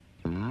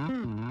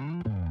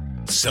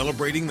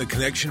celebrating the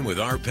connection with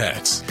our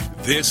pets.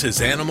 This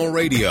is Animal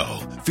Radio,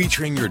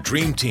 featuring your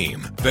dream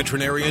team,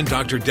 veterinarian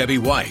Dr. Debbie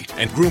White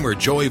and groomer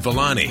Joey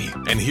Villani.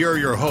 And here are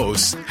your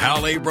hosts,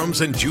 Hal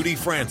Abrams and Judy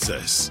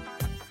Francis.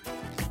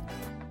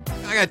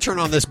 I got to turn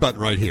on this button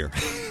right here.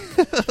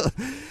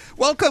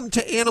 Welcome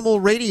to Animal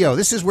Radio.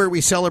 This is where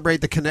we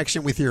celebrate the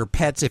connection with your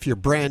pets. If you're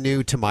brand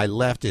new, to my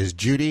left is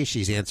Judy.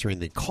 She's answering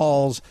the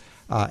calls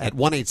at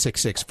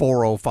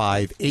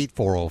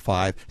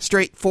 1-866-405-8405.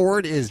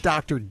 Straightforward is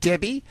Dr.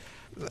 Debbie,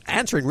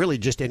 answering really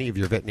just any of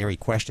your veterinary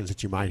questions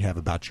that you might have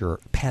about your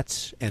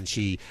pets. And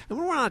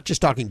we're not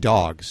just talking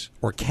dogs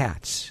or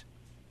cats.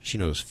 She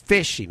knows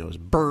fish. She knows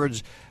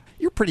birds.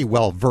 You're pretty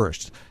well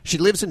versed. She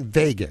lives in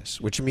Vegas,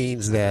 which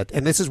means that,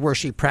 and this is where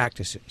she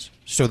practices.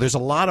 So there's a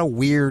lot of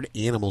weird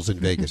animals in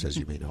Vegas, as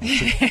you may know.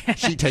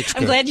 She takes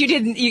care. I'm glad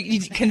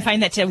you confine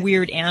that to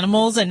weird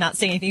animals and not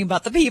say anything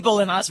about the people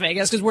in Las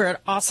Vegas, because we're an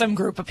awesome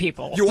group of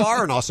people. You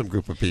are an awesome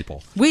group of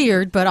people.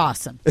 Weird, but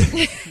awesome.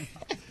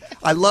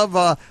 I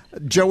love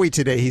Joey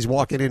today. He's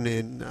walking in,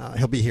 and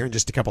he'll be here in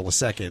just a couple of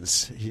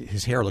seconds.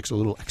 His hair looks a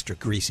little extra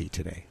greasy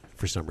today.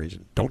 For some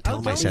reason. Don't tell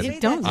him I said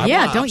it.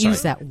 Don't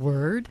use that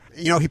word.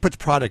 You know, he puts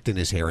product in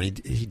his hair, and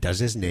he does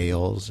his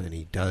nails, and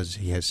he has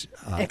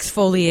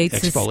exfoliates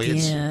his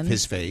skin,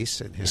 his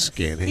face, and his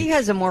skin. He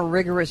has a more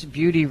rigorous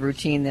beauty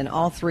routine than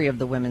all three of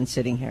the women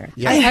sitting here.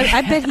 Yeah.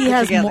 I bet he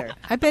has more.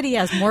 I bet he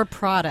has more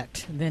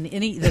product than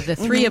the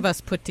three of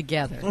us put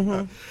together.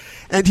 Mm-hmm.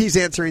 And he's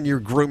answering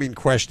your grooming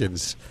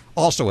questions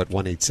also at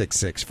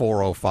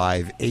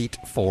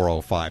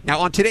 1-866-405-8405. Now,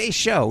 on today's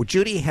show,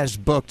 Judy has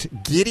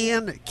booked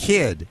Gideon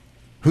Kidd.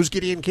 Who's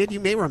Gideon Kidd? You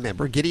may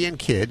remember Gideon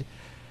Kidd,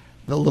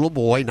 the little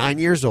boy, 9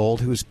 years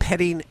old, who's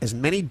petting as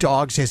many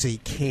dogs as he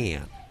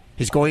can.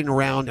 He's going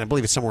around, I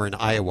believe it's somewhere in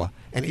Iowa,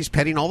 and he's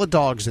petting all the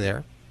dogs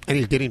there, and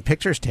he's getting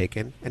pictures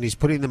taken, and he's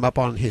putting them up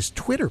on his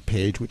Twitter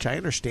page, which I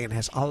understand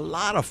has a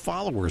lot of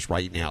followers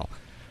right now.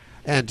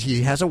 And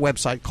he has a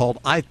website called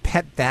I've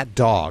Pet That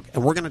Dog,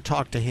 and we're going to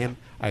talk to him.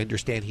 I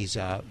understand he's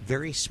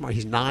very smart.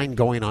 He's 9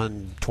 going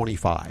on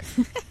 25,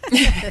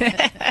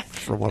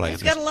 from what I understand.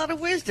 He's got a lot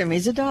of wisdom.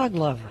 He's a dog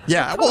lover.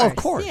 Yeah, of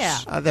course. Yeah.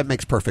 That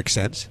makes perfect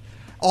sense.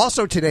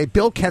 Also today,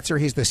 Bill Ketzer,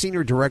 he's the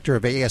Senior Director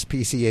of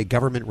ASPCA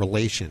Government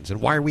Relations.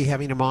 And why are we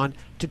having him on?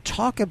 To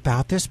talk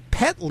about this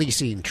pet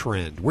leasing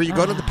trend, where you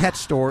go to the pet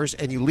stores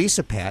and you lease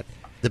a pet.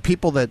 The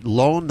people that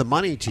loan the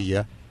money to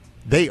you,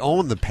 they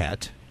own the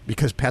pet.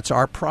 Because pets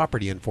are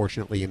property,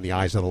 unfortunately, in the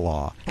eyes of the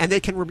law. And they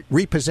can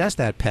repossess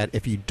that pet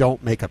if you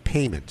don't make a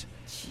payment.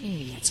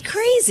 Jeez. It's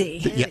crazy.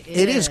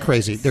 It is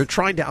crazy. They're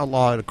trying to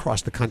outlaw it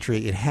across the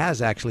country. It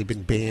has actually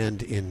been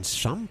banned in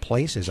some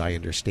places, I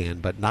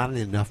understand, but not in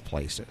enough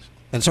places.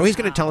 And so he's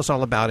going to tell us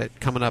all about it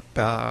coming up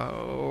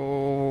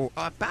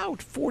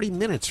about 40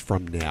 minutes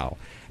from now.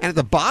 And at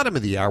the bottom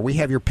of the hour, we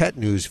have your pet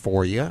news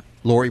for you.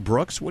 Lori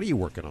Brooks, what are you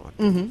working on?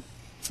 Mm-hmm.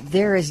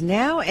 There is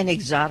now an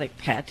exotic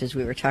pet, as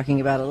we were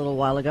talking about a little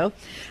while ago,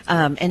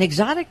 an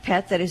exotic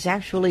pet that is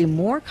actually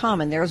more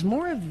common. There's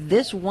more of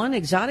this one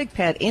exotic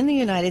pet in the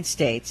United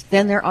States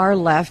than there are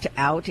left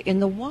out in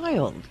the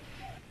wild.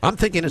 I'm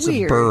thinking it's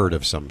a bird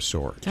of some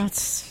sort.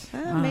 That's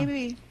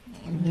maybe.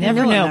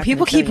 Never know.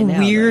 People keep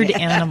weird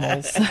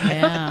animals.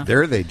 Yeah.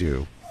 There they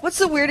do. What's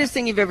the weirdest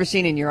thing you've ever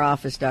seen in your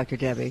office, Dr.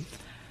 Debbie?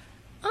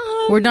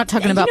 We're not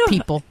talking about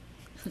people.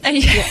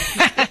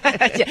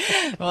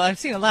 Well, I've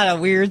seen a lot of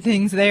weird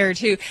things there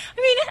too.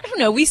 I mean, I don't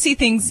know. We see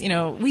things,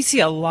 we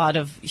see a lot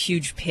of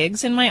huge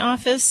pigs in my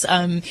office.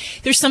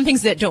 There's some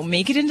things that don't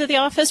make it into the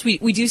office.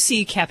 We do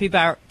see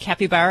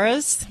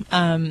capybaras.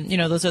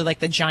 Those are like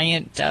the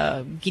giant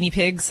guinea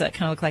pigs that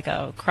kind of look like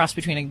a cross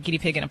between a guinea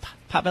pig and a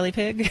potbelly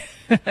pig.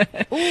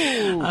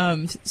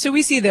 So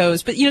we see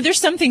those, but there's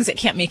some things that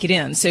can't make it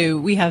in. So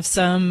we have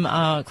some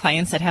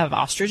clients that have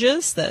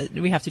ostriches that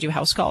we have to do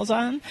house calls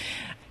on.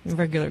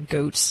 Regular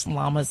goats,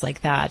 llamas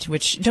like that,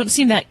 which don't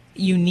seem that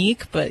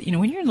unique, but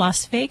when you're in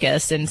Las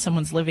Vegas and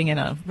someone's living in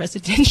a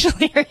residential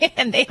area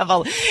and they have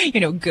a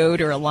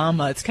goat or a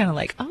llama, it's kind of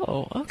like,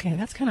 oh, okay,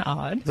 that's kind of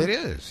odd. It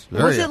is.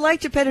 What's it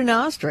like to pet an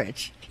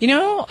ostrich?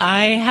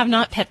 I have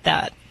not pet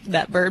that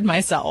bird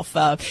myself,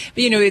 but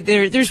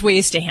there's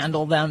ways to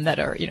handle them that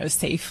are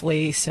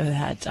safely, so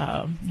that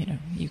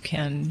you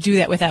can do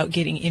that without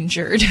getting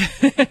injured.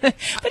 But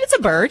it's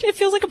a bird. It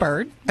feels like a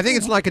bird. I think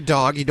it's like a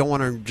dog. You don't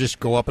want to just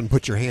go up and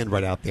put your hand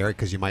right out there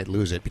because you might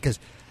lose it. Because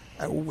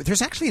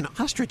there's actually an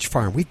ostrich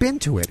farm. We've been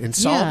to it in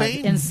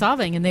Solvang. Yeah, in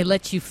Solvang, and they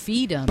let you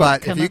feed them.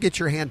 But if you get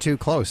your hand too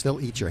close, they'll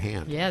eat your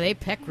hand. Yeah, they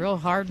peck real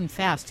hard and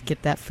fast to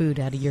get that food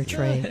out of your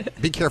tray.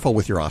 Be careful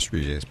with your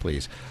ostriches,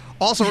 please.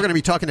 Also, we're going to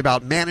be talking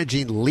about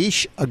managing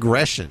leash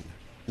aggression.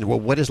 Well,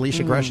 what is leash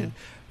aggression?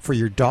 For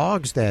your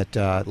dogs that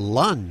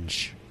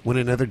lunge when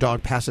another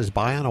dog passes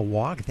by on a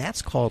walk,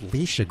 that's called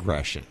leash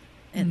aggression.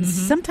 And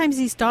sometimes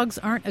these dogs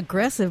aren't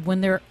aggressive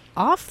when they're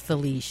off the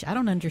leash. I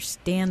don't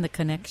understand the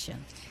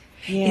connection.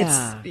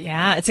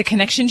 It's a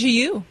connection to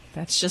you.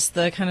 That's just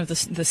the kind of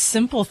the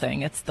simple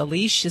thing. It's the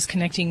leash is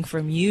connecting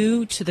from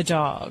you to the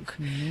dog.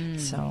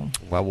 So,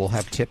 well, we'll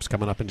have tips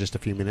coming up in just a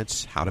few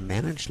minutes how to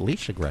manage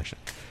leash aggression.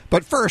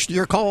 But first,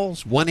 your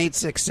calls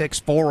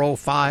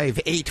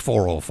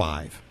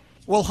 1-866-405-8405.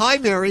 Well, hi,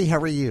 Mary. How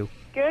are you?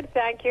 Good,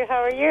 thank you.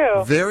 How are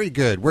you? Very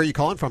good. Where are you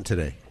calling from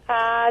today?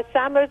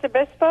 San Luis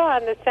Obispo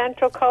on the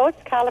Central Coast,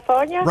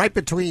 California. Right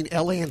between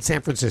L.A. and San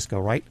Francisco,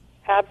 right?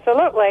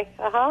 Absolutely.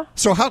 Uh-huh.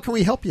 So how can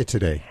we help you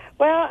today?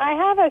 Well, I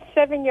have a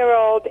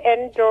 7-year-old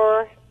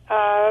indoor,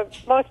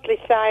 mostly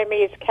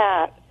Siamese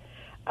cat.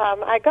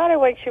 I got her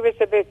when she was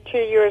about 2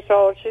 years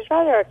old. She's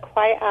rather a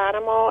quiet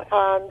animal.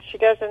 She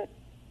doesn't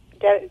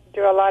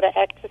do a lot of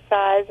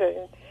exercise,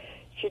 and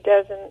she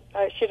does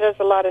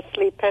a lot of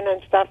sleeping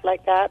and stuff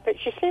like that. But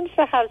she seems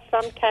to have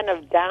some kind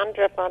of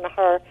dandruff on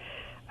her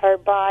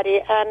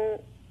body, and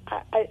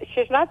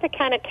she's not the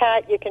kind of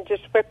cat you can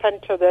just whip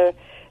into the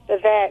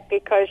vet,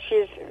 because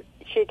she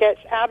gets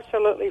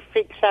absolutely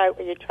freaks out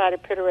when you try to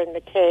put her in the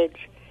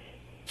cage.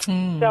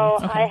 So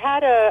okay. I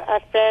had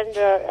a friend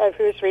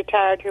who's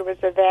retired who was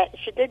a vet.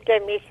 She did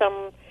give me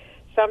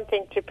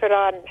something to put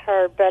on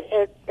her, but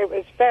it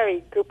was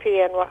very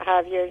goopy and what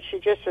have you, and she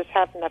just was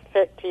having a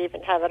fit to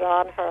even have it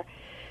on her.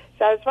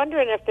 So I was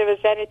wondering if there was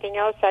anything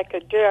else I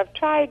could do. I've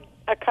tried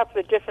a couple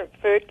of different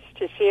foods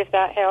to see if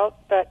that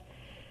helped, but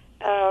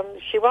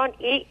she won't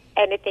eat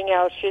anything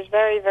else. She's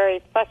very, very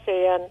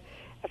fussy, and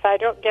if I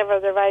don't give her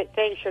the right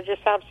thing, she'll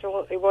just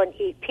absolutely won't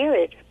eat,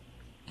 period.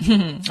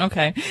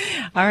 Okay.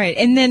 All right.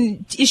 And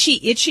then is she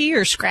itchy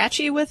or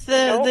scratchy with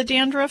the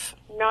dandruff?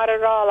 Not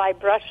at all. I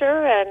brush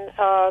her, and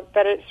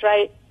but it's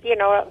right, you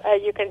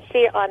can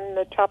see on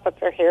the top of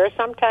her hair.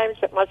 Sometimes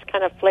it must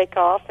kind of flake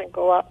off and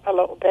go up a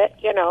little bit,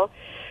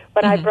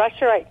 When I brush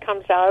her, it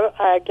comes out.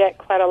 I get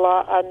quite a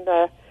lot on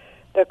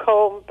the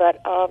comb,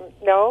 but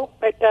no,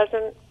 it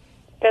doesn't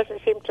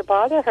seem to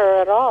bother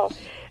her at all.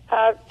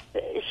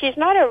 She's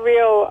not a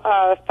real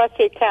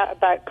fussy cat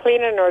about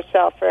cleaning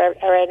herself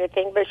or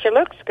anything, but she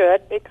looks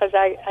good because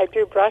I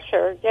do brush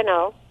her,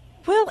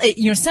 Well,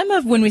 some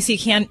of when we see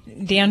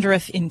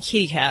dandruff in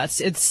kitty cats,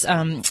 it's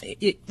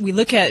we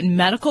look at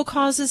medical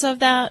causes of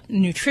that,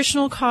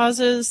 nutritional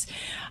causes,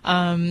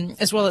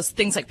 as well as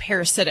things like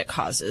parasitic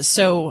causes.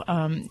 So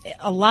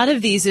a lot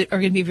of these are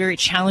going to be very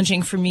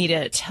challenging for me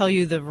to tell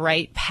you the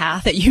right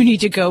path that you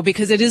need to go,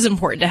 because it is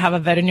important to have a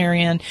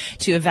veterinarian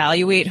to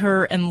evaluate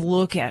her and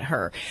look at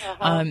her.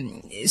 Uh-huh.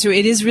 So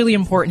it is really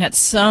important at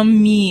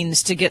some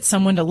means to get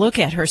someone to look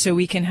at her so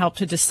we can help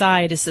to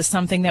decide, is this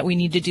something that we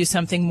need to do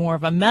something more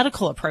of a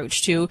medical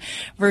approach to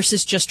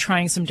versus just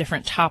trying some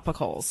different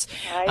topicals.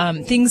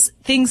 Things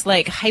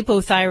like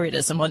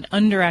hypothyroidism and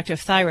underactive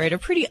thyroid are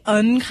pretty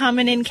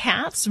uncommon in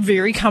cats,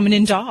 very common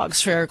in dogs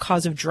for a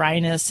cause of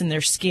dryness in their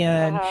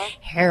skin,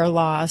 hair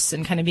loss,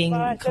 and kind of being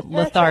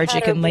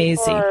lethargic and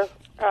lazy.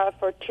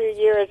 For 2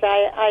 years,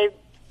 I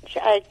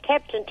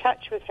kept in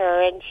touch with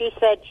her, and she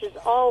said she's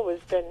always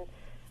been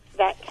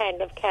that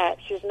kind of cat.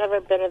 She's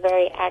never been a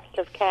very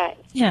active cat.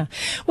 Yeah.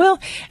 Well,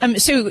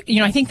 so,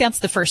 I think that's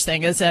the first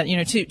thing is that,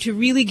 to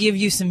really give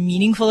you some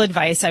meaningful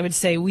advice, I would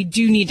say we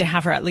do need to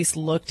have her at least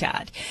looked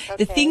at.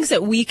 Okay. The things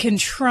that we can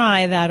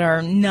try that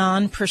are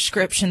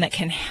non-prescription that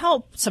can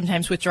help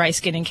sometimes with dry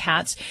skin in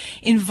cats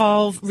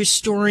involve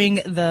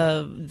restoring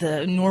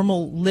the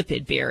normal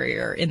lipid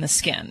barrier in the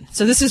skin.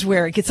 So this is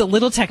where it gets a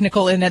little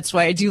technical, and that's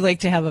why I do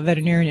like to have a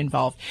veterinarian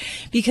involved,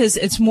 because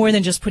it's more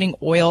than just putting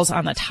oils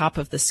on the top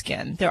of the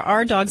skin. There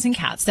are dogs and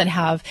cats that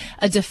have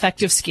a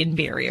defective skin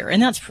barrier,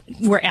 and that's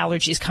where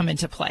allergies come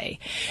into play.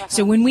 Uh-huh.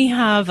 So when we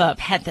have a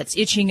pet that's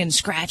itching and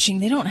scratching,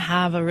 they don't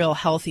have a real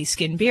healthy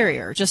skin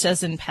barrier, just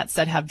as in pets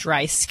that have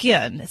dry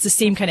skin. It's the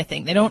same kind of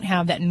thing. They don't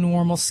have that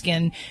normal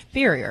skin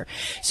barrier.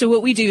 So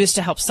what we do is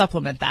to help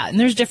supplement that. And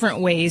there's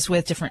different ways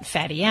with different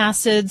fatty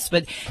acids,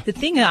 but the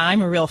thing that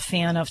I'm a real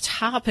fan of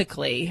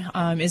topically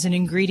is an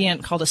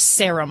ingredient called a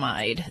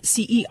ceramide,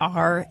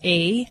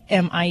 ceramide,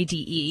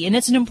 and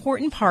it's an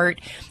important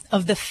part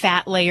of the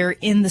fat layer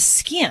in the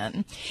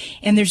skin.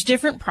 And there's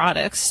different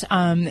products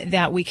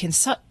that we can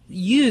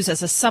use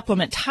as a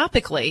supplement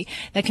topically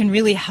that can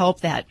really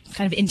help that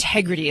kind of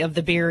integrity of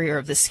the barrier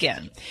of the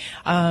skin.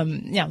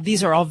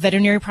 These are all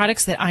veterinary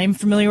products that I'm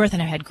familiar with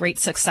and I've had great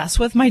success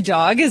with. My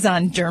dog is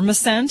on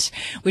Dermacent,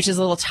 which is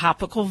a little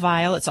topical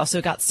vial. It's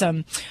also got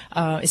some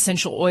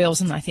essential oils,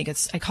 and I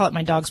call it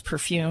my dog's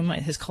perfume,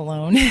 his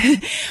cologne.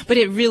 But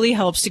it really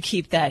helps to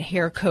keep that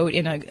hair coat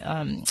in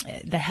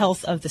the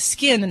health of the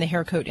skin and the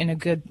hair coat in a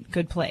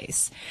good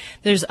place.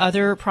 There's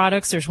other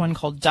products. There's one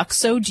called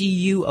Duxo,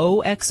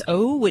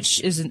 Guoxo, which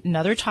is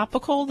another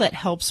topical that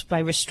helps by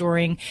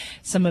restoring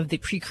some of the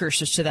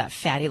precursors to that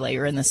fatty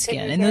layer in the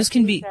skin. And those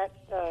can be at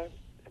the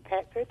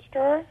pet food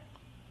store.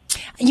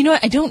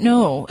 I don't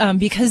know,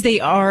 because they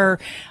are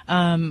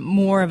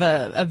more of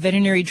a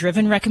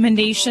veterinary-driven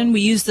recommendation.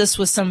 We use this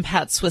with some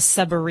pets with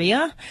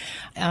seborrhea,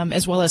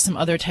 as well as some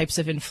other types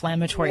of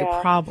inflammatory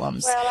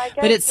problems. Well,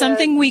 but it's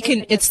something we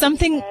can. It's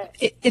something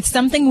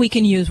we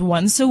can use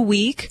once a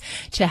week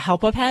to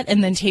help a pet,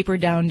 and then taper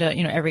down to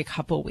every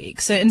couple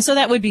weeks. And so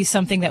that would be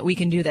something that we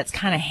can do that's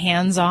kind of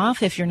hands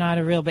off if you're not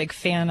a real big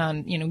fan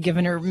on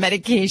giving her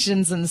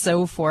medications and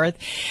so forth.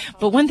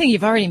 But one thing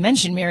you've already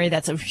mentioned, Mary,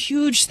 that's a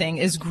huge thing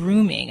is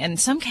grooming. And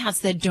some cats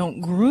that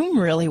don't groom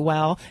really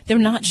well, they're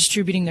not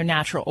distributing their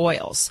natural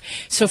oils.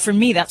 So for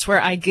me, that's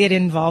where I get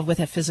involved with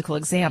a physical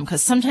exam,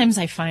 because sometimes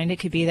I find it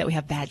could be that we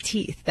have bad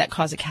teeth that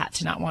cause a cat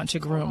to not want to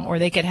groom, or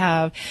they could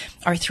have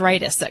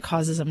arthritis that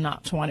causes them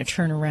not to want to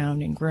turn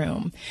around and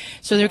groom.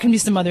 So there can be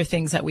some other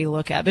things that we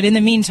look at. But in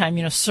the meantime,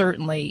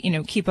 certainly,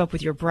 keep up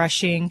with your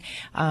brushing,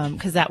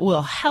 because that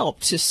will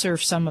help to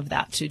serve some of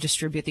that to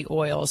distribute the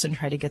oils and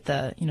try to get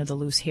the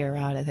loose hair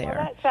out of there.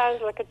 Well, that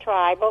sounds like a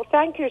try. Well,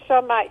 thank you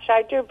so much.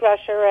 I do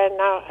brush her, and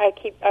I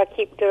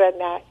keep doing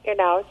that,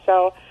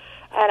 so,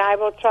 and I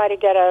will try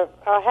to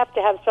I'll have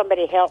to have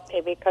somebody help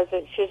me, because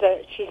she's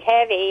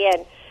heavy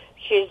and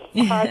she's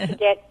hard to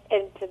get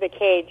into the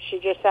cage. She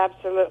just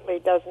absolutely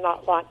does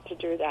not want to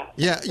do that.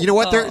 Yeah, you know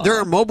what? There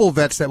are mobile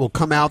vets that will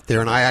come out there,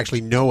 and I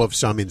actually know of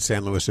some in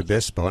San Luis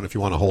Obispo. And if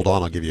you want to hold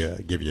on, I'll give you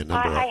a number.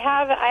 I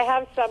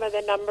have some of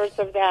the numbers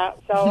of that,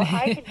 so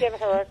I could give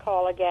her a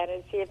call again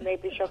and see if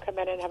maybe she'll come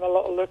in and have a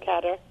little look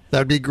at her.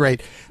 That'd be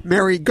great.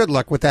 Mary, good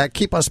luck with that.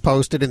 Keep us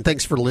posted, and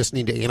thanks for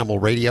listening to Animal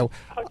Radio.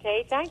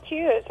 Okay, thank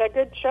you. It's a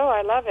good show.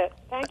 I love it.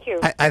 Thank you.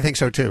 I think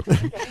so, too.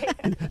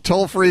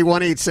 Toll free,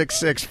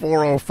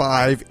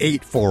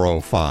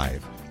 1-866-405-8405.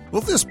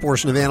 Well, this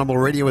portion of Animal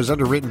Radio is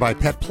underwritten by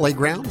Pet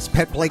Playgrounds.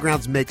 Pet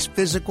Playgrounds makes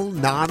physical,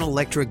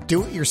 non-electric,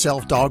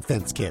 do-it-yourself dog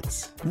fence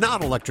kits,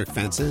 not electric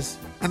fences,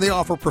 and they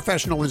offer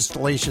professional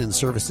installation and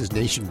services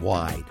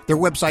nationwide. Their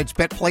website's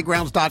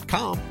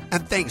petplaygrounds.com,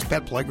 and thanks,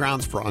 Pet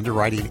Playgrounds, for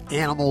underwriting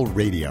Animal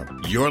Radio.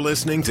 You're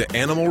listening to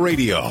Animal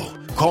Radio.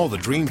 Call the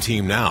Dream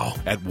Team now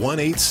at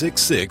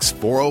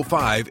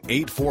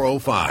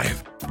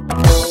 1-866-405-8405.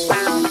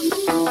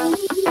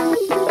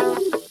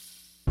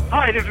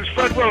 Hi, this is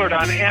Fred Willard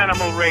on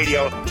Animal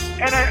Radio,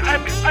 and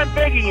I'm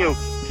begging you,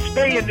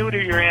 spay and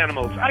neuter your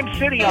animals. I'm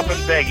sitting up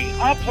and begging.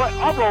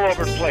 I'll roll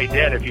over and play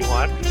dead if you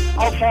want.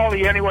 I'll follow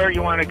you anywhere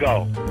you want to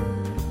go.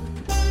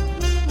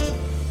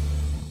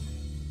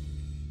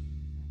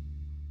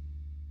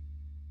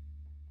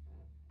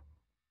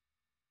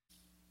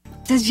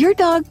 Does your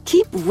dog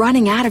keep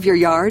running out of your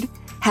yard?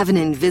 Have an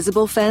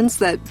invisible fence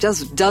that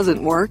just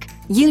doesn't work?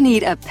 You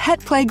need a Pet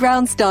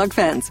Playgrounds dog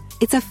fence.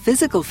 It's a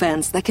physical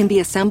fence that can be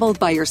assembled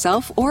by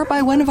yourself or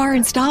by one of our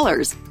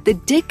installers. The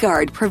Dig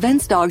Guard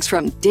prevents dogs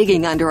from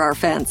digging under our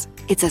fence.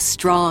 It's a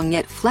strong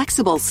yet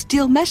flexible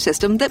steel mesh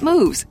system that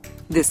moves.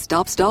 This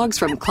stops dogs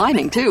from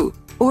climbing too.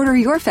 Order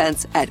your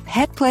fence at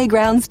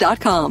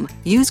petplaygrounds.com.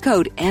 Use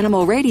code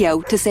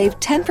ANIMALRADIO to save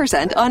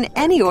 10% on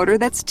any order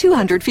that's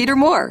 200 feet or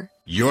more.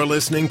 You're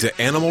listening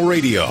to Animal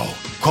Radio.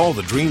 Call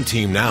the Dream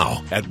Team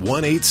now at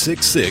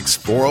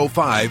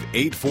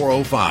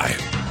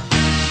 1-866-405-8405.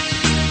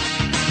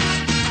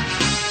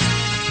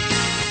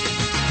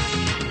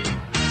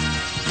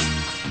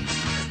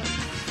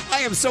 I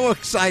am so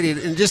excited.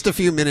 In just a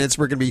few minutes,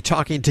 we're going to be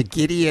talking to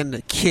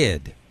Gideon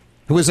Kidd,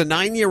 who is a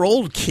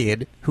 9-year-old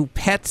kid who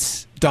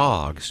pets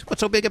dogs. What's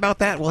so big about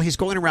that? Well, he's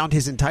going around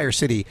his entire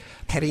city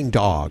petting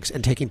dogs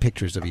and taking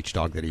pictures of each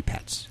dog that he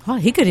pets. Well,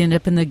 he could end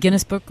up in the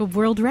Guinness Book of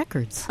World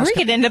Records. Or he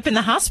could end up in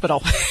the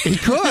hospital. He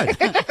could.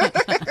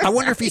 I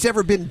wonder if he's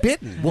ever been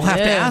bitten. We'll have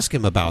to ask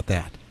him about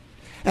that.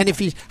 And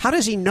how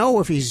does he know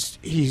if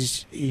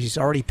he's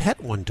already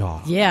pet one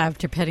dog? Yeah,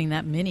 after petting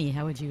that many,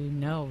 how would you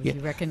know? Would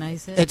you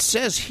recognize it? It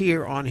says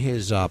here on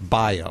his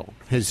bio,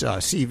 his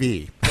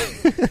CV,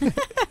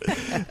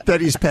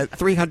 that he's pet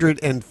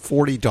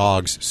 340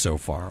 dogs so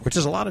far, which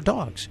is a lot of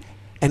dogs.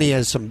 And he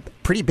has some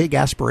pretty big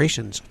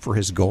aspirations for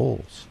his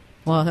goals.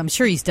 Well, I'm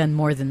sure he's done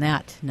more than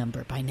that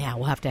number by now.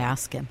 We'll have to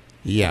ask him.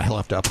 Yeah, he'll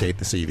have to update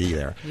the CV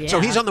there. Yeah. So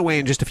he's on the way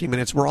in just a few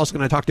minutes. We're also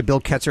going to talk to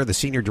Bill Ketzer, the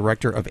Senior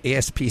Director of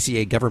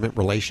ASPCA Government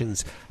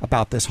Relations,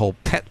 about this whole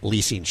pet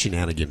leasing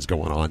shenanigans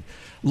going on.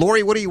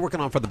 Lori, what are you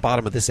working on for the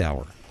bottom of this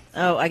hour?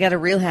 Oh, I got a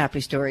real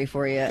happy story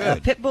for you. Good. A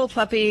pit bull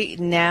puppy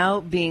now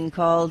being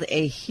called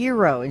a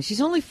hero, and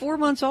she's only 4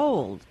 months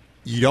old.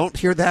 You don't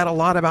hear that a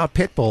lot about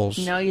pit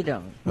bulls. No, you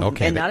don't.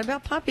 Okay. And not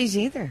about puppies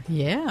either.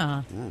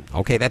 Yeah.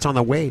 Okay, that's on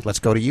the way. Let's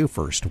go to you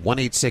first.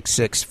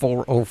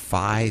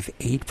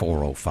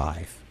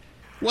 1-866-405-8405.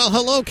 Well,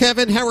 hello,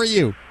 Kevin. How are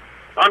you?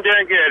 I'm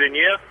doing good, and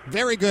you?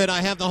 Very good.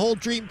 I have the whole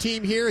Dream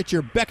Team here at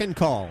your beck and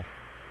call.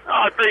 Oh,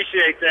 I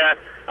appreciate that.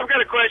 I've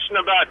got a question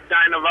about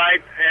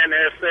Dynavite, and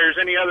if there's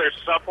any other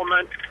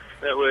supplement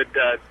that would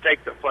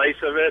take the place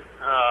of it.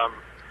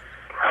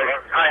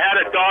 I had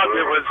a dog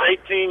that was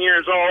 18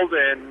 years old,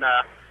 and 5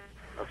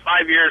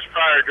 years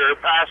prior to her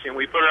passing,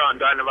 we put her on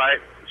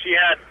Dynavite. She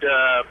had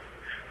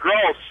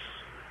gross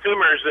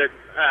tumors that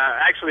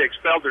actually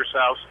expelled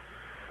herself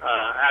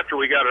after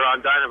we got her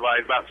on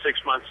Dynavite about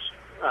 6 months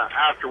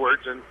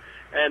afterwards, and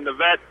the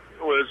vet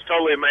was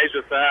totally amazed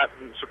with that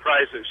and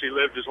surprised that she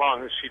lived as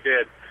long as she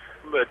did.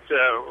 But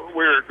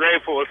we're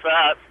grateful with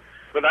that.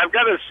 But I've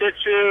got a Shih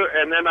Tzu,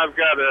 and then I've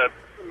got a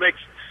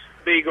mixed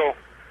Beagle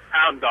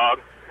hound dog.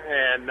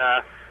 And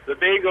the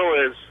Beagle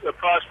is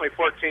approximately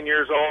 14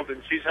 years old,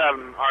 and she's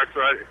having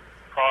arthritic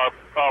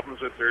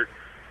problems with her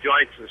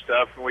joints and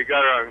stuff. And we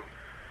got her on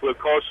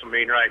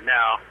glucosamine right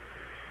now.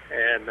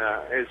 And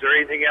is there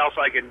anything else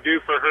I can do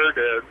for her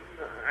to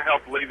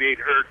help alleviate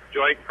her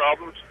joint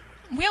problems?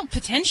 Well,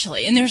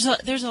 potentially. And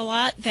there's a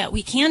lot that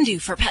we can do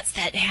for pets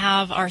that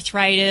have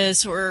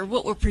arthritis or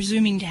what we're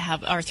presuming to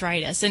have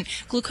arthritis. And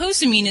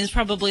glucosamine is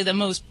probably the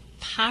most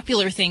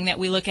popular thing that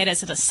we look at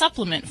as a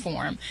supplement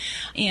form.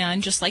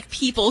 And just like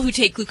people who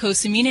take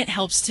glucosamine, it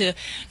helps to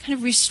kind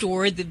of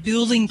restore the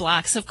building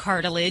blocks of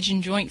cartilage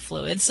and joint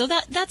fluid. So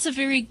that's a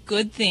very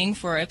good thing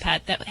for a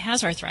pet that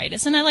has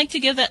arthritis. And I like to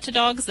give that to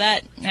dogs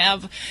that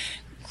have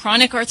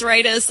chronic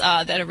arthritis,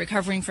 that are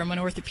recovering from an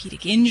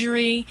orthopedic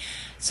injury.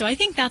 So I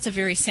think that's a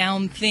very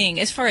sound thing.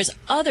 As far as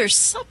other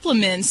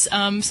supplements,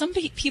 some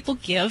people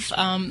give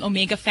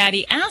omega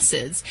fatty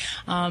acids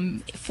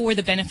for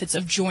the benefits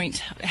of joint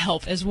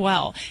help as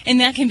well.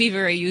 And that can be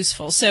very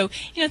useful. So,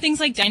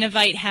 things like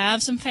Dynavite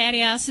have some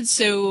fatty acids.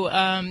 So,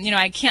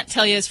 I can't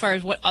tell you as far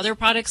as what other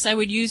products I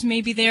would use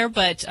maybe there,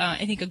 but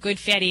I think a good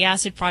fatty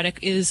acid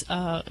product is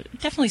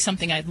definitely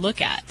something I'd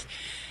look at.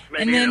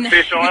 Maybe and then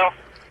fish oil?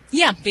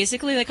 Yeah,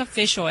 basically like a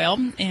fish oil.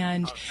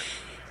 And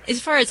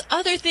as far as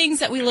other things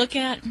that we look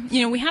at,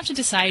 we have to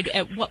decide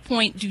at what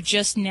point do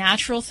just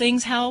natural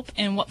things help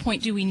and what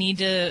point do we need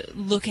to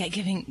look at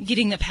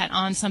getting the pet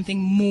on something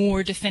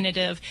more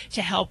definitive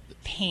to help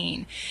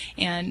pain.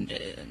 And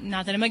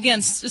not that I'm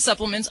against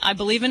supplements. I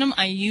believe in them.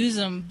 I use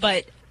them.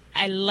 But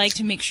I like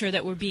to make sure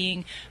that we're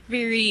being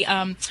very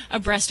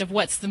abreast of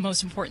what's the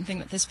most important thing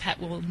that this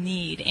pet will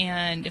need.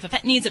 And if a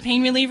pet needs a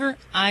pain reliever,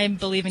 I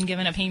believe in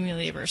giving a pain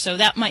reliever. So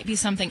that might be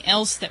something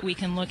else that we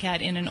can look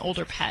at in an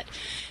older pet.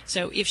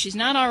 So if she's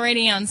not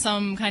already on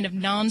some kind of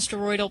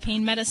non-steroidal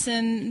pain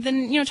medicine,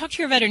 then, talk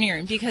to your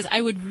veterinarian, because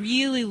I would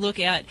really look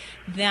at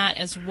that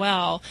as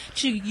well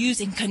to use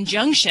in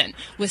conjunction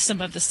with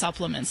some of the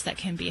supplements that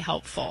can be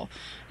helpful.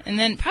 And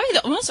then probably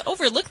the most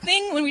overlooked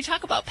thing when we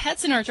talk about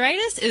pets and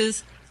arthritis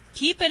is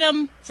keeping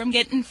them from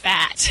getting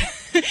fat.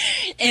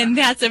 And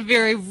that's a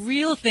very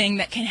real thing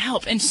that can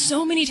help. And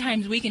so many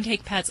times we can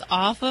take pets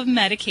off of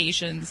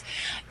medications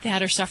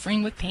that are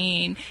suffering with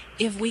pain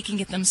if we can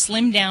get them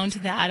slimmed down to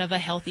that of a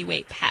healthy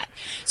weight pet.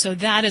 So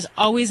that is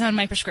always on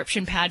my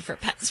prescription pad for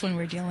pets when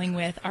we're dealing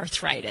with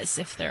arthritis.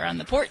 If they're on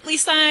the portly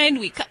side,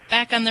 we cut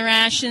back on the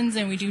rations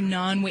and we do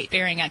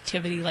non-weight-bearing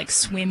activity like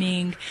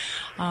swimming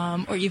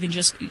or even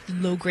just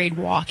low-grade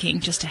walking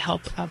just to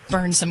help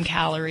burn some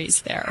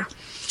calories there.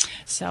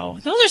 So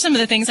those are some of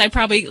the things I'd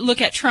probably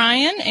look at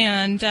trying.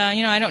 And,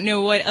 I don't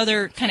know what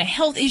other kind of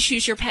health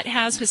issues your pet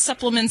has, because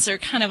supplements are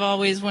kind of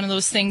always one of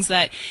those things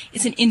that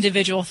it's an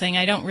individual thing.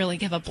 I don't really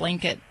give a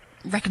blanket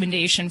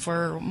recommendation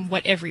for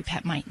what every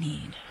pet might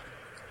need.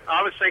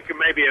 I was thinking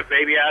maybe a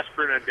baby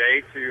aspirin a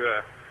day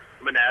to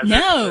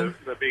Monazit,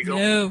 the Beagle.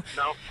 No.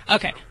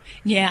 Okay.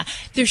 Yeah.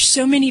 There's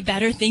so many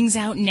better things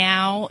out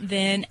now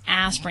than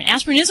aspirin.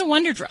 Aspirin is a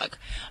wonder drug,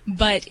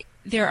 but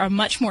there are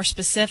much more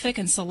specific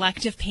and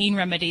selective pain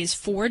remedies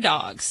for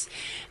dogs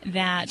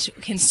that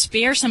can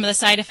spare some of the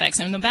side effects.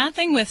 And the bad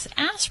thing with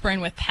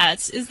aspirin with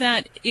pets is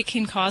that it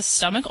can cause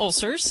stomach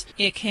ulcers,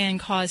 it can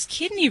cause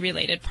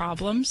kidney-related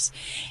problems,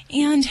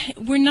 and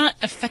we're not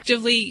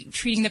effectively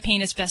treating the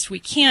pain as best we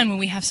can when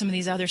we have some of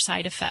these other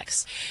side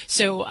effects.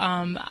 So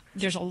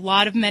there's a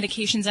lot of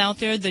medications out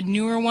there. The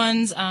newer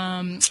ones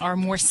are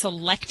more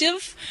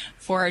selective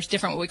for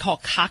different, what we call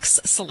Cox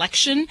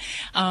selection.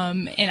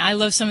 And I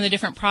love some of the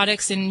different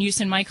products in use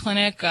in my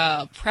clinic,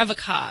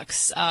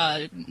 Previcox,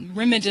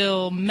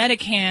 Rimadyl,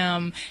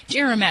 Medicam,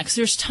 Geramex.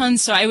 There's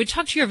tons. So I would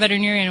talk to your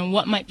veterinarian on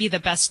what might be the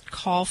best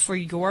call for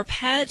your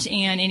pet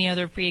and any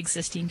other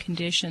pre-existing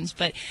conditions.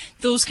 But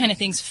those kind of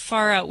things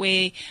far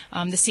outweigh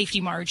the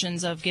safety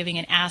margins of giving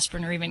an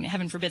aspirin or even,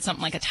 heaven forbid,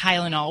 something like a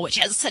Tylenol, which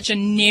has such a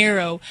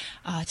narrow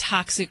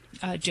toxic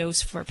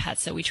dose for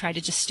pets that we try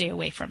to just stay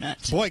away from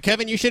it. Boy,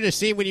 Kevin, you should have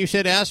seen when you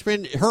said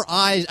aspirin, her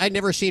eyes, I'd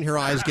never seen her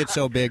eyes get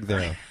so big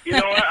there. You know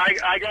what?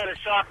 I got a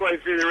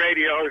shockwave through the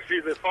radio or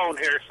through the phone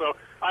here, so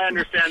I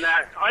understand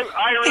that.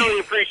 I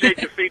really appreciate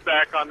the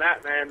feedback on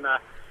that, and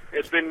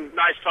it's been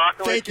nice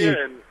talking with you.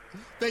 And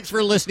thanks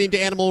for listening to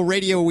Animal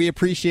Radio. We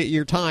appreciate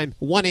your time.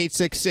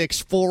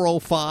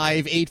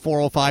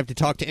 1-866-405-8405 to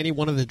talk to any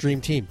one of the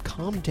Dream Team.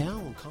 Calm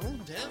down.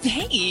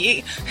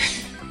 Hey.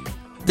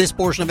 This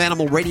portion of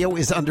Animal Radio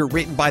is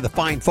underwritten by the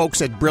fine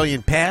folks at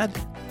Brilliant Pad,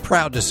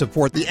 proud to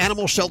support the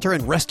animal shelter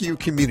and rescue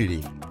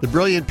community. The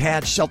Brilliant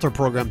Pad Shelter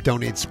Program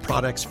donates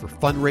products for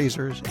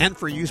fundraisers and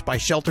for use by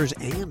shelters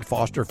and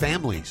foster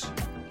families.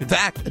 In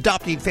fact,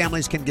 adopting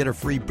families can get a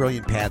free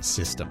Brilliant Pad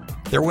system.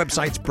 Their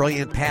website's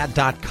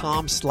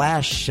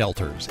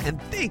brilliantpad.com/shelters.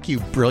 And thank you,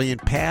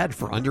 Brilliant Pad,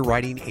 for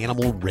underwriting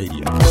Animal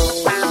Radio.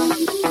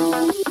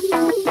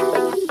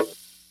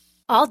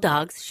 All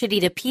dogs should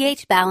eat a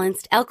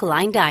pH-balanced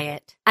alkaline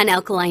diet. An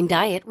alkaline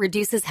diet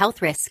reduces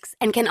health risks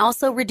and can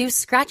also reduce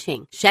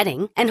scratching,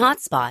 shedding, and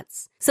hot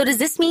spots. So does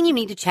this mean you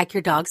need to check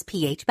your dog's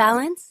pH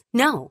balance?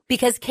 No,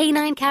 because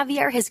Canine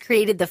Caviar has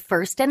created the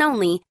first and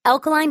only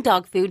alkaline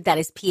dog food that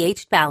is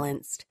pH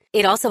balanced.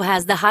 It also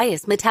has the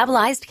highest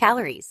metabolized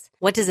calories.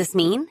 What does this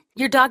mean?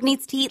 Your dog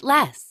needs to eat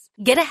less.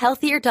 Get a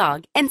healthier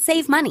dog and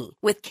save money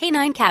with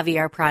Canine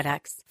Caviar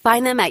products.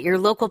 Find them at your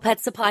local pet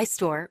supply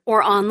store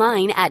or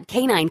online at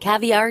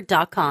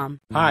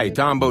caninecaviar.com. Hi,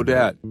 Tom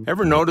Bodette.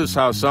 Ever notice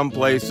how some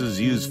places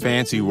use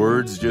fancy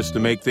words just to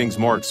make things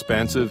more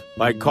expensive?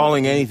 Like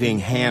calling anything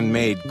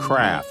handmade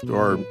craft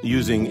or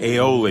using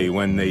aioli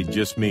when they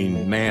just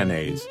mean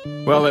mayonnaise.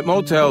 Well, at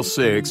Motel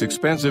 6,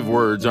 expensive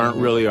words aren't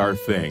really our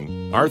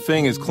thing. Our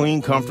thing is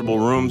clean, comfortable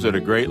rooms at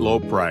a great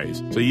low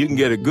price, so you can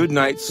get a good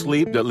night's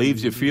sleep that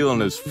leaves you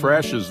feeling as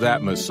fresh as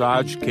that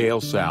massaged kale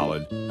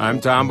salad.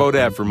 I'm Tom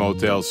Bodette for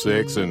Motel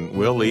 6, and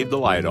we'll leave the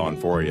light on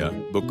for you.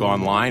 Book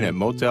online at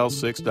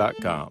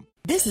motel6.com.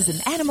 This is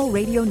an Animal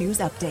Radio News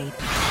Update.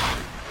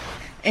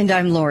 And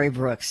I'm Lori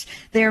Brooks.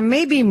 There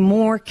may be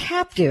more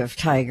captive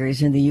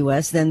tigers in the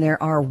U.S. than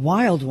there are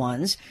wild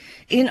ones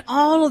in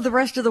all of the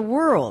rest of the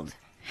world.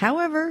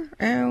 However,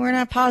 we're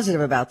not positive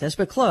about this,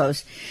 but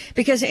close,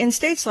 because in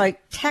states like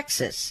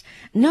Texas,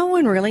 no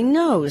one really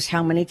knows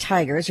how many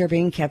tigers are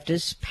being kept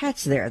as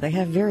pets there. They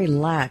have very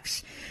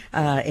lax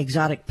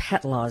exotic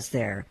pet laws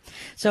there.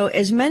 So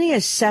as many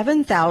as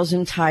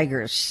 7,000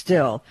 tigers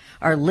still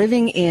are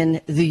living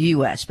in the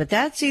U.S., but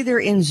that's either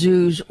in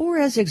zoos or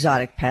as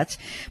exotic pets.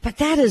 But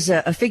that is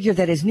a figure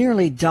that is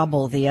nearly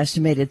double the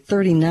estimated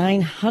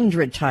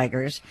 3,900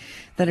 tigers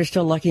that are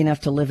still lucky enough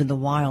to live in the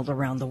wild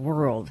around the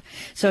world.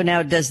 So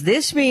now, does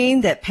this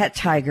mean that pet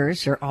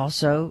tigers are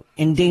also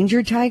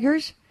endangered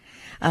tigers?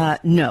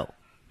 No.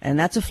 And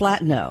that's a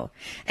flat no.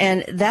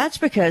 And that's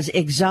because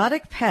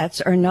exotic pets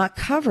are not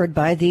covered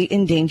by the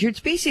Endangered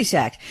Species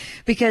Act,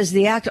 because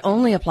the act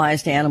only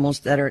applies to animals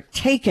that are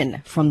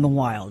taken from the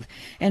wild.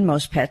 And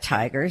most pet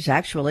tigers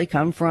actually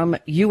come from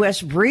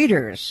U.S.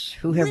 breeders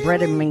who have bred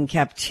them in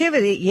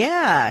captivity.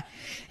 Yeah.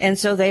 And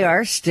so they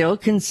are still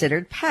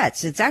considered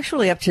pets. It's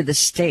actually up to the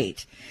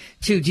state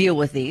to deal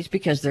with these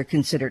because they're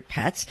considered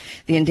pets.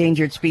 The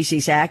Endangered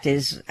Species Act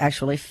is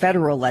actually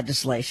federal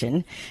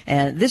legislation.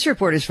 And this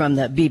report is from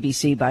the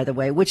BBC, by the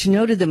way, which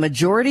noted the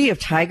majority of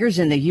tigers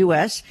in the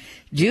U.S.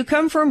 do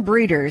come from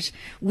breeders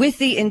with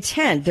the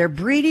intent. They're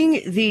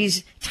breeding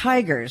these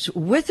tigers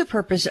with the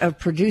purpose of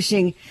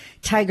producing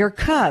tiger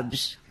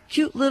cubs,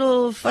 cute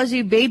little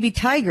fuzzy baby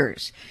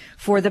tigers,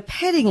 for the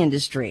petting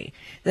industry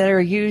that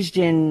are used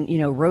in,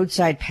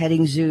 roadside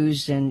petting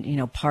zoos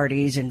and,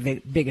 parties and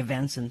big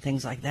events and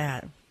things like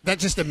that. That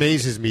just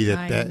amazes me that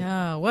I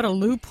know. What a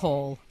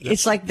loophole.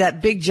 It's like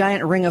that big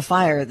giant ring of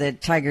fire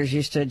that tigers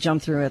used to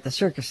jump through at the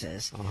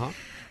circuses. Uh-huh.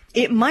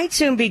 It might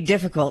soon be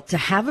difficult to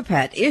have a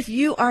pet if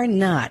you are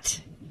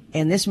not,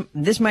 and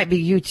this might be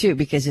you too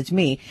because it's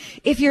me,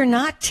 if you're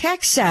not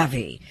tech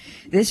savvy.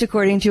 This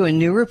according to a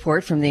new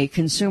report from the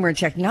Consumer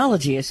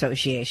Technology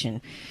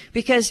Association,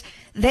 because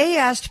they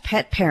asked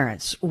pet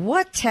parents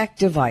what tech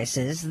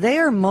devices they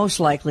are most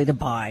likely to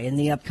buy in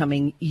the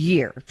upcoming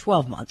year,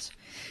 12 months.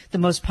 The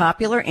most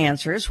popular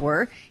answers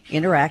were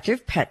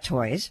interactive pet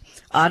toys,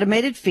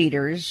 automated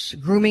feeders,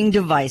 grooming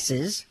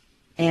devices,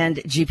 and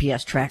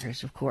GPS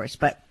trackers, of course.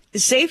 But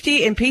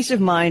safety and peace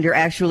of mind are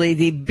actually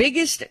the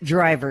biggest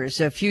drivers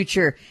of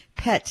future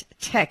pet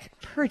tech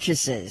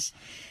purchases.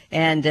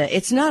 And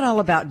it's not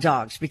all about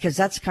dogs, because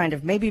that's kind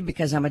of, maybe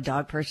because I'm a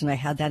dog person, I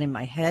had that in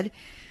my head.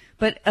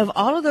 But of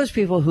all of those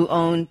people who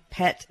own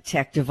pet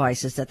tech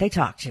devices that they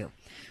talk to,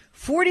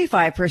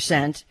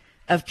 45%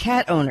 of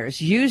cat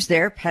owners use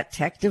their pet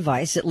tech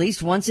device at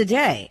least once a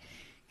day,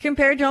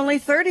 compared to only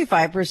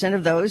 35%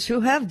 of those who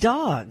have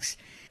dogs.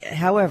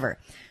 However,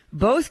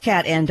 both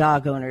cat and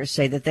dog owners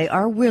say that they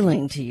are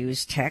willing to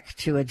use tech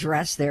to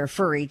address their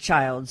furry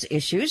child's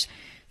issues.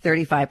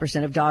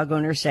 35% of dog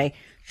owners say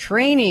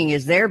training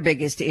is their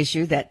biggest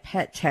issue that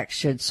pet tech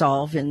should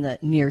solve in the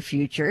near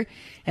future.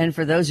 And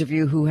for those of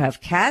you who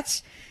have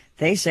cats,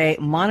 they say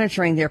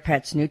monitoring their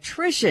pet's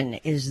nutrition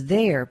is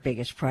their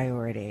biggest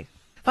priority.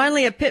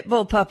 Finally, a pit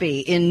bull puppy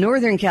in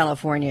Northern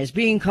California is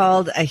being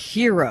called a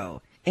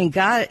hero. And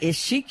God, is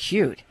she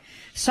cute.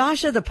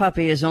 Sasha the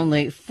puppy is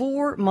only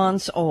 4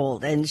 months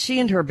old, and she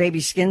and her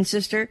baby skin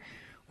sister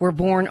were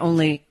born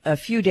only a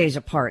few days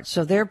apart,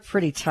 so they're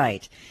pretty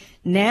tight.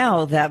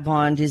 Now that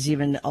bond is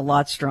even a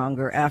lot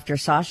stronger after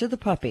Sasha the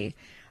puppy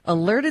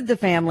alerted the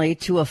family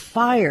to a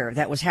fire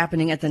that was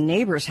happening at the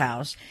neighbor's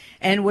house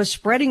and was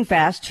spreading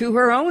fast to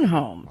her own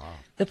home. Wow.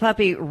 The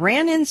puppy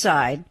ran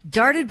inside,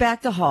 darted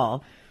back the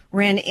hall,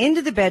 ran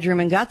into the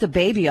bedroom and got the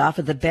baby off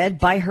of the bed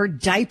by her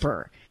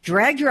diaper,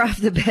 dragged her off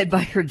the bed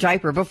by her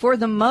diaper before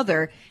the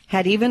mother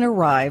had even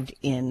arrived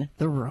in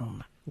the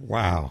room.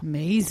 Wow.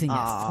 Amazing.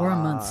 It's 4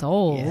 months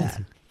old. Yeah.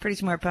 Pretty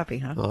smart puppy,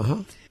 huh? Uh-huh.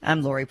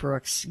 I'm Lori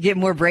Brooks. Get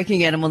more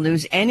breaking animal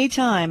news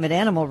anytime at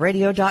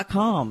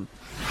animalradio.com.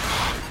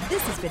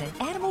 This has been an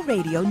Animal Animal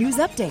Radio News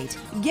Update.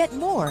 Get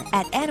more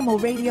at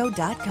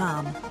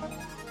animalradio.com.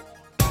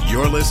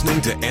 You're listening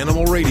to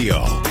Animal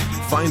Radio.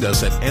 Find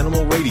us at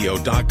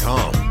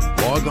animalradio.com.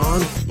 Log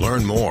on,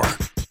 learn more.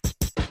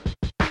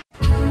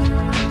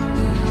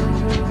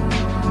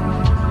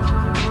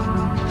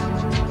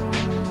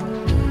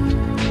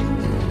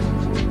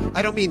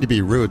 I don't mean to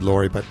be rude,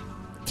 Lori, but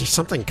there's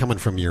something coming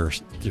from your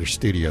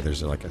studio.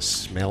 There's like a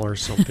smell or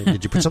something.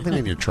 Did you put something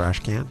in your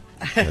trash can?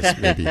 Yes,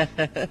 maybe.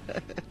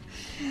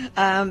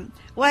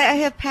 Well, I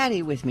have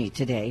Patty with me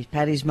today.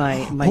 Patty's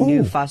my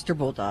new foster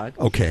bulldog.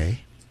 Okay.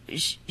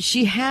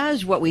 She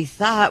has what we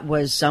thought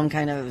was some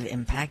kind of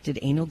impacted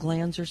anal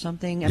glands or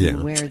something. I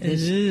mean, where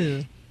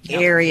this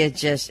area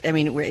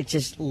where it's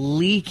just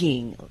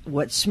leaking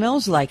what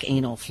smells like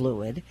anal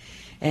fluid.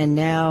 And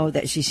now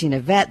that she's seen a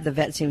vet, the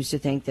vet seems to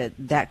think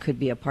that could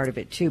be a part of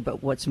it too.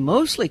 But what's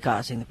mostly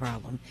causing the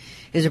problem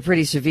is a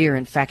pretty severe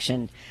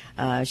infection.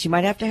 She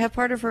might have to have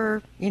part of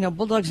her,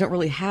 bulldogs don't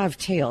really have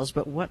tails,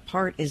 but what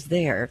part is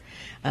there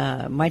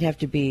might have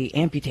to be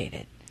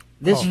amputated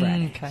this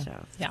Friday. Okay.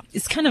 So. Yeah,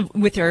 it's kind of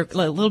with a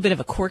little bit of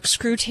a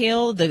corkscrew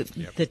tail.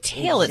 The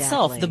tail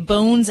itself, the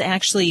bones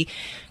actually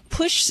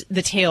push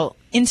the tail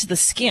into the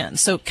skin,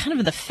 so kind of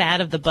in the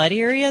fat of the butt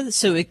area,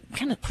 so it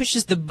kind of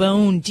pushes the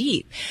bone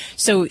deep.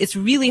 So it's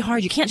really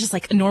hard. You can't just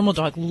like a normal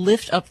dog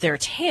lift up their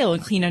tail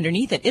and clean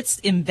underneath it.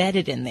 It's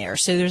embedded in there.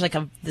 So there's like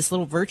this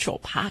little virtual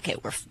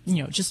pocket where,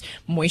 just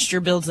moisture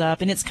builds up,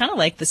 and it's kind of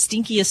like the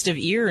stinkiest of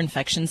ear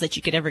infections that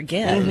you could ever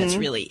get. And it's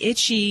really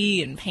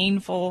itchy and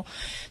painful.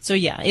 So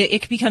yeah,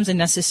 it becomes a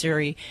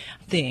necessary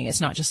thing. It's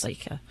not just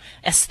like a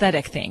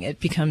aesthetic thing. It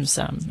becomes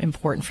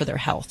important for their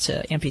health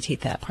to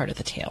amputate that part of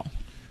the tail.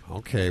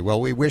 Okay, well,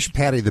 we wish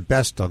Patty the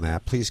best on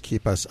that. Please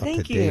keep us up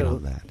to date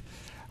on that.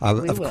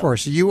 Of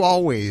course, you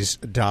always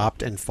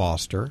adopt and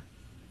foster,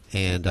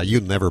 and you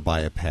never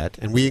buy a pet.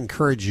 And we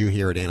encourage you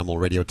here at Animal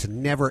Radio to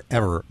never,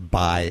 ever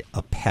buy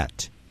a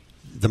pet.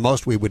 The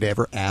most we would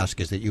ever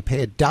ask is that you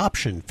pay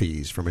adoption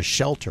fees from a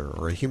shelter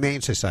or a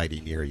humane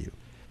society near you.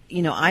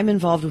 I'm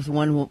involved with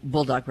one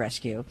bulldog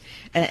rescue,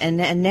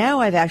 and now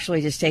I've actually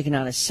just taken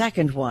on a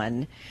second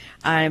one.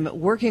 I'm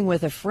working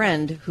with a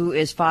friend who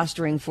is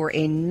fostering for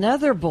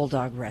another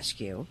bulldog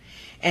rescue,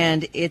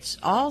 and it's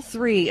all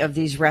three of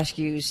these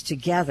rescues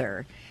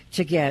together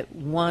to get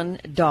one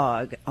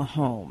dog a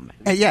home.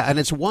 Yeah, and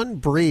it's one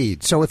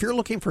breed. So if you're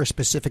looking for a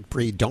specific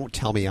breed, don't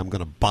tell me I'm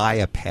going to buy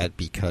a pet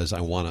because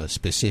I want a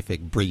specific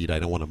breed. I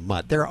don't want a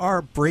mutt. There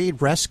are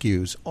breed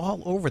rescues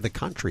all over the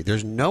country.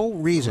 There's no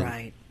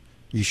reason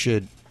you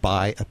should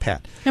buy a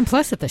pet. And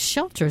plus, at the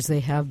shelters, they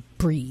have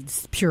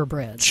breeds,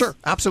 purebreds. Sure,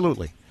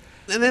 absolutely.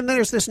 And then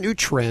there's this new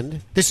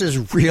trend. This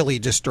is really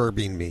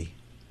disturbing me.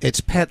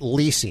 It's pet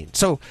leasing.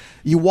 So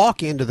you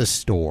walk into the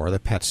store, the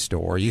pet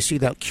store, you see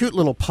that cute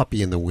little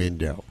puppy in the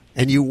window,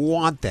 and you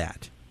want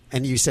that.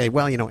 And you say,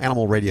 well,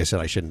 Animal Radio said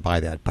I shouldn't buy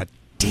that, but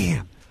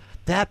damn,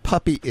 that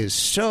puppy is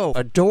so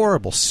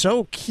adorable,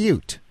 so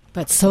cute.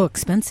 But so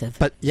expensive.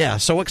 But yeah,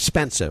 so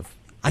expensive.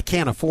 I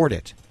can't afford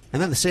it.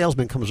 And then the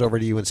salesman comes over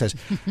to you and says,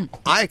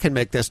 I can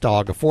make this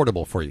dog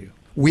affordable for you.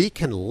 We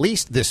can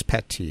lease this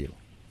pet to you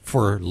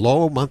for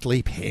low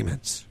monthly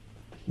payments.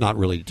 Not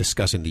really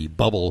discussing the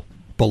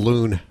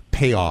balloon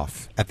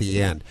payoff at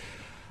the end.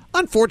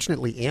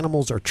 Unfortunately,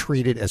 animals are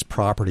treated as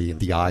property in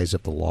the eyes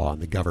of the law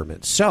and the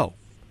government. So,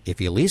 if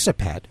you lease a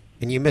pet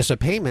and you miss a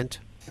payment,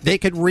 they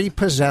could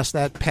repossess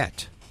that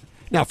pet.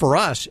 Now, for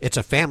us, it's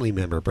a family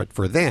member, but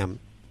for them,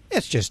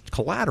 it's just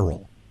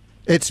collateral.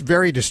 It's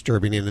very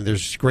disturbing, and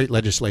there's great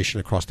legislation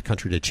across the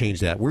country to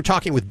change that. We're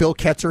talking with Bill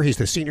Ketzer. He's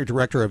the Senior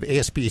Director of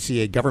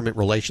ASPCA Government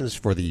Relations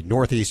for the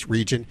Northeast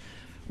region.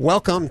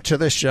 Welcome to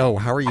the show.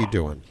 How are you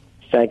doing?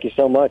 Thank you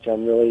so much.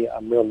 I'm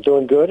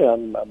doing good.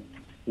 I'm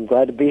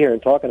glad to be here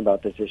and talking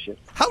about this issue.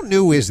 How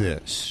new is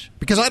this?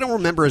 Because I don't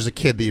remember as a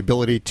kid the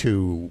ability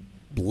to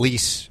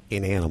lease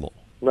an animal.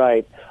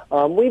 Right.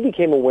 We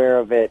became aware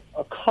of it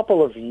a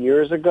couple of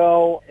years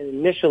ago.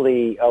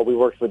 Initially, we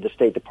worked with the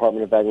State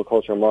Department of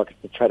Agriculture and Markets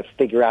to try to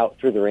figure out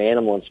through their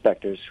animal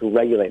inspectors who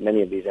regulate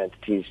many of these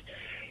entities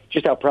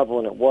just how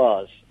prevalent it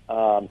was.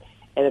 And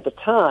at the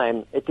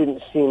time, it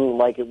didn't seem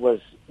like it was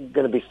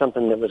going to be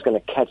something that was going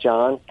to catch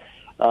on.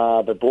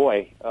 But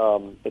boy,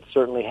 it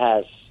certainly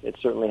has. It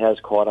certainly has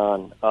caught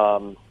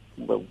on.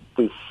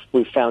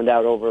 We found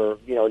out over,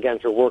 again,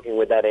 through working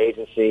with that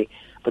agency,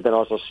 but then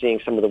also seeing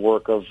some of the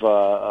work of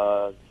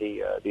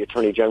the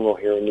Attorney General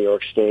here in New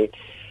York State.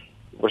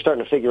 We're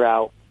starting to figure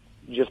out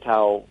just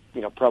how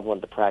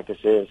prevalent the practice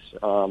is.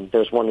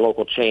 There's one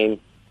local chain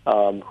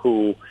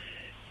who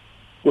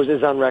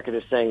is on record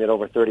as saying that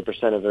over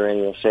 30% of their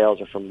annual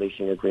sales are from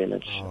leasing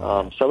agreements.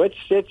 So it's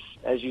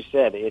as you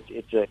said,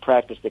 it's a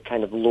practice that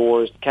kind of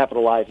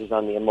capitalizes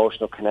on the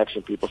emotional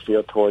connection people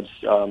feel towards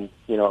a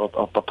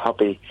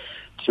puppy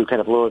to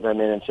kind of lure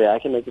them in and say, I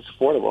can make this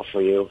affordable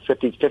for you,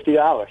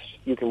 $50.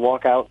 You can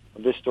walk out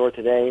of this store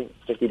today,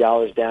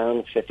 $50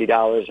 down,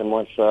 $50 a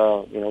month,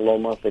 low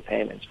monthly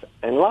payments.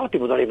 And a lot of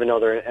people don't even know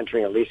they're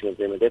entering a leasing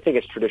agreement. They think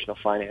it's traditional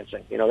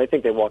financing. They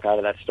think they walk out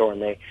of that store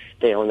and they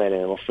own that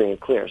animal free and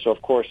clear. So,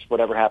 of course,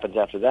 whatever happens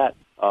after that,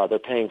 they're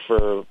paying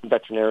for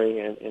veterinary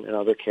and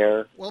other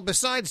care. Well,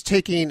 besides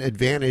taking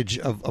advantage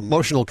of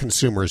emotional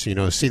consumers,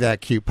 see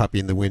that cute puppy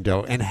in the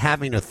window, and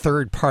having a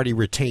third party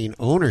retain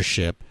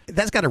ownership,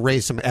 that's got to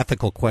raise some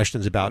ethical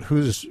questions about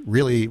who's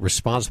really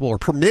responsible or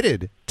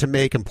permitted to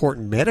make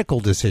important medical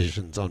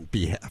decisions on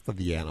behalf of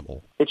the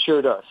animal. It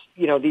sure does.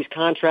 These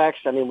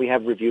contracts, we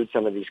have reviewed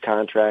some of these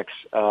contracts.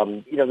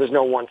 There's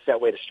no one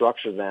set way to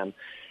structure them.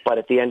 But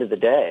at the end of the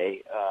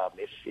day,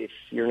 if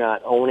you're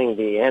not owning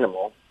the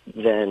animal,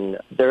 then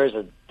there is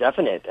a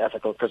definite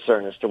ethical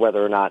concern as to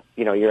whether or not,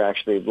 you're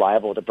actually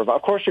liable to provide.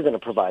 Of course, you're going to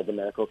provide the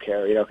medical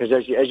care, because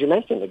as you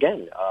mentioned,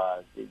 again,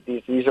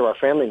 these are our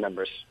family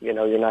members.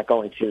 You're not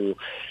going to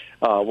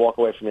walk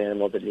away from an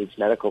animal that needs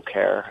medical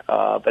care.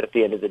 But at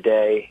the end of the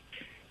day,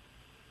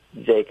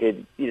 they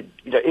could,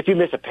 if you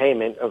miss a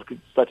payment,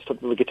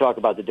 we could talk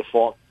about the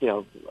default,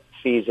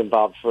 fees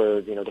involved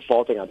for,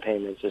 defaulting on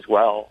payments as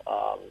well.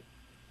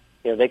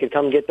 They could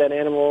come get that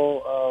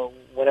animal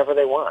whenever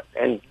they want.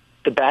 And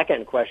the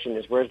back-end question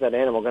is, where's that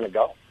animal going to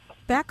go?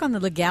 Back on the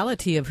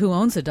legality of who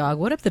owns a dog,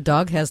 what if the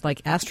dog has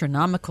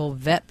astronomical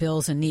vet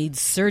bills and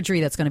needs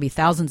surgery that's going to be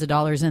thousands of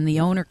dollars and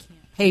the owner can't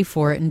pay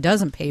for it and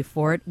doesn't pay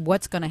for it?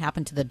 What's going to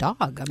happen to the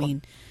dog?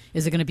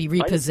 Is it going to be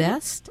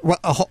repossessed? Well,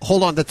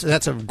 hold on.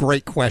 That's a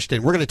great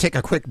question. We're going to take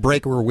a quick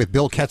break. We're with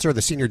Bill Ketzer,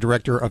 the Senior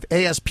Director of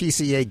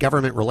ASPCA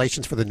Government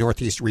Relations for the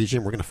Northeast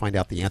region. We're going to find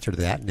out the answer to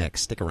that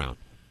next. Stick around.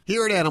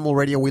 Here at Animal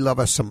Radio, we love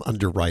us some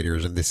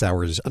underwriters, and this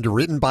hour is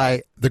underwritten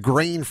by the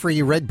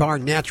grain-free Red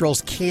Barn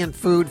Naturals canned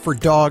food for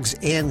dogs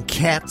and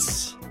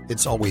cats.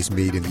 It's always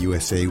made in the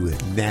USA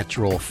with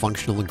natural,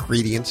 functional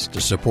ingredients to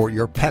support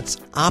your pet's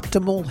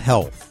optimal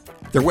health.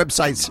 Their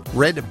website's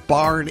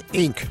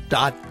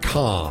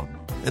redbarninc.com.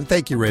 And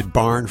thank you, Red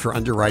Barn, for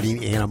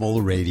underwriting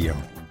Animal Radio.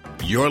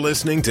 You're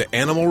listening to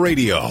Animal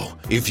Radio.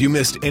 If you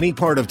missed any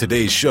part of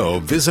today's show,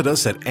 visit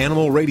us at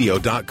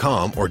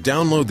animalradio.com or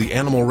download the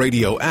Animal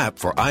Radio app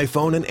for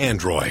iPhone and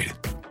Android.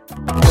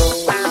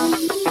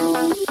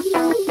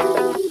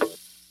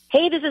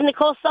 Hey, this is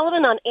Nicole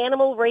Sullivan on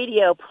Animal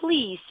Radio.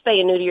 Please spay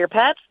and neuter your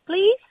pets,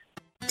 please.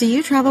 Do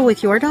you travel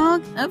with your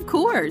dog? Of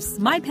course.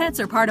 My pets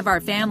are part of our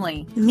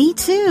family. Me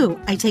too.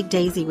 I take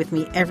Daisy with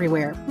me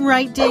everywhere.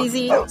 Right,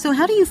 Daisy? So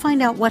how do you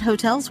find out what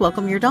hotels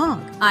welcome your dog?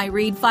 I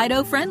read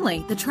Fido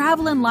Friendly, the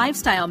travel and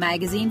lifestyle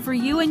magazine for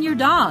you and your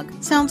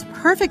dog. Sounds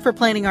perfect for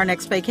planning our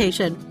next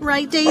vacation.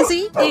 Right,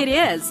 Daisy? It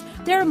is.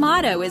 Their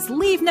motto is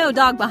leave no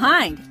dog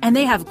behind, and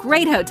they have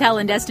great hotel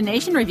and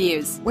destination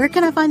reviews. Where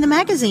can I find the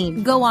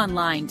magazine? Go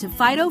online to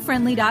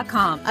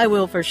FidoFriendly.com. I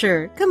will for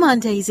sure. Come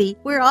on, Daisy.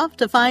 We're off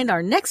to find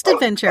our next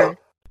adventure.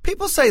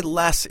 People say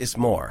less is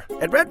more.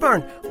 At Red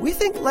Barn, we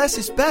think less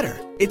is better.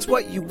 It's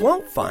what you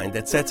won't find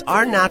that sets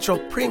our natural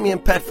premium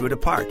pet food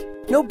apart.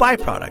 No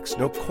byproducts,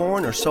 no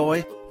corn or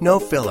soy, no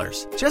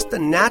fillers. Just the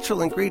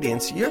natural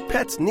ingredients your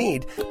pets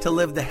need to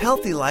live the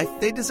healthy life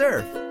they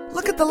deserve.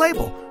 Look at the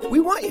label.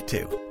 We want you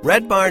to.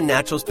 Red Barn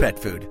Naturals Pet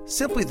Food.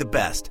 Simply the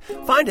best.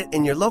 Find it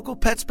in your local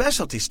pet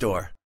specialty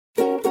store.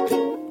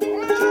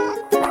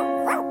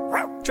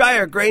 Try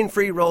our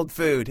grain-free rolled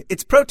food.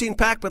 It's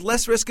protein-packed with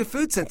less risk of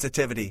food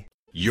sensitivity.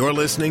 You're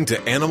listening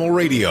to Animal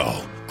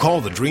Radio.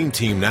 Call the Dream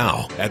Team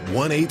now at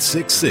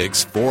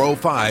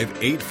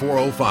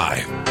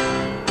 1-866-405-8405.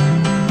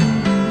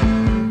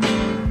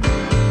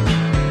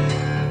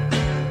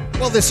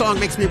 Well, this song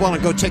makes me want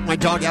to go take my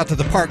dog out to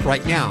the park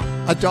right now.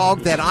 A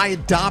dog that I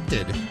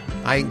adopted.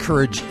 I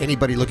encourage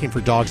anybody looking for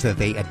dogs that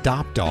they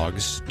adopt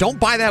dogs. Don't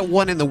buy that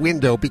one in the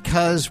window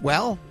because,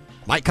 well,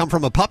 might come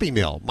from a puppy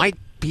mill. Might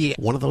be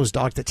one of those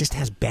dogs that just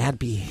has bad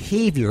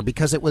behavior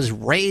because it was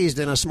raised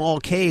in a small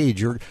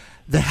cage, or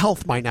the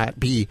health might not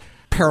be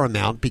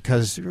paramount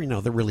because,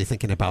 they're really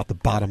thinking about the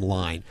bottom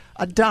line.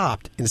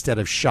 Adopt instead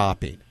of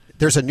shopping.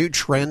 There's a new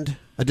trend,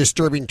 a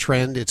disturbing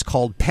trend. It's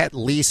called pet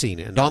leasing.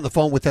 And on the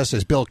phone with us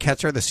is Bill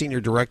Ketzer, the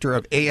Senior Director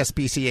of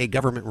ASPCA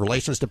Government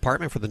Relations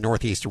Department for the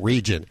Northeast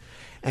region.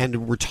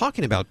 And we're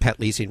talking about pet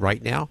leasing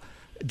right now.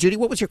 Judy,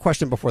 what was your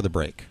question before the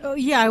break? Oh,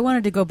 yeah, I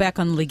wanted to go back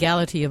on the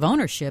legality of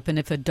ownership. And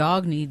if a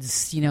dog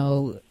needs,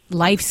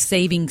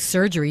 life-saving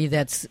surgery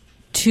that's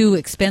too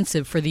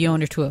expensive for the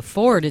owner to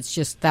afford, it's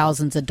just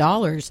thousands of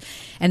dollars,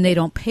 and they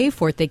don't pay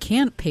for it, they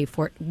can't pay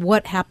for it,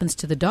 what happens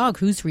to the dog?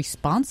 Who's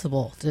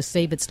responsible to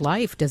save its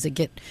life? Does it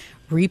get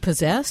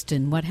repossessed,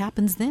 and what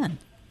happens then?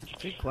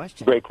 Good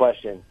question. Great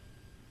question.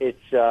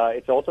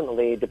 It's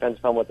ultimately depends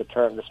upon what the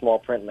small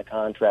print in the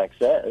contract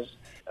says.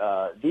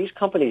 These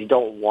companies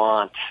don't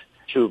want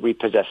to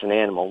repossess an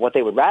animal. What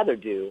they would rather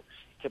do,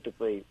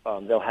 typically,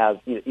 they'll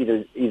have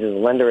either the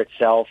lender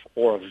itself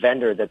or a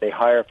vendor that they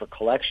hire for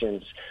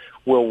collections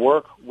will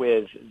work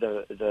with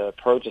the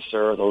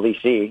purchaser or the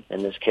leasee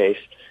in this case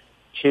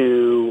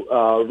to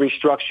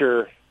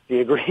restructure the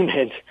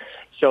agreement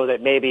so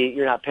that maybe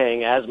you're not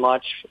paying as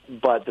much,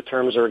 but the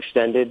terms are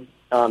extended.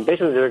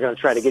 Basically, they're going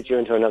to try to get you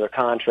into another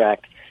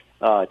contract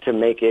to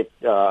make it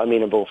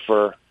amenable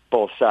for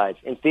both sides.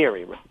 In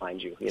theory,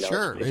 mind you,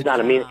 sure. It's not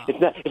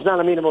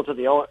amenable to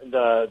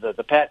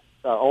the pet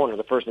owner,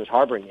 the person who's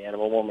harboring the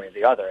animal, one way or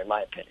the other, in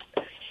my opinion.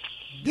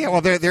 Yeah,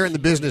 well, they're in the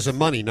business of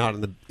money, not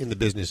in the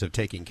business of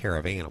taking care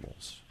of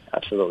animals.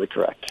 Absolutely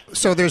correct.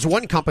 So there's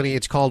one company,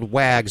 it's called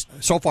WAGS.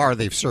 So far,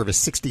 they've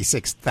serviced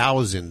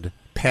 66,000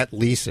 pet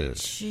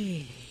leases,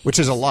 which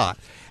is a lot.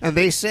 And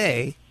they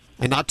say,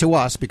 and not to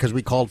us because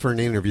we called for an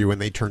interview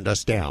and they turned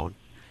us down,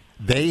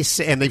 they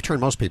say, and they've turned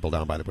most people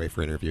down, by the way,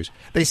 for interviews,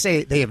 they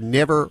say they have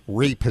never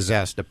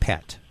repossessed a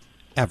pet,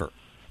 ever,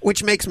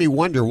 which makes me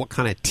wonder what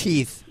kind of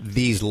teeth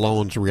these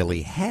loans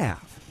really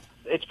have.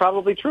 It's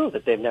probably true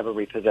that they've never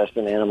repossessed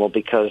an animal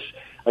because,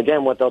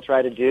 again, what they'll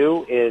try to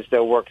do is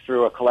they'll work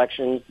through a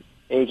collection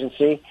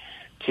agency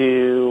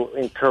to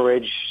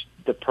encourage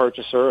the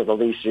purchaser or the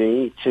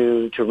leasee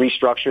to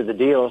restructure the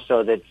deal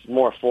so that it's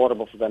more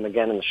affordable for them,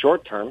 again, in the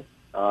short term,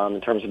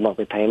 in terms of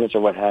monthly payments or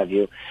what have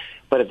you.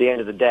 But at the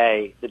end of the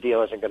day, the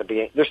deal isn't going to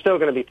be, they're still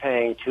going to be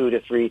paying 2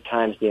 to 3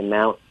 times the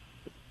amount,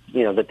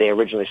 that they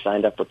originally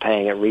signed up for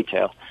paying at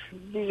retail.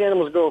 These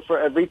animals go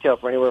at retail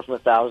for anywhere from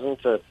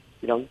 $1,000 to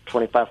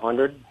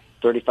 $2,500,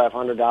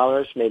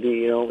 $3,500, maybe,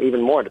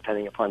 even more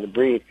depending upon the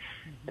breed.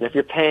 And if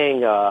you're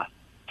paying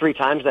 3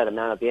 times that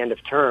amount at the end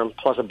of term,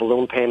 plus a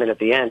balloon payment at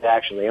the end to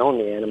actually own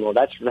the animal,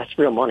 that's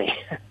real money.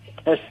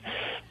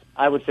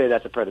 I would say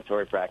that's a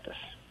predatory practice.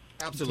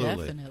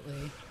 Absolutely.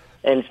 Definitely.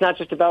 And it's not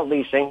just about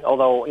leasing,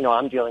 although,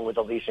 I'm dealing with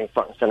the leasing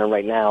front and center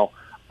right now.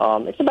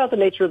 It's about the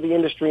nature of the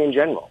industry in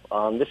general.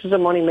 This is a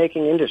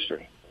money-making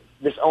industry.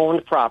 This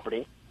owned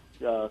property,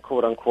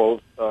 quote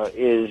unquote,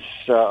 is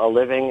a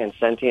living and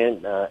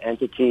sentient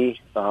entity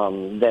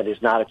that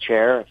is not a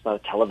chair, it's not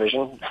a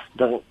television,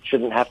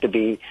 shouldn't have to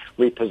be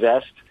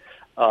repossessed,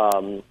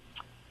 and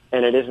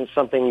it isn't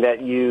something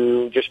that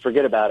you just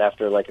forget about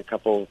after like a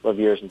couple of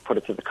years and put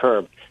it to the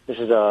curb. This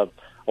is a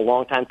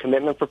long-time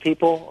commitment for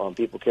people.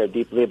 People care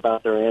deeply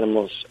about their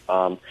animals.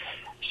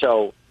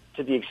 So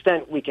to the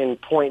extent we can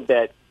point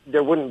that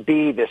there wouldn't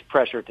be this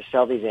pressure to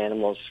sell these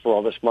animals for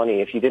all this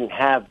money if you didn't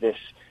have this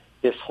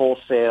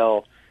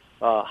wholesale,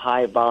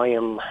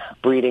 high-volume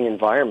breeding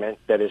environment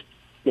that is,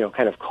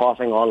 kind of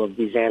coughing all of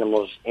these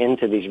animals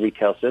into these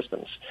retail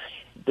systems.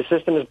 The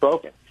system is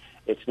broken.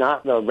 It's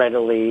not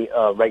readily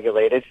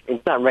regulated.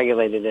 It's not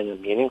regulated in a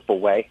meaningful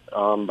way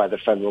by the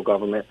federal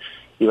government,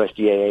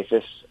 USDA,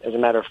 APHIS. As a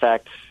matter of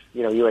fact,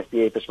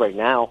 USDA, APHIS right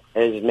now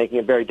is making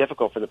it very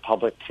difficult for the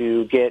public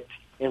to get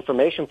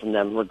information from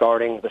them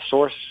regarding the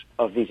source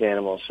of these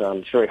animals.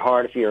 It's very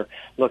hard if you're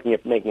looking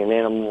at making an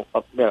animal.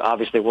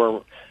 Obviously,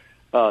 we're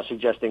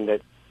suggesting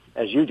that,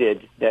 as you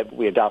did, that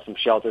we adopt from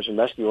shelters and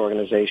rescue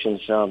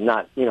organizations,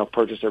 not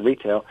purchase at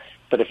retail.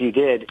 But if you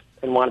did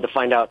and wanted to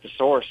find out the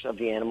source of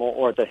the animal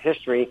or the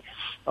history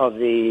of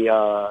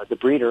the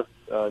breeder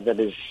that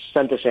has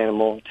sent this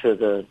animal to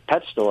the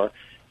pet store,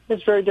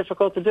 it's very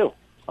difficult to do.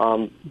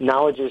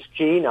 Knowledge is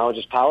key. Knowledge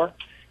is power.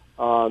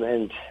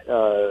 And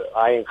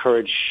I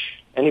encourage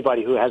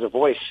anybody who has a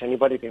voice,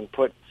 anybody who can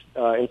put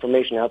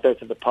information out there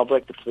to the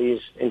public to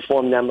please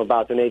inform them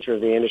about the nature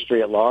of the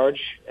industry at large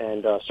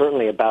and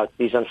certainly about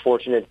these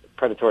unfortunate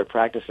predatory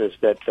practices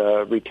that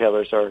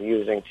retailers are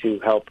using to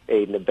help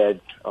aid and abet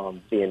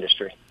the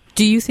industry.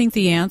 Do you think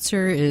the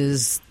answer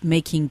is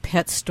making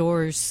pet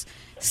stores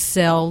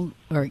sell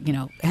or,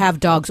 have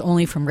dogs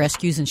only from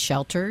rescues and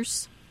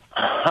shelters?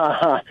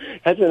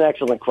 That's an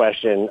excellent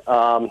question.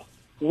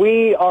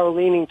 We are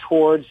leaning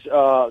towards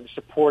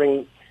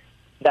supporting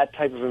that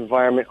type of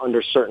environment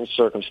under certain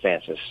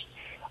circumstances.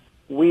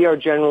 We are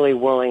generally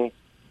willing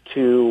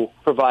to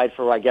provide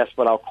for, I guess,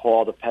 what I'll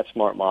call the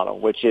PetSmart model,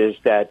 which is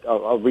that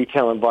a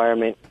retail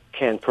environment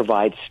can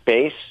provide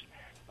space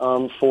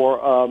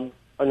for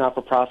a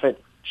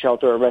not-for-profit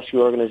shelter or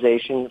rescue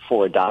organization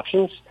for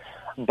adoptions,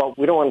 but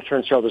we don't want to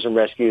turn shelters and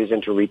rescues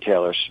into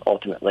retailers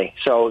ultimately.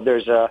 So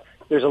there's a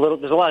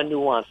lot of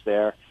nuance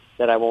there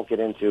that I won't get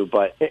into,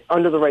 but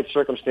under the right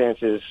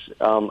circumstances,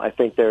 I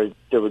think there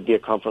would be a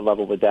comfort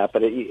level with that,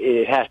 but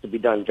it has to be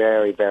done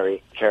very,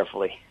 very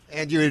carefully.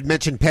 And you had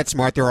mentioned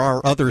PetSmart. There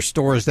are other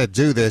stores that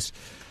do this,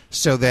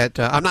 so that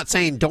I'm not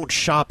saying don't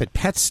shop at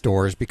pet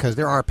stores, because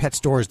there are pet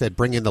stores that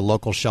bring in the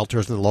local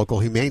shelters and the local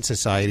humane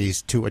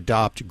societies to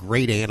adopt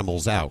great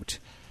animals out.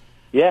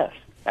 Yes,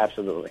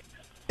 absolutely.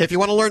 If you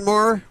want to learn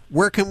more,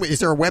 is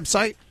there a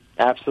website?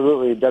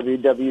 Absolutely,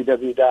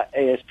 www.aspca.org.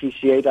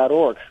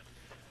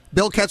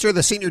 Bill Ketzer,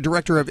 the Senior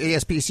Director of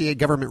ASPCA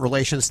Government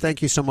Relations,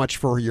 thank you so much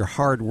for your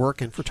hard work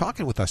and for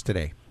talking with us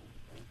today.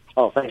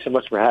 Oh, thanks so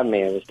much for having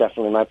me. It was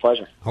definitely my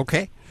pleasure.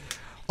 Okay.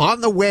 On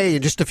the way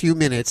in just a few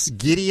minutes,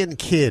 Gideon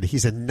Kidd.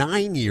 He's a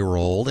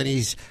 9-year-old, and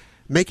he's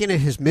making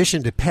it his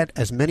mission to pet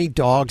as many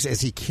dogs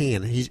as he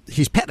can.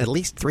 He's pet at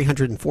least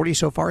 340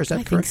 so far. Is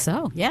that correct? I think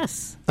so,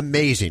 yes.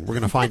 Amazing. We're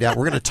going to find out.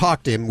 We're going to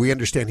talk to him. We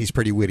understand he's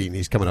pretty witty, and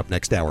he's coming up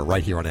next hour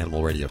right here on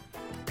Animal Radio.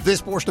 This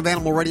portion of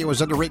Animal Radio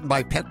is underwritten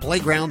by Pet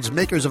Playgrounds,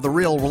 makers of the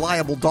real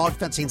reliable dog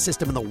fencing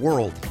system in the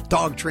world.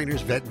 Dog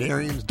trainers,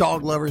 veterinarians,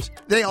 dog lovers,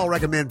 they all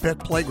recommend Pet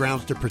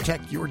Playgrounds to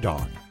protect your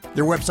dog.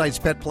 Their website's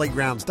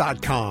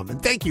petplaygrounds.com.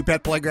 And thank you,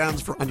 Pet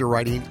Playgrounds, for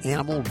underwriting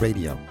Animal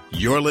Radio.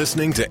 You're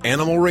listening to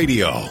Animal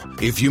Radio.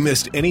 If you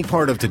missed any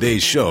part of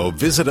today's show,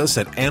 visit us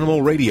at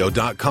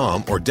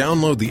animalradio.com or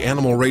download the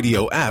Animal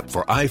Radio app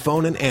for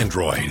iPhone and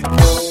Android.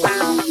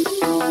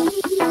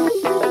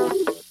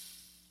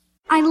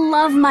 I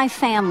love my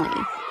family,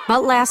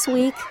 but last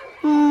week,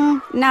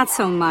 not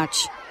so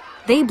much.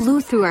 They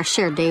blew through our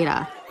shared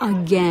data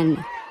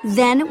again.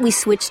 Then we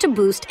switched to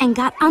Boost and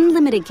got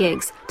unlimited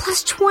gigs,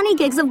 plus 20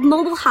 gigs of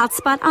mobile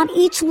hotspot on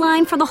each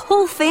line for the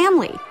whole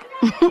family.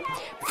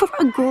 For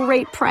a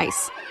great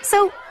price.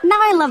 So now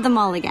I love them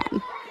all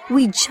again.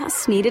 We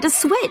just needed a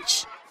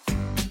switch.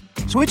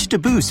 Switch to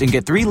Boost and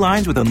get 3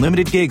 lines with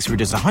unlimited gigs for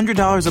just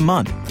 $100 a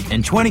month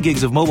and 20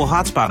 gigs of mobile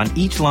hotspot on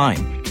each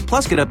line.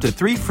 Plus, get up to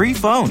 3 free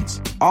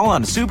phones, all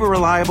on a super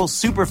reliable,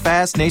 super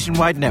fast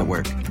nationwide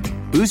network.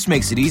 Boost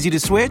makes it easy to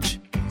switch.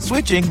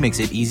 Switching makes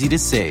it easy to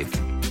save.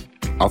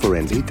 Offer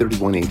ends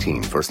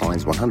 8/31/18. First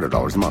line's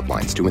 $100 a month.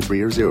 Lines 2 and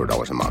 3 are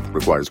 $0 a month.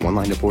 Requires 1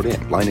 line to port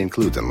in. Line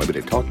includes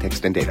unlimited talk,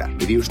 text, and data.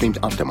 Video streams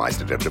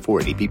optimized at up to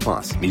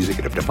 480p+. Music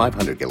at up to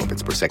 500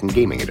 kilobits per second.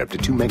 Gaming at up to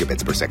 2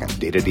 megabits per second.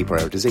 Data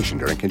deprioritization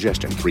during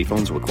congestion. 3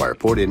 phones require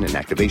port in and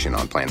activation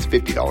on plans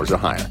 $50 or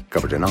higher.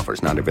 Coverage and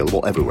offers not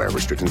available everywhere.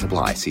 Restrictions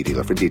apply. See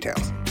dealer for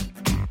details.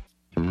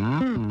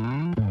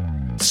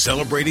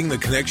 Celebrating the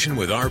connection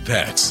with our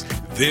pets.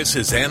 This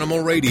is Animal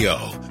Radio,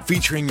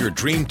 featuring your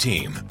dream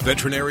team,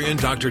 veterinarian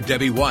Dr.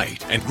 Debbie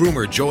White and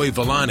groomer Joey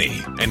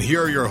Villani. And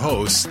here are your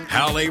hosts,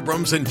 Hal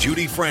Abrams and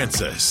Judy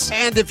Francis.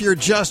 And if you're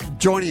just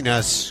joining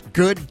us,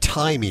 good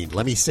timing.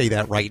 Let me say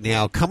that right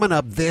now. Coming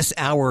up this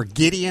hour,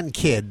 Gideon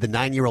Kidd, the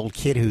 9-year-old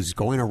kid who's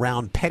going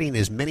around petting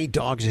as many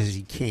dogs as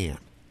he can.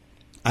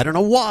 I don't know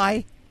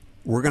why.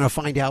 We're going to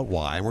find out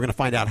why. And we're going to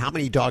find out how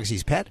many dogs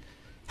he's pet,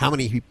 how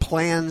many he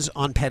plans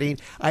on petting.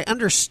 I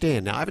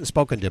understand. Now, I haven't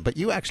spoken to him, but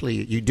you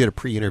did a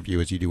pre-interview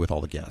as you do with all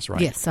the guests, right?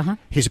 Yes,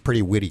 He's a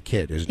pretty witty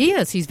kid, isn't he? He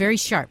is. He's very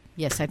sharp.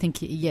 Yes, I think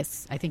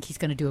he's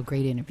going to do a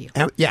great interview.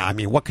 Yeah, I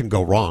mean, what can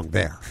go wrong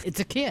there? It's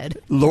a kid.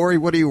 Lori,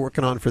 what are you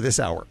working on for this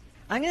hour?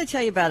 I'm going to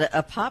tell you about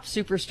a pop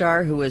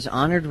superstar who was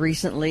honored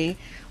recently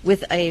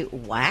with a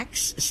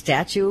wax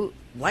statue,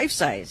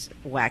 life-size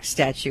wax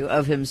statue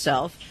of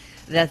himself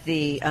that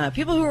the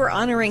people who were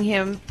honoring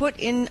him put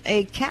in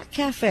a cat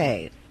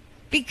cafe.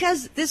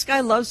 Because this guy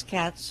loves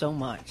cats so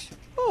much.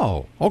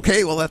 Oh,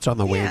 okay. Well, that's on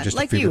the way in just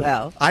like a few you,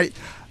 minutes. Hal.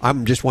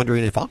 I'm just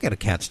wondering if I'll get a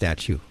cat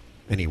statue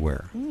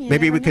anywhere.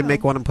 Maybe we could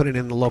make one and put it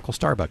in the local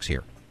Starbucks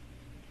here.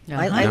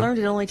 I learned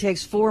it only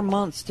takes 4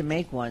 months to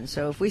make one.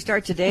 So if we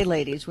start today,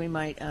 ladies, we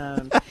might,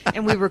 and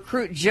we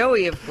recruit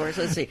Joey, of course.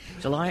 Let's see,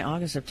 July,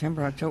 August,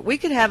 September, October. We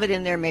could have it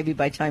in there maybe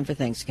by time for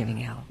Thanksgiving,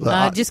 Hal.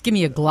 Just give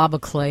me a glob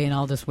of clay and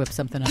I'll just whip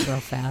something up real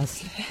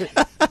fast.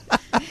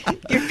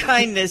 Your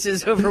kindness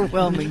is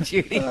overwhelming,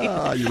 Judy.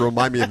 You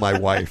remind me of my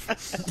wife.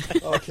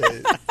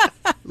 Okay.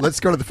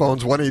 Let's go to the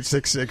phones,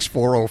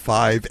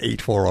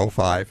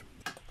 1-866-405-8405.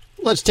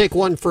 Let's take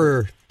one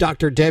for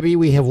Dr. Debbie.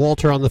 We have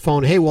Walter on the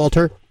phone. Hey,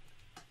 Walter.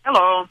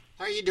 Hello.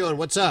 How are you doing?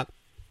 What's up?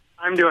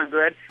 I'm doing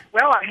good.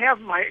 Well, I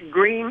have my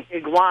green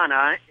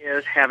iguana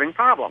is having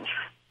problems.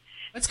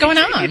 What's going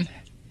on?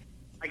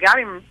 I got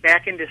him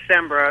back in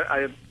December.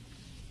 A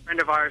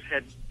friend of ours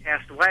had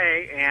passed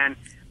away, and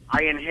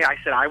I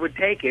said I would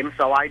take him,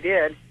 so I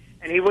did.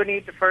 And he wouldn't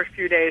eat the first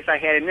few days I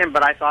had him in,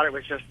 but I thought it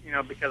was just,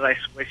 because I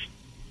switched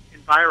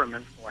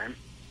environments for him.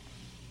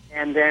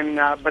 And then,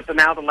 now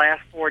the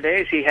last 4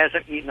 days, he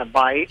hasn't eaten a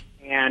bite,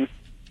 and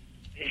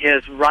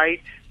his right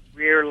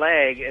rear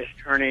leg is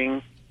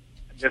turning,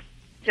 the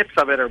tips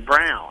of it are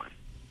brown,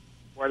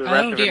 where the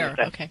rest of it is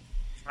that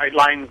right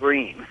line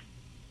green.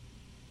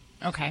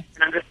 Okay.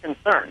 And I'm just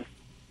concerned.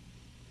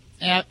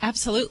 Yeah,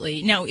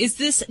 absolutely. Now, is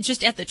this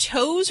just at the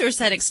toes, or is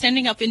that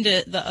extending up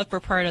into the upper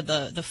part of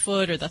the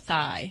foot or the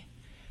thigh?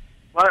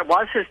 Well, it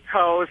was his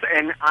toes,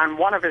 and on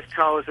one of his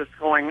toes it's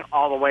going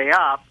all the way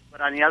up,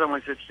 but on the other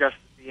ones it's just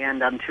the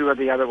end on 2 of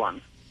the other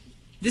ones.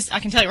 This, I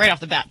can tell you right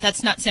off the bat,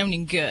 that's not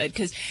sounding good,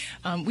 because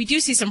we do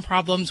see some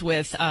problems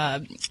with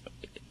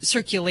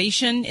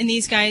circulation in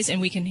these guys, and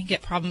we can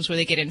get problems where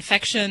they get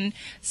infection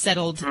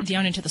settled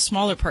down into the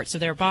smaller parts of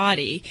their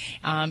body,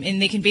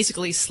 and they can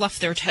basically slough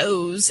their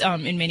toes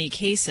in many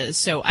cases.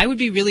 So I would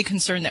be really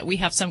concerned that we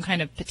have some kind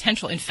of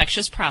potential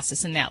infectious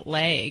process in that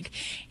leg,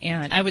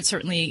 and I would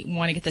certainly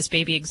want to get this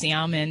baby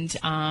examined,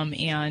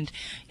 and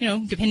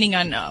depending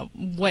on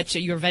what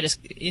your vet is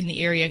in the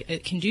area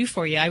can do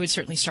for you, I would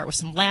certainly start with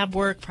some lab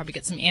work, probably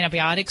get some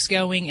antibiotics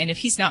going, and if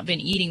he's not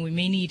been eating, we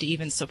may need to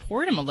even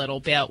support him a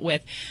little bit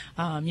with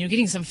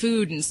getting some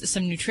food and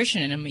some nutrition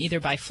in him, either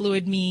by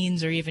fluid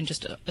means or even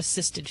just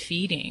assisted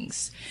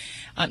feedings.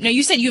 Now,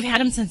 you said you've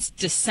had him since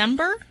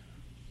December?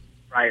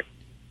 Right.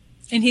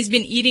 And he's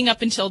been eating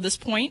up until this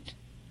point?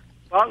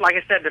 Well, like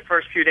I said, the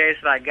first few days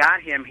that I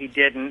got him, he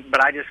didn't,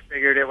 but I just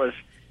figured it was,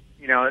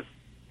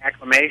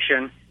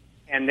 acclimation.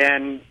 And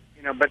then,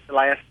 But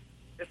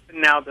it's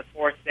been now the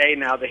fourth day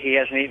now that he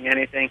hasn't eaten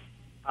anything.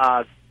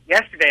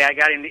 Yesterday I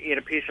got him to eat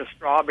a piece of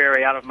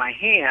strawberry out of my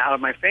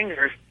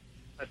fingers,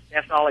 but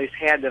that's all he's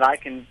had that I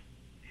can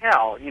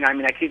tell.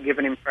 I keep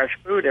giving him fresh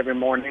food every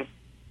morning,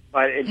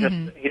 but it just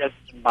he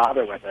doesn't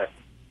bother with it.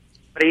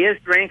 But he is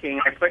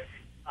drinking. I put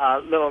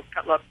little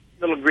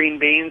green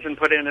beans and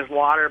put it in his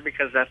water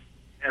because I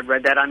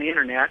read that on the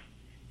internet,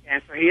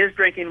 and so he is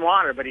drinking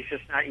water, but he's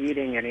just not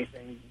eating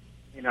anything.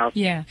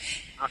 Yeah.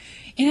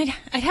 And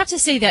I'd have to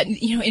say that,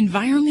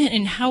 environment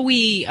and how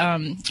we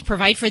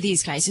provide for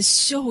these guys is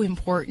so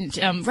important.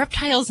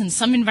 Reptiles in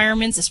some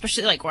environments,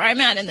 especially like where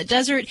I'm at in the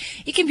desert,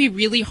 it can be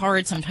really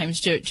hard sometimes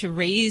to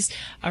raise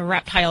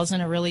reptiles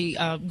in a really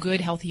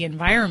good, healthy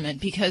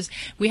environment because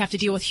we have to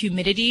deal with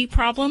humidity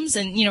problems.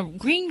 And,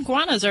 green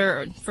iguanas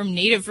are from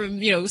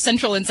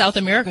Central and South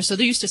America, so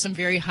they're used to some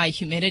very high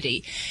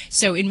humidity.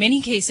 So in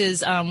many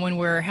cases, when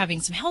we're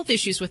having some health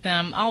issues with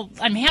them,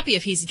 I'm happy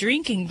if he's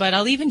drinking, but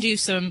I'll even do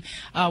some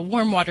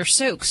warm water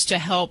soaks to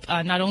help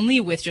not only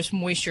with just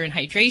moisture and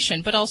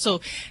hydration, but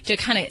also to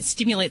kind of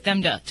stimulate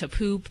them to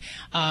poop.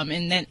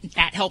 And then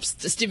that helps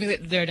to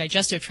stimulate their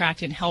digestive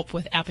tract and help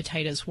with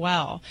appetite as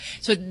well.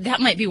 So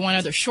that might be one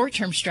other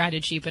short-term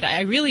strategy, but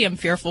I really am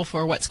fearful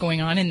for what's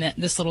going on in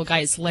this little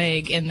guy's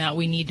leg and that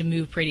we need to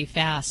move pretty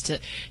fast to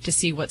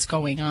see what's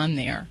going on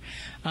there.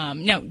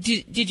 Now,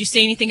 did you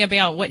say anything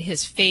about what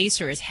his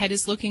face or his head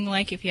is looking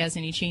like, if he has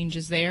any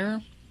changes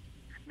there?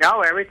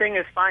 No, everything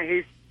is fine.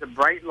 He's the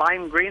bright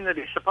lime green that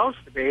he's supposed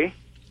to be,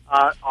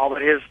 all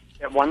but his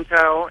at one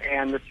toe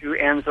and the two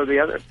ends of the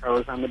other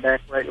toes on the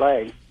back right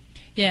leg.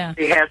 Yeah.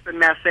 He has been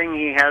messing.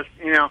 He has,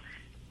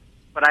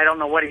 but I don't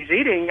know what he's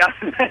eating.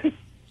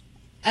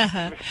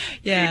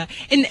 Yeah.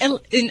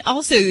 And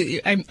also,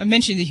 I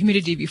mentioned the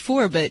humidity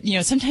before, but,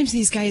 sometimes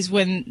these guys,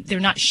 when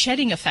they're not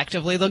shedding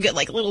effectively, they'll get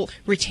like little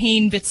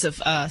retained bits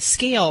of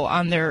scale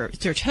on their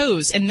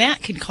toes, and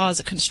that can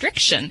cause a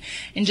constriction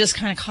and just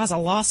kind of cause a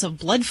loss of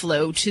blood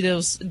flow to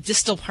those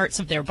distal parts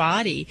of their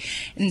body.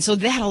 And so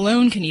that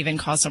alone can even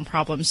cause some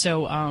problems.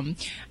 So I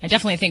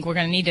definitely think we're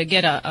going to need to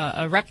get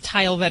a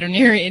reptile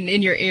veterinarian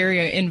in your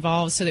area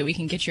involved so that we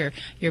can get your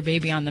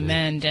baby on the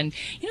mend. And,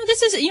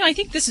 I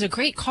think this is a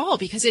great call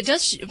because it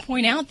does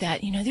point out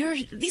that,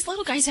 these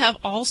little guys have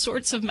all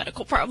sorts of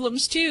medical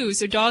problems too.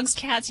 So dogs,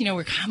 cats,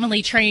 we're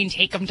commonly trained,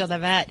 take them to the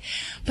vet.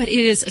 But it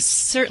is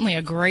certainly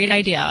a great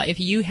idea if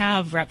you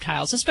have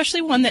reptiles,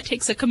 especially one that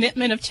takes a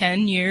commitment of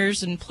 10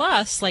 years and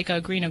plus, like a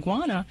green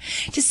iguana,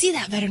 to see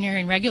that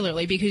veterinarian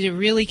regularly because it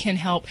really can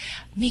help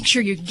make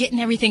sure you're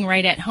getting everything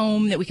right at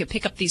home, that we could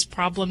pick up these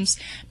problems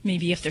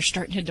maybe if they're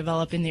starting to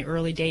develop in the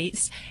early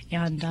days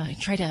and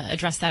try to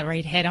address that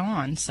right head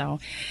on. So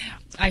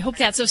I hope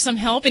that's of some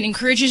help and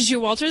encourages you,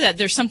 Walter, that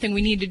there's something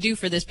we need to do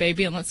for this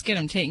baby, and let's get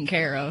him taken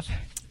care of.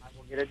 I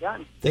will get it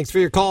done. Thanks for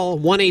your call,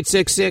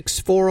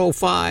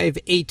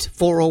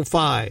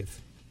 1-866-405-8405.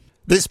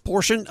 This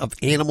portion of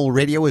Animal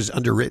Radio is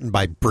underwritten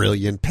by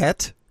Brilliant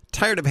Pet.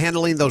 Tired of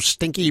handling those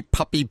stinky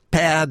puppy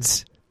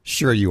pads?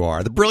 Sure you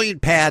are. The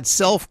Brilliant Pad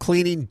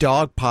self-cleaning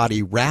dog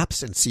potty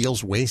wraps and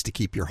seals waste to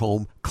keep your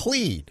home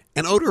clean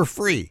and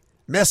odor-free.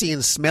 Messy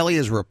and smelly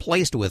is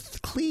replaced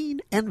with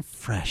clean and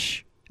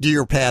fresh. Do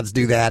your pads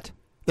do that?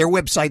 Their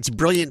website's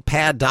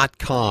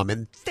brilliantpad.com,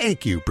 and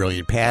thank you,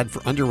 Brilliant Pad,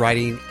 for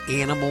underwriting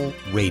Animal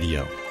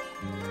Radio.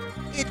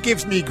 It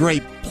gives me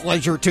great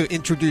pleasure to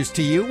introduce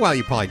to you, well,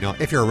 you probably know,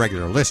 if you're a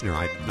regular listener,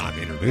 I'm not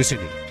introducing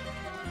you.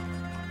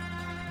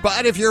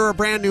 But if you're a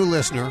brand new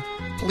listener,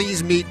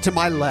 please meet to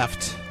my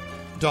left,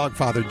 dog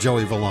father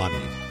Joey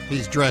Villani.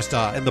 He's dressed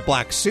in the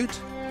black suit.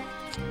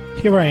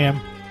 Here I am.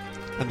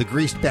 And the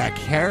greased back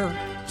hair.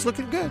 It's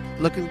looking good,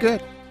 looking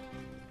good.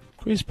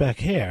 Greased back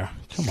hair?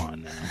 Come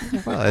on now.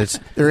 Well,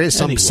 there is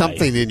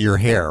something in your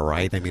hair,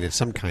 right? I mean, it's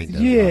some kind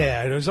of...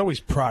 Yeah, there's always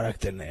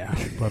product in there.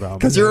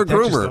 Because you're a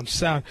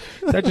groomer.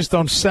 That just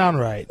don't sound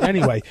right.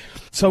 Anyway,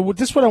 so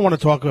this is what I want to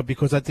talk about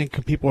because I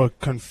think people are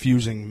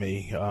confusing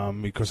me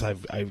because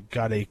I've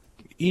got a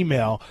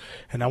email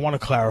and I want to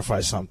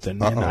clarify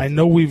something. And I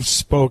know we've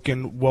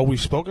spoken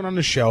on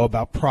the show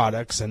about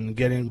products and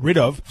getting rid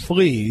of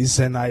fleas,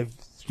 and I've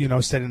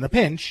said in a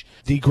pinch,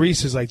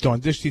 degrease is like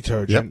Dawn dish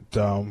detergent,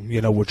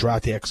 will draw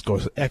out the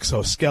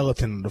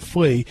exoskeleton of the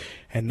flea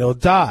and they'll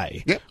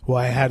die. Yep. Well,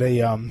 I had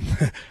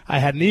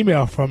an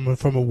email from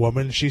a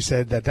woman. She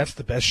said that's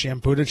the best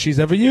shampoo that she's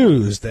ever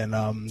used. And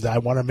I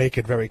want to make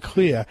it very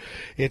clear.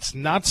 It's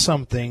not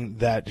something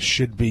that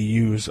should be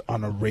used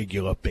on a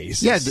regular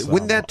basis. Yeah,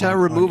 wouldn't that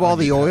remove all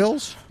the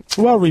oils?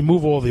 Well,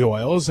 remove all the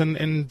oils,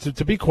 and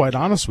to be quite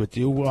honest with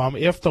you,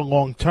 after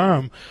long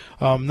term,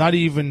 not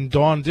even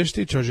Dawn dish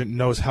detergent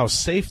knows how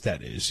safe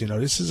that is.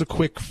 This is a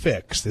quick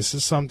fix. This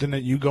is something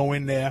that you go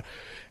in there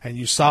and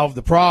you solve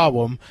the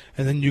problem,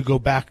 and then you go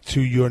back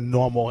to your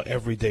normal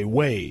everyday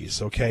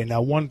ways. Okay.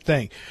 Now, one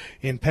thing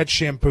in pet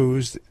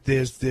shampoos,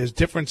 there's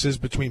differences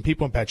between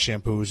people and pet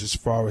shampoos as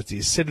far as the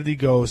acidity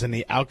goes and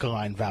the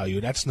alkaline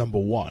value. That's number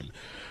one.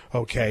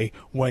 Okay,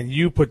 when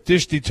you put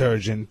dish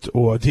detergent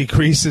or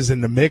degreasers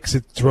in the mix,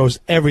 it throws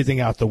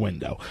everything out the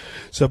window.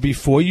 So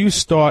before you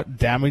start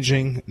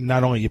damaging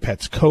not only your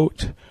pet's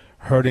coat,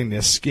 hurting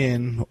their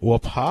skin, or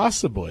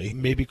possibly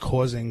maybe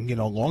causing,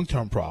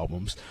 long-term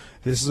problems,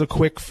 this is a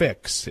quick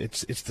fix.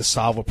 It's to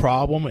solve a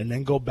problem and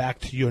then go back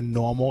to your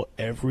normal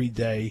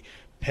everyday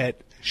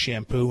pet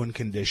shampoo and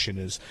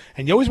conditioners.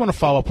 And you always want to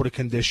follow up with a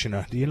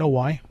conditioner. Do you know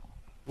why?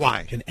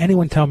 Why? Can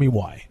anyone tell me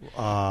why?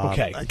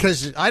 Okay.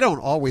 Because I don't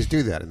always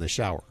do that in the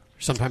shower.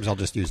 Sometimes I'll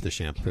just use the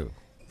shampoo.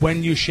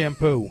 When you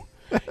shampoo,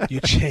 you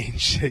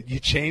change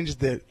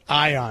the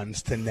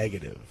ions to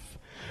negative.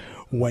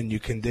 When you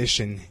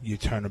condition, you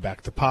turn it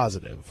back to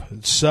positive.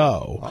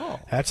 So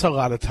that's a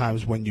lot of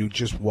times when you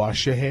just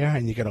wash your hair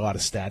and you get a lot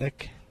of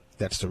static.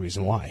 That's the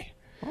reason why.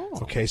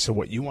 Okay, so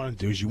what you want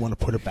to do is you want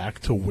to put it back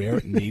to where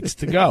it needs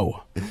to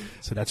go.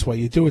 So that's why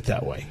you do it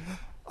that way.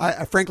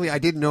 Frankly, I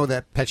didn't know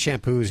that pet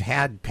shampoos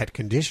had pet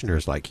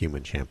conditioners like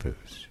human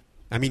shampoos.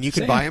 I mean, you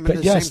can buy them in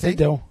the same thing? Yes, they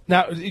do.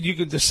 Now,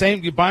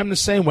 you buy them the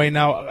same way.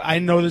 Now, I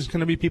know there's going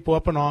to be people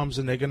up in arms,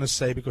 and they're going to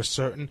say because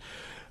certain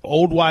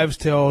old wives'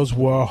 tales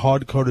were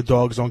hard-coated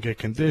dogs don't get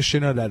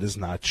conditioner. That is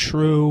not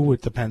true.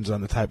 It depends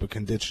on the type of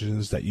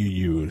conditioners that you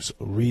use.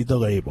 Read the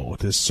label.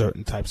 There's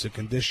certain types of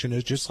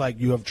conditioners, just like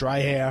you have dry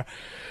hair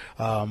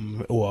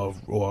or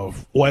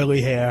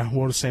oily hair.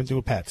 Well, the same thing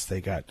with pets.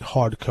 They got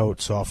hard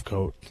coat, soft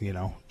coat,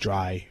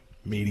 dry,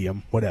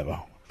 medium,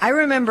 whatever. I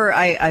remember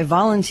I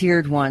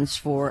volunteered once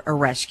for a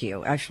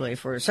rescue, actually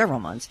for several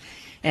months.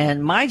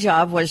 And my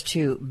job was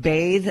to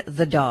bathe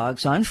the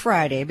dogs on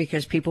Friday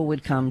because people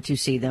would come to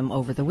see them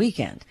over the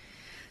weekend.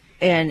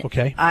 And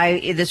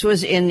this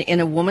was in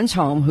a woman's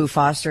home who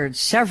fostered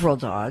several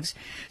dogs.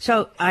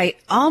 So I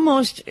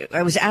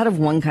was out of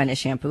one kind of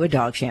shampoo, a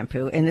dog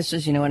shampoo, and this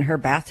was, in her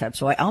bathtub.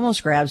 So I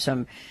almost grabbed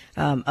some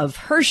of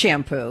her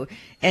shampoo,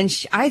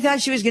 and I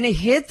thought she was going to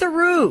hit the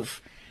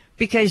roof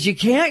because you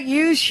can't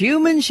use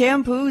human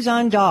shampoos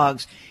on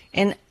dogs.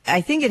 And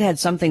I think it had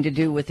something to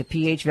do with the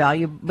pH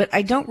value, but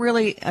I don't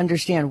really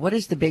understand. What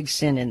is the big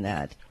sin in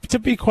that? To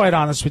be quite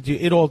honest with you,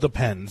 it all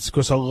depends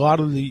because a lot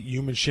of the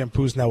human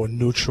shampoos now are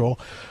neutral.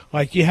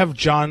 Like you have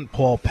John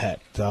Paul Pet,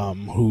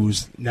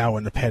 who's now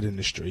in the pet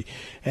industry.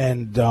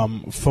 And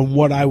from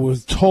what I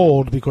was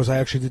told, because I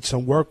actually did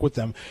some work with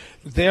them,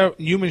 their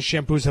human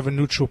shampoos have a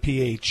neutral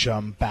pH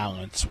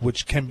balance,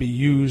 which can be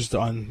used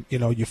on,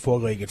 your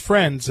four-legged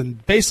friends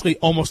and basically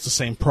almost the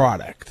same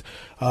product.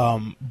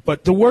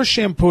 But the worst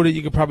shampoo that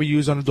you could probably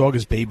use on a dog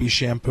is baby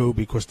shampoo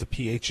because the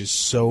pH is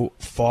so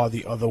far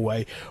the other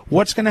way.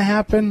 What's going to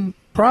happen?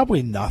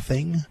 Probably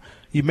nothing.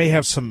 You may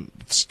have some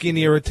skin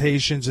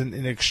irritations in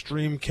an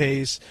extreme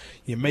case.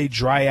 You may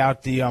dry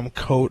out the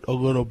coat a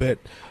little bit.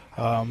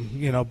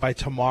 By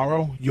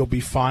tomorrow, you'll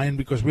be fine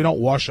because we don't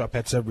wash our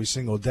pets every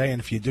single day. And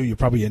if you do, you're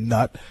probably a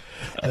nut.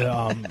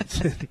 Well, it's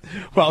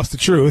the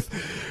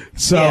truth.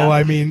 So, yeah.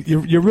 I mean,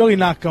 you're really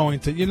not going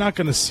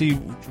to see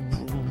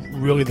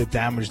really the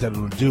damage that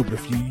it'll do. But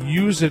if you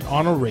use it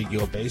on a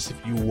regular basis,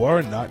 if you were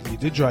a nut and you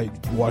did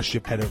wash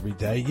your pet every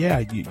day,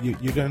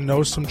 you're going to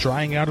know some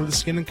drying out of the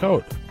skin and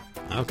coat.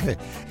 Okay.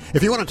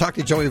 If you want to talk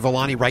to Joey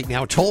Villani right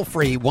now, toll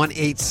free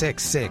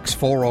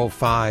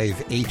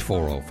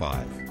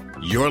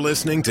 1-866-405-8405. You're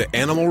listening to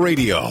Animal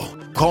Radio.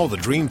 Call the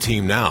Dream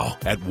Team now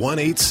at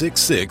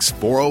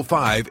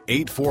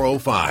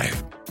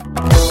 1-866-405-8405.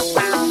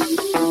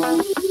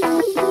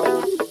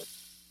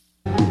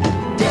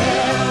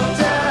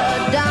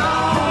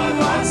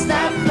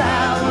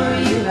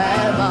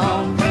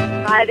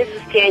 Hi, this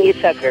is Tanya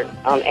Tucker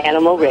on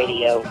Animal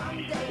Radio.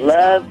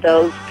 Love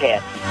those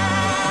pets.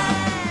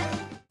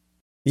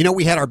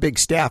 We had our big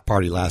staff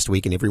party last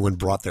week and everyone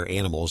brought their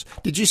animals.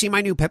 Did you see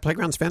my new Pet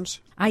Playgrounds fence?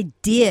 I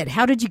did.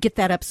 How did you get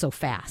that up so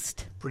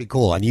fast? Pretty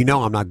cool. And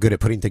I'm not good at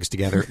putting things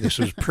together. This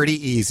was pretty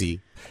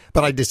easy.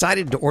 But I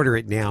decided to order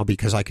it now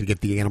because I could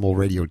get the Animal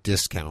Radio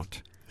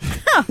discount.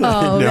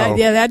 Oh,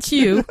 that's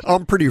you.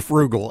 I'm pretty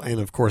frugal. And,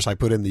 of course, I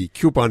put in the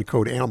coupon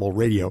code Animal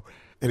Radio,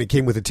 and it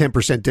came with a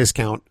 10%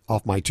 discount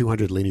off my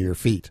 200 linear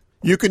feet.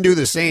 You can do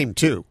the same,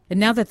 too. And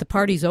now that the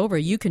party's over,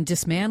 you can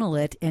dismantle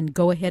it and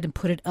go ahead and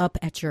put it up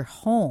at your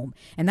home.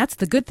 And that's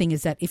the good thing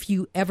is that if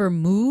you ever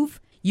move,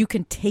 you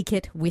can take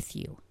it with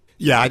you.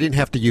 Yeah, I didn't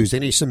have to use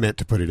any cement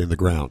to put it in the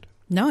ground.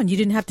 No, and you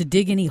didn't have to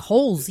dig any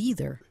holes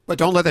either. But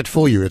don't let that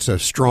fool you. It's a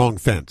strong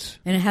fence.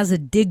 And it has a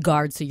dig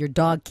guard so your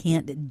dog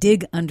can't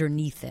dig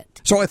underneath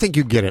it. So I think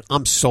you get it.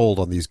 I'm sold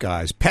on these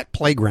guys. Pet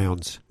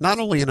Playgrounds, not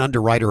only an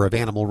underwriter of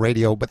Animal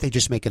Radio, but they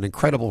just make an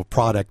incredible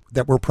product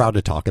that we're proud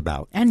to talk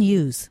about. And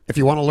use. If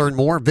you want to learn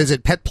more,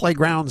 visit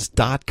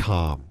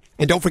petplaygrounds.com.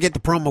 And don't forget the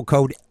promo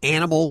code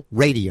Animal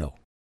Radio.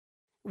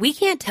 We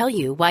can't tell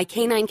you why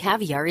Canine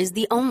Caviar is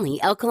the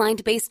only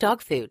alkaline-based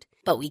dog food.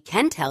 But we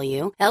can tell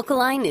you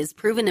alkaline is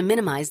proven to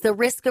minimize the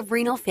risk of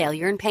renal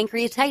failure and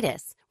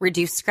pancreatitis,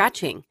 reduce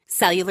scratching,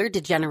 cellular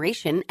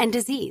degeneration, and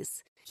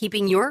disease,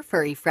 keeping your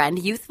furry friend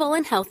youthful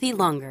and healthy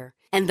longer.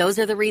 And those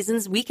are the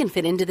reasons we can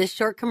fit into this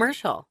short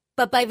commercial.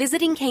 But by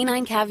visiting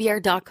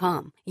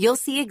caninecaviar.com, you'll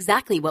see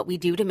exactly what we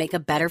do to make a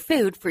better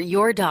food for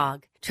your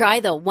dog. Try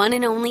the one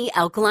and only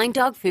alkaline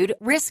dog food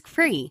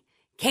risk-free.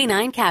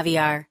 Canine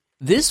Caviar.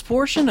 This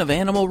portion of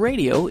Animal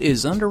Radio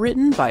is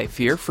underwritten by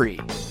Fear Free.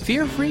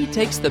 Fear Free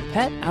takes the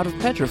pet out of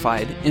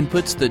petrified and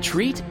puts the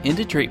treat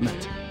into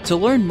treatment. To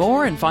learn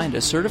more and find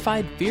a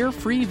certified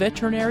fear-free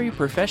veterinary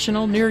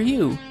professional near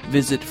you,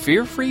 visit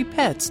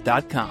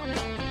fearfreepets.com.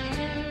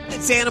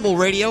 It's Animal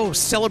Radio,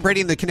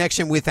 celebrating the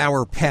connection with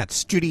our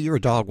pets. Judy, you're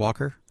a dog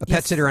walker, a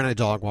pet sitter and a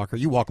dog walker.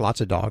 You walk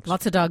lots of dogs.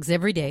 Lots of dogs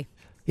every day.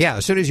 Yeah,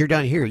 as soon as you're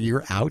done here,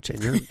 you're out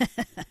and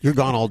you're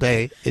gone all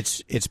day.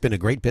 It's been a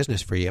great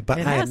business for you. But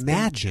I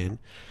imagine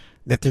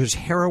that there's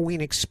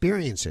harrowing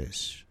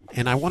experiences.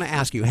 And I want to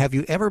ask you, have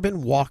you ever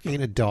been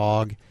walking a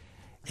dog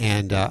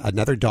and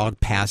another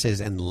dog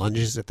passes and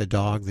lunges at the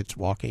dog that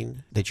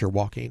you're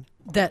walking?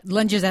 That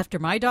lunges after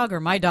my dog,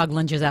 or my dog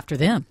lunges after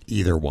them?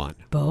 Either one.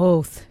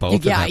 Both.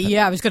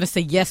 Yeah, I was going to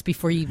say yes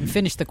before you even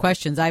finish the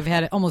questions. I've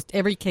had almost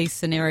every case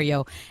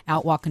scenario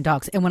out walking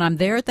dogs. And when I'm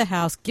there at the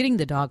house getting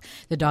the dog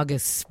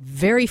is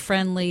very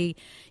friendly,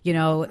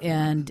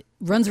 and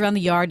runs around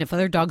the yard. And if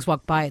other dogs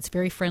walk by, it's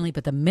very friendly.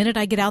 But the minute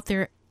I get out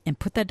there and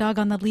put that dog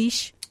on the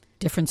leash,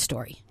 different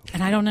story.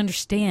 And I don't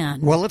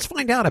understand. Well, let's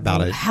find out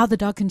about it. How the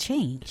dog can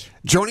change.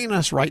 Joining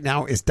us right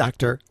now is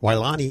Dr.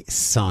 Wailani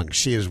Sung.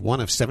 She is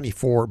one of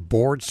 74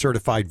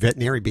 board-certified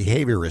veterinary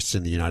behaviorists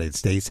in the United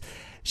States.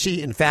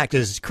 She, in fact,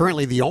 is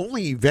currently the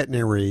only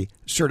veterinary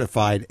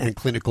certified and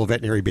clinical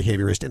veterinary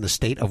behaviorist in the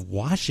state of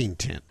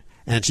Washington.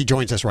 And she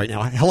joins us right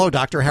now. Hello,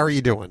 doctor. How are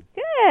you doing?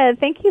 Good.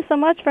 Thank you so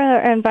much for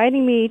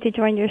inviting me to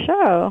join your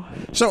show.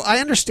 So I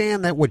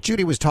understand that what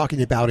Judy was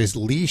talking about is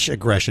leash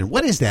aggression.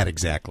 What is that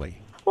exactly?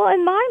 Well,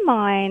 in my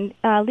mind,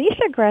 leash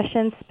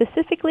aggression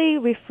specifically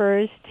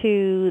refers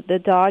to the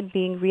dog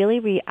being really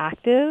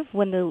reactive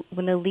when the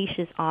leash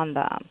is on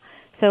them.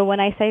 So when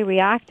I say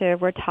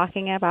reactive, we're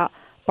talking about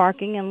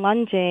barking and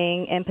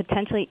lunging and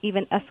potentially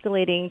even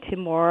escalating to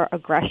more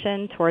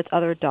aggression towards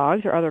other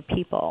dogs or other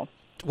people.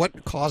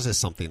 What causes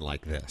something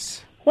like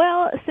this?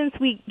 Well, since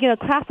we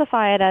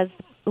classify it as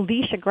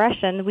leash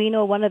aggression, we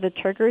know one of the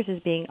triggers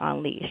is being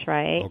on leash,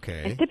 right?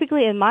 Okay. And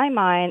typically, in my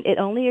mind, it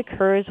only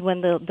occurs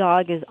when the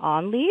dog is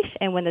on leash,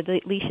 and when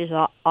the leash is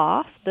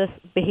off, this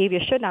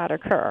behavior should not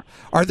occur.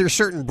 Are there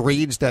certain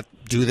breeds that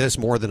do this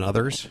more than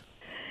others?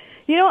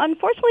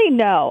 Unfortunately,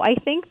 no. I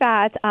think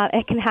that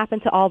it can happen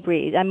to all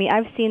breeds. I mean,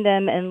 I've seen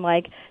them in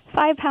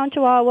 5-pound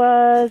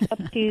Chihuahuas up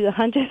to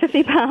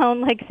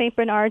 150-pound St.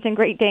 Bernards and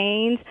Great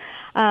Danes.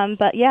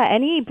 But yeah,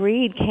 any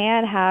breed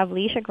can have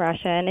leash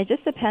aggression. It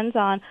just depends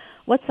on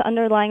what's the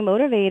underlying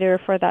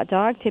motivator for that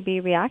dog to be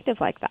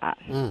reactive like that.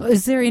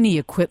 Is there any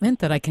equipment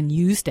that I can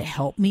use to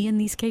help me in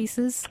these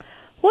cases?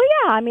 Well,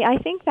 yeah. I mean, I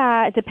think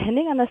that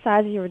depending on the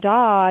size of your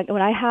dog,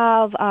 when I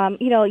have,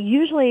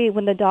 usually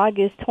when the dog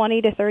is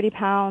 20 to 30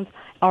 pounds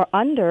or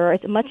under,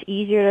 it's much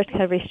easier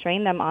to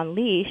restrain them on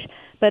leash.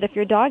 But if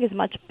your dog is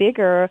much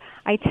bigger,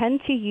 I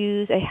tend to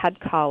use a head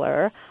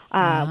collar,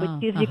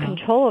 which gives you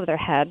control of their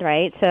head,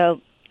 right?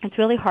 So it's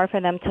really hard for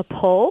them to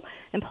pull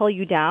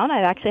you down.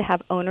 I actually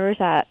have owners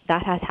that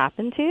has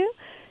happened to.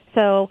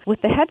 So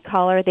with the head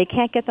collar, they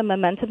can't get the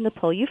momentum to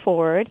pull you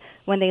forward.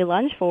 When they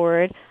lunge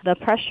forward, the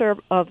pressure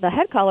of the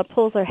head collar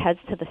pulls their heads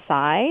to the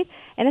side.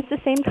 And it's the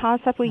same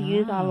concept we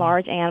use on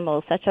large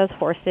animals, such as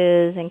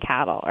horses and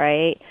cattle,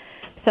 right?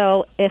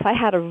 So if I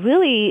had a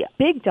really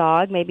big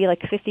dog, maybe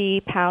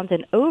 50 pounds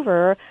and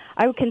over,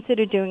 I would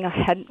consider doing a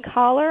head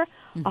collar,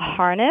 a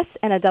harness,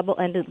 and a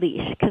double-ended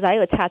leash, because I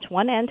would attach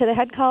one end to the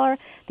head collar,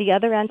 the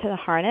other end to the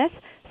harness,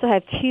 so I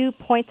have 2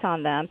 points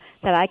on them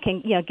that I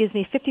can, gives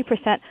me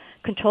 50%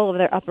 control of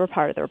their upper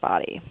part of their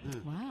body.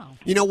 Wow.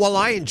 While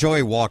I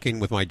enjoy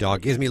walking with my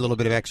dog, gives me a little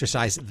bit of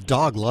exercise, the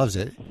dog loves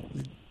it.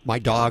 My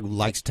dog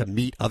likes to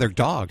meet other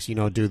dogs,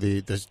 do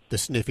the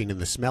sniffing and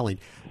the smelling.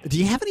 Do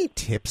you have any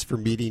tips for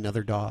meeting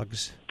other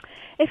dogs?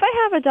 If I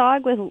have a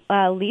dog with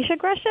leash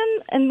aggression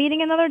and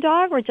meeting another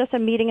dog, or just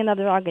meeting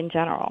another dog in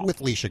general?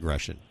 With leash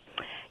aggression.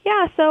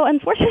 Yeah, so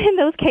unfortunately in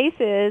those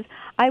cases,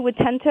 I would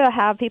tend to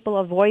have people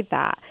avoid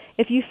that.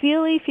 If you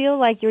feel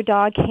like your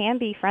dog can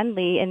be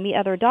friendly and meet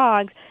other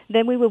dogs,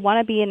 then we would want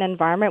to be in an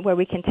environment where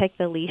we can take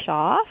the leash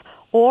off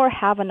or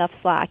have enough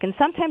slack. And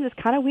sometimes it's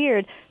kind of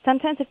weird.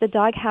 Sometimes if the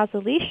dog has the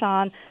leash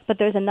on, but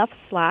there's enough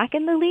slack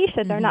in the leash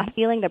that they're not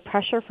feeling the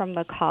pressure from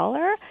the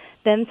collar,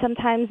 then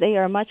sometimes they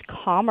are much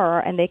calmer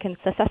and they can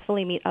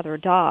successfully meet other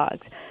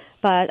dogs.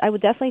 But I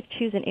would definitely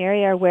choose an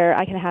area where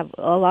I can have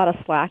a lot of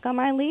slack on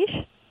my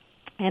leash,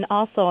 and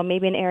also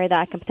maybe an area that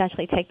I can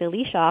potentially take the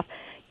leash off.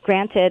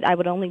 Granted, I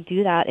would only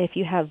do that if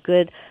you have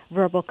good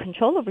verbal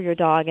control over your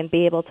dog and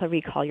be able to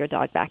recall your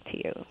dog back to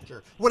you.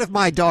 Sure. What if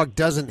my dog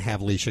doesn't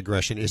have leash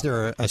aggression? Is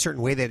there a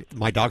certain way that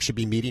my dog should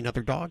be meeting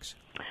other dogs?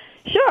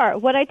 Sure.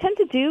 What I tend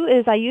to do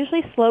is I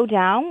usually slow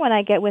down when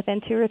I get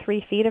within 2 or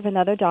 3 feet of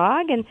another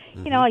dog. And,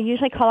 I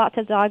usually call out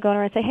to the dog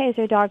owner and say, hey, is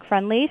your dog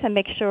friendly? To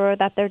make sure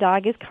that their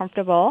dog is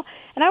comfortable.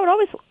 And I would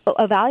always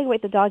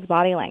evaluate the dog's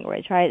body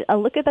language, right?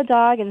 I'll look at the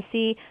dog and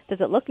see,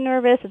 does it look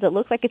nervous? Does it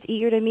look like it's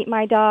eager to meet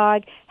my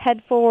dog?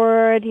 Head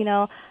forward,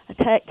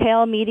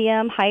 tail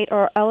medium, height,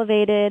 or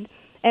elevated.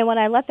 And when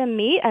I let them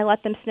meet, I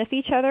let them sniff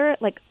each other,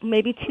 like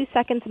maybe 2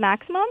 seconds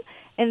maximum.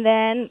 And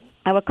then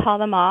I would call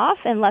them off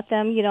and let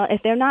them,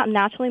 if they're not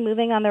naturally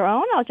moving on their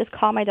own, I'll just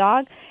call my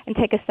dog and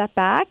take a step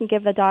back and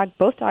give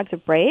both dogs a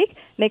break,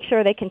 make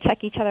sure they can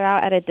check each other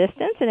out at a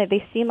distance. And if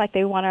they seem like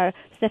they want to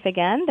sniff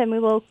again, then we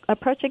will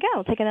approach again.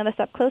 We'll take another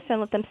step closer and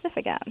let them sniff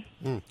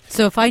again.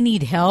 So if I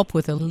need help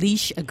with a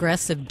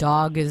leash-aggressive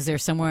dog, is there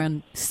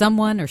someone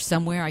or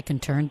somewhere I can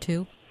turn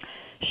to?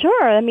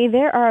 Sure.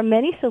 There are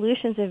many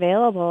solutions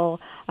available.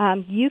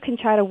 You can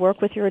try to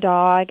work with your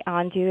dog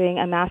on doing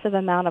a massive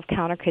amount of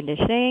counter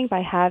conditioning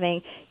by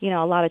having,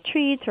 a lot of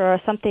treats or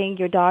something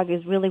your dog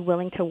is really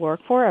willing to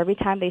work for. Every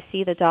time they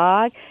see the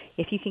dog,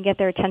 if you can get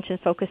their attention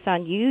focused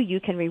on you, you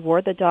can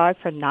reward the dog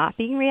for not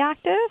being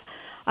reactive.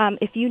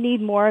 If you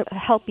need more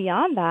help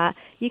beyond that,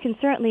 you can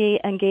certainly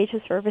engage the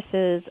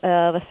services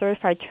of a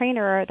certified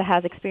trainer that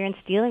has experience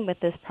dealing with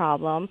this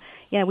problem.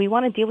 We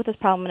want to deal with this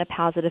problem in a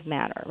positive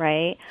manner,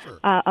 right? Sure.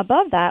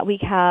 Above that, we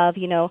have,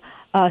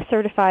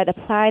 certified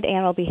applied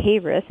animal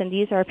behaviorists, and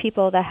these are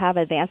people that have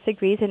advanced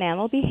degrees in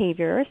animal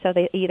behavior, so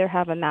they either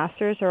have a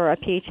master's or a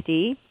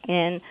PhD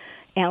in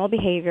animal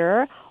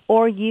behavior,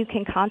 or you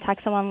can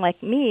contact someone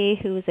like me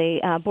who's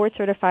a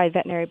board-certified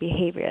veterinary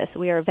behaviorist.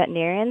 We are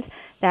veterinarians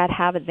that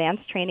have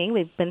advanced training.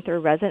 We've been through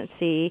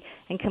residency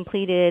and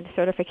completed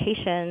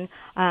certification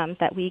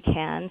that we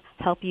can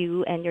help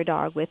you and your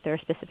dog with their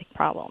specific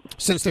problems.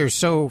 Since there's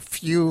so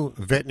few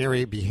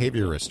veterinary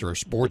behaviorists or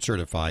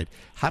board-certified,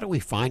 how do we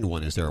find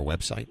one? Is there a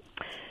website?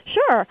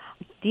 Sure.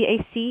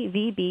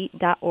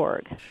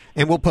 dacvb.org.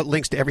 And we'll put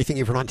links to everything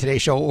you've heard on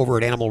today's show over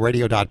at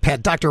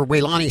animalradio.pet. Dr.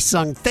 Weilani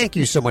Sung, thank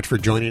you so much for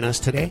joining us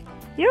today.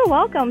 You're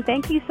welcome.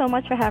 Thank you so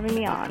much for having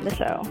me on the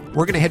show.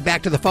 We're going to head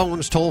back to the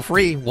phones,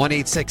 toll-free,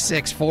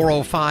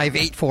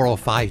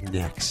 1-866-405-8405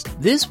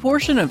 next. This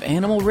portion of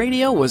Animal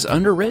Radio was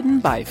underwritten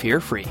by Fear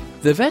Free.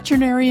 The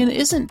veterinarian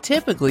isn't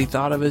typically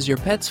thought of as your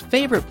pet's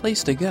favorite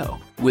place to go.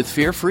 With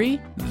Fear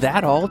Free,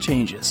 that all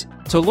changes.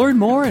 To learn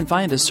more and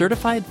find a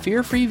certified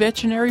Fear Free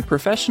veterinary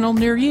professional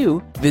near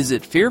you,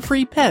 visit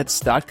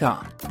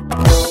fearfreepets.com.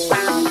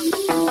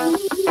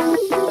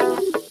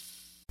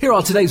 Here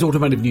are today's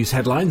automotive news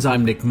headlines.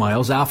 I'm Nick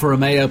Miles. Alfa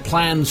Romeo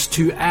plans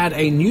to add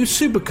a new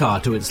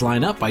supercar to its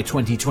lineup by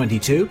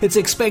 2022. It's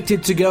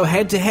expected to go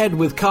head-to-head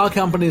with car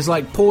companies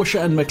like Porsche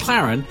and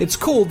McLaren. It's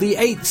called the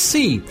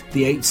 8C.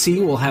 The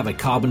 8C will have a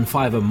carbon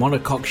fiber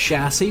monocoque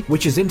chassis,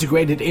 which is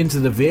integrated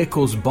into the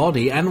vehicle's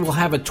body and will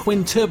have a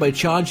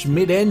twin-turbocharged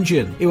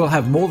mid-engine. It will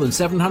have more than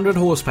 700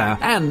 horsepower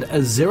and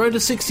a 0 to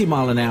 60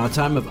 mile an hour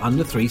time of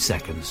under 3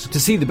 seconds. To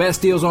see the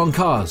best deals on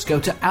cars, go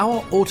to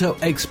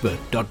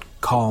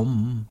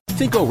ourautoexpert.com.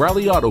 Think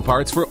O'Reilly Auto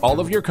Parts for all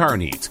of your car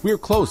needs. We're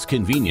close,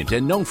 convenient,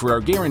 and known for our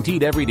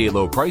guaranteed everyday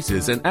low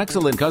prices and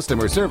excellent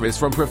customer service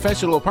from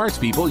professional parts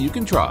people you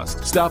can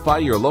trust. Stop by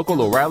your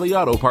local O'Reilly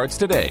Auto Parts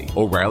today.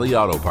 O'Reilly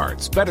Auto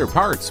Parts. Better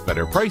parts,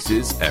 better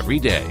prices every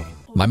day.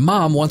 My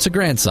mom wants a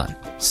grandson,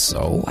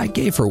 so I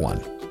gave her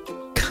one.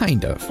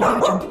 Kind of.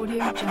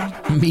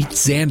 Meet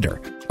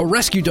Xander, a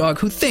rescue dog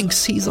who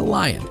thinks he's a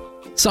lion.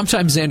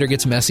 Sometimes Xander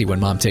gets messy when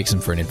Mom takes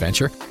him for an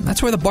adventure.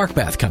 That's where the Bark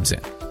Bath comes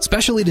in.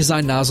 Specially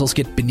designed nozzles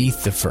get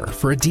beneath the fur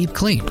for a deep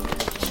clean.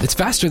 It's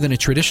faster than a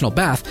traditional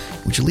bath,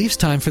 which leaves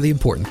time for the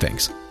important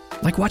things,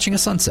 like watching a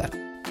sunset.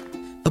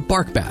 The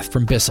Bark Bath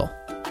from Bissell.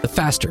 The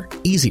faster,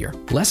 easier,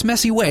 less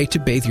messy way to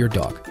bathe your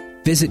dog.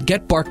 Visit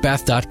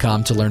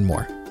getbarkbath.com to learn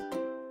more.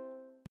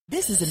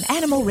 This is an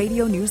Animal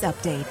Radio News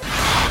Update.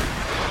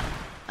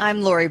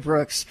 I'm Lori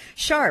Brooks.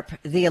 Sharp,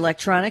 the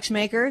electronics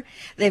maker,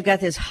 they've got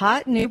this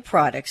hot new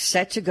product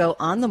set to go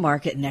on the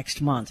market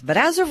next month. But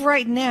as of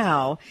right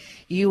now,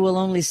 you will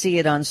only see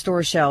it on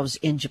store shelves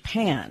in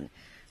Japan.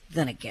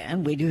 Then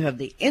again, we do have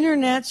the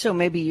internet, so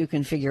maybe you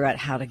can figure out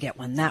how to get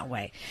one that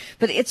way.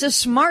 But it's a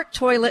smart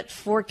toilet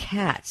for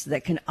cats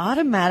that can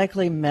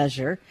automatically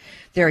measure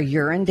their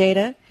urine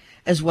data,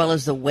 as well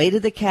as the weight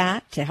of the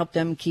cat to help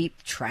them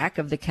keep track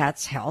of the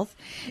cat's health.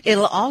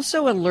 It'll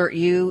also alert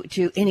you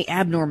to any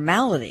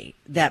abnormality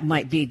that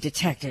might be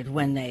detected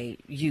when they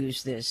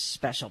use this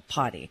special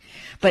potty.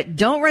 But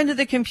don't run to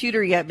the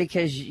computer yet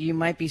because you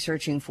might be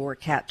searching for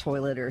cat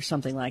toilet or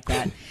something like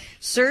that.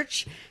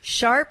 Search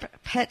Sharp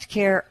Pet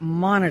Care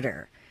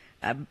Monitor.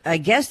 I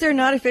guess they're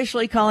not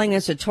officially calling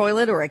this a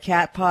toilet or a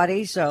cat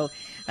potty, so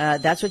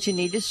that's what you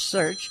need to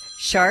search.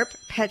 Sharp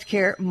Pet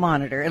Care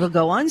Monitor. It'll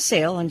go on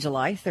sale on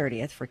July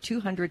 30th for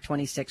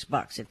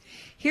 $226. And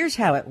here's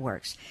how it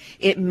works.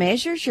 It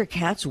measures your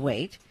cat's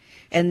weight,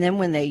 and then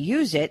when they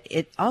use it,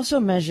 it also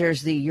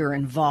measures the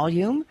urine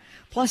volume,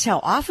 plus how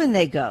often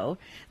they go,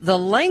 the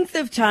length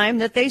of time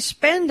that they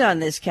spend on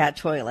this cat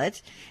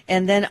toilet,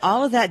 and then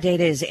all of that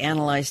data is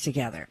analyzed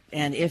together.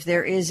 And if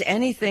there is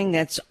anything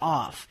that's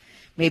off,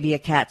 maybe a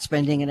cat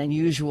spending an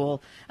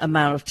unusual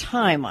amount of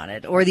time on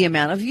it, or the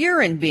amount of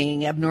urine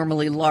being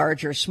abnormally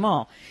large or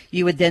small,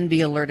 you would then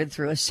be alerted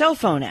through a cell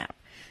phone app.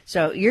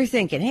 So you're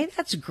thinking, hey,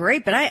 that's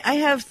great, but I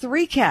have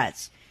 3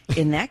 cats.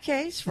 In that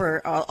case,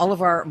 for all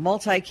of our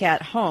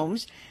multi-cat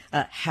homes,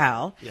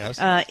 Hal, Yes.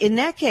 In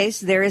that case,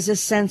 there is a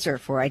sensor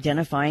for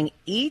identifying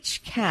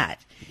each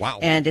cat. Wow.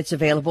 And it's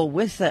available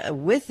with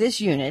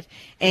this unit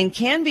and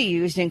can be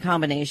used in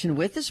combination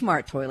with the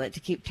smart toilet to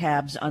keep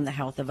tabs on the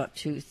health of up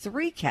to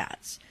 3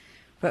 cats.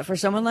 But for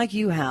someone like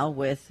you, Hal,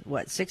 with,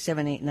 6,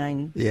 7, 8,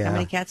 9, Yeah. how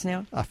many cats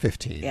now?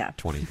 15, Yeah.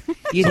 20.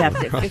 You'd have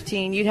to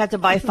 15. You'd have to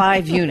buy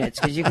 5 units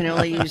because you can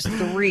only use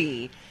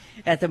 3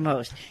 at the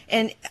most.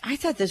 And I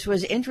thought this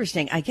was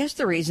interesting. I guess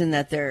the reason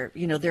that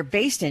they're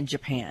based in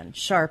Japan,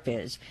 Sharp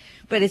is,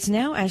 but it's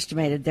now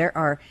estimated there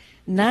are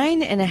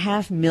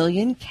 9.5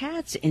 million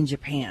cats in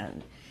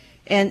Japan.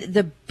 And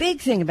the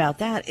big thing about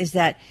that is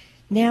that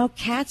now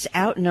cats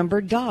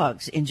outnumber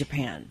dogs in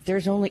Japan.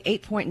 There's only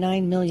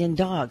 8.9 million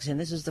dogs, and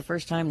this is the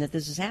first time that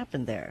this has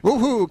happened there.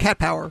 Woohoo, cat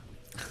power.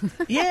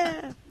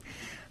 Yeah.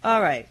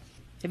 All right.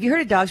 Have you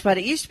heard of DogSpot?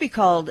 It used to be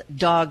called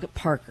Dog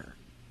Parker.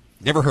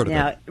 Never heard of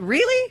Now, it.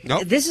 really?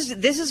 Nope. This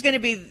is going to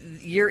be,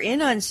 you're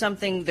in on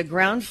something, the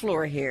ground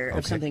floor here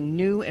of something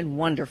new and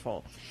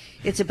wonderful.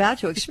 It's about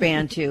to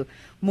expand to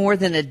more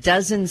than a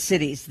dozen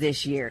cities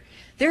this year.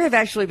 There have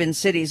actually been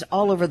cities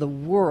all over the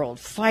world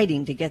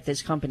fighting to get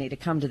this company to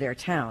come to their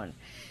town.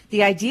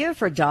 The idea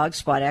for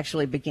DogSpot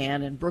actually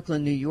began in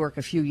Brooklyn, New York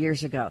a few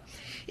years ago.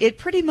 It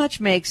pretty much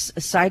makes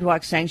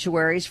sidewalk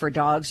sanctuaries for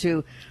dogs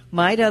who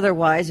might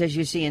otherwise, as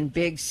you see in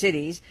big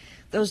cities,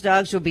 those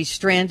dogs will be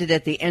stranded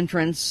at the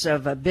entrance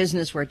of a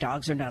business where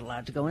dogs are not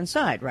allowed to go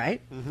inside,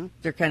 right? Mm-hmm.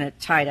 They're kind of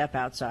tied up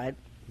outside.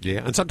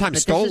 Yeah, and sometimes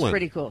But stolen. This is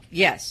pretty cool.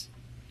 Yes,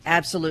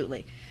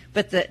 absolutely.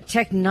 But the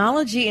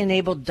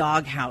technology-enabled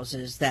dog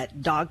houses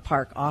that Dog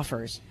Park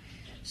offers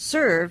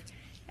serve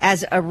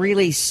as a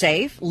really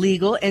safe,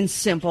 legal, and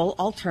simple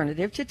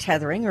alternative to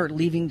tethering or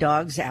leaving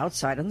dogs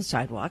outside on the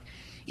sidewalk.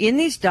 In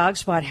these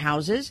DogSpot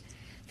houses,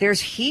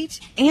 there's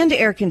heat and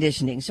air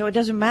conditioning, so it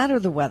doesn't matter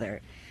the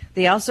weather.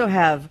 They also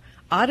have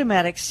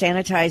automatic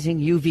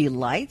sanitizing UV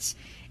lights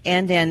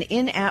and an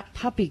in-app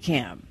puppy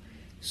cam.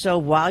 So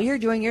while you're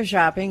doing your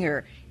shopping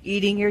or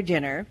eating your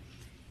dinner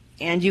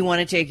and you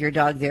want to take your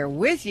dog there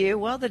with you,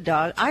 well,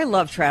 I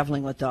love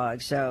traveling with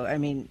dogs. So, I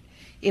mean,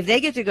 if they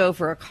get to go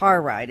for a car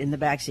ride in the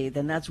backseat,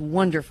 then that's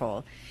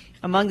wonderful.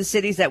 Among the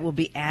cities that will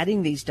be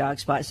adding these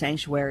DogSpot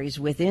sanctuaries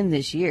within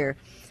this year,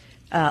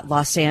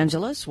 Los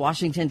Angeles,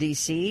 Washington,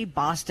 D.C.,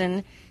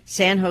 Boston,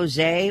 San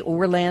Jose,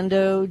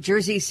 Orlando,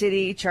 Jersey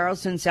City,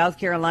 Charleston, South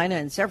Carolina,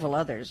 and several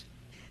others.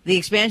 The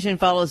expansion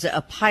follows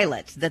a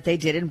pilot that they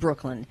did in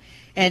Brooklyn,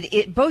 and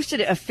it boasted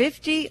a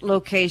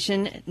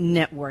 50-location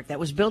network that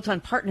was built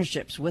on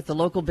partnerships with the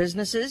local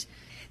businesses.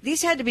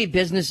 These had to be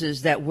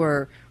businesses that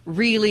were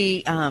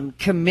really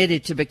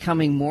committed to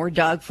becoming more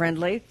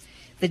dog-friendly.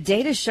 The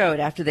data showed,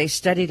 after they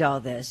studied all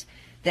this,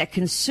 that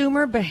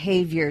consumer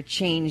behavior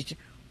changed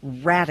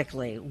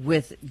radically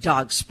with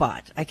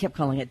DogSpot. I kept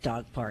calling it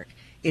Dog Park.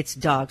 It's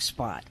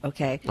DogSpot,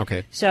 okay?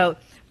 Okay. So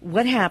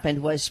what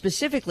happened was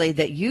specifically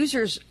that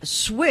users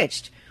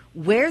switched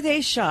where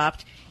they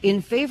shopped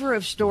in favor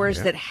of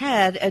stores that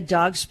had a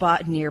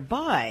DogSpot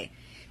nearby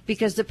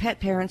because the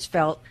pet parents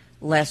felt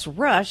less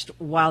rushed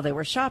while they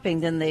were shopping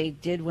than they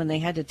did when they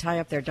had to tie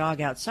up their dog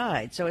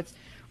outside. So it's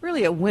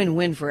really a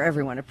win-win for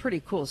everyone, a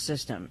pretty cool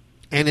system.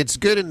 And it's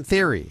good in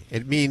theory.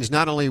 It means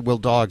not only will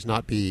dogs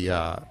not be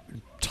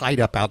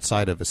tied up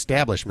outside of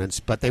establishments,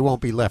 but they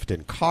won't be left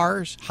in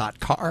cars, hot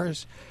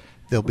cars.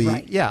 They'll be,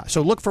 Right.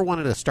 So look for one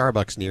at a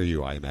Starbucks near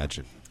you, I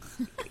imagine.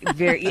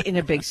 In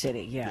a big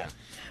city, yeah.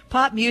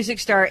 Pop music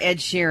star Ed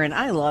Sheeran,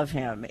 I love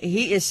him.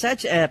 He is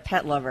such a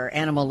pet lover,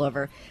 animal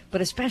lover,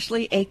 but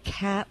especially a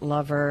cat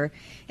lover.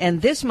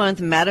 And this month,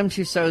 Madame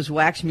Tussauds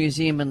Wax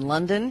Museum in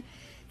London,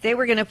 they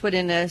were going to put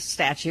in a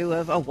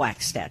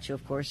wax statue,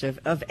 of course,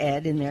 of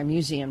Ed in their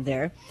museum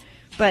there.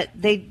 But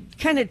they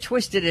kind of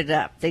twisted it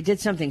up. They did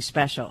something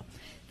special.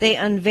 They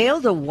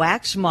unveiled a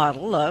wax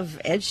model of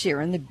Ed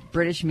Sheeran, the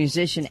British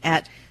musician,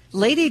 at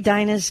Lady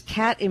Dinah's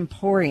Cat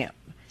Emporium,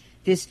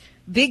 this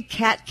big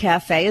cat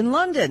cafe in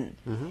London.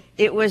 Mm-hmm.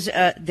 It was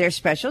their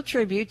special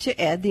tribute to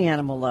Ed, the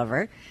animal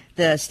lover.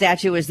 The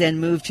statue was then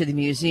moved to the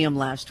museum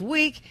last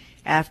week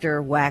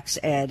after Wax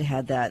Ed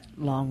had that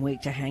long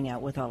week to hang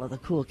out with all of the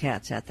cool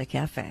cats at the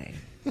cafe.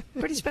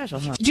 Pretty special,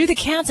 huh? Do the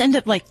cats end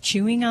up like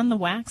chewing on the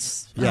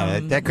wax? Yeah,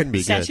 that couldn't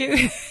be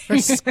statue? Or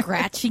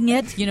scratching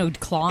it,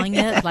 clawing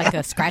it like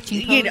a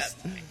scratching post.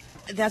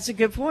 That's a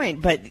good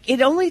point. But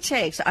it only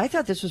takes, I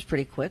thought this was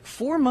pretty quick,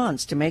 4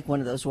 months to make one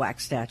of those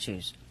wax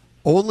statues.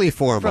 Only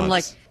 4 From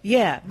months.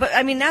 but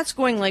I mean, that's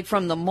going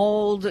from the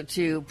mold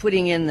to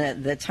putting in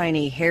the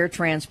tiny hair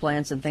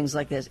transplants and things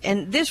like this.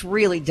 And this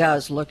really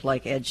does look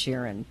like Ed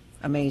Sheeran.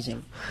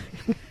 Amazing.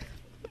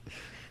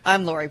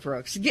 I'm Lori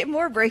Brooks. Get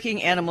more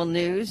breaking animal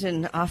news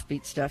and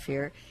offbeat stuff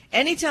here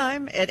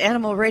anytime at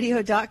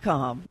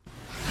animalradio.com.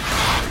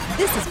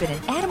 This has been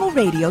an Animal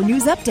Radio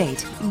News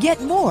Update.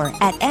 Get more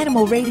at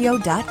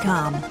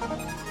animalradio.com.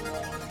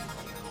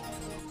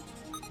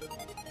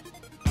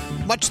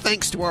 Much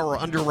thanks to our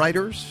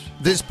underwriters.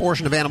 This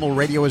portion of Animal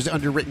Radio is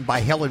underwritten by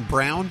Helen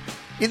Brown.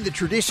 In the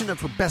tradition of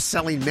her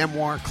best-selling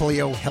memoir,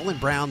 Cleo, Helen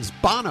Brown's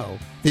Bono,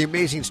 the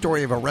amazing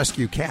story of a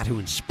rescue cat who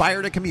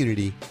inspired a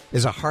community,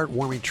 is a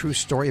heartwarming true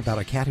story about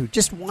a cat who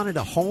just wanted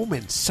a home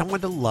and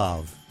someone to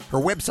love. Her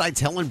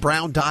website's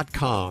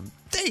helenbrown.com.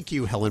 Thank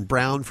you, Helen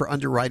Brown, for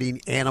underwriting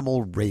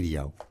Animal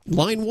Radio.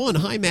 Line 1.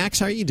 Hi, Max.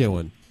 How are you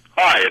doing?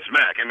 Hi, it's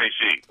Mac,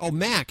 MAC. Oh,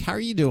 Mac, how are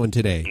you doing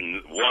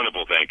today?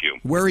 Wonderful, thank you.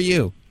 Where are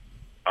you?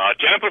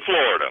 Tampa,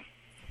 Florida.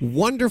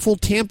 Wonderful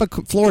Tampa,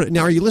 Florida.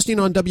 Now, are you listening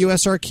on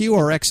WSRQ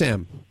or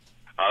XM?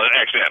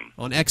 XM.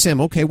 On XM.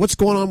 Okay, what's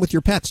going on with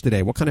your pets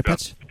today? What kind of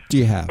pets do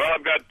you have? Well,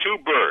 I've got 2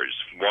 birds,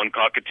 one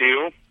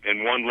cockatiel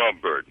and one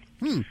lovebird.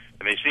 And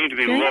they seem to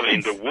be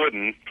loving the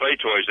wooden play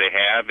toys they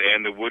have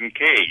and the wooden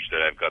cage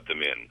that I've got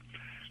them in.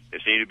 They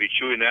seem to be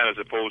chewing that as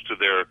opposed to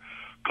their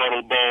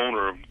cuddle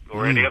bone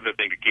or any other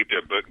thing to keep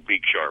their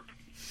beak sharp.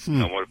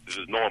 I wonder if this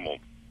is normal.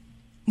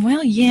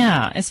 Well,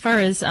 yeah. As far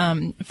as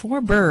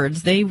for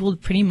birds, they will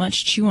pretty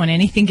much chew on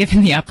anything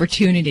given the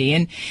opportunity.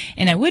 And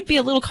I would be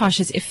a little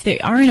cautious if they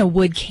are in a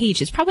wood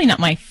cage. It's probably not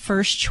my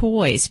first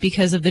choice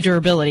because of the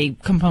durability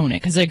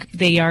component, because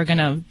they are going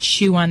to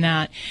chew on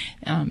that.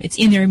 It's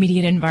in their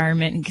immediate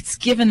environment, and it's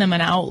given them an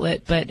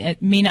outlet, but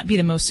it may not be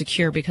the most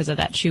secure because of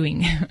that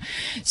chewing.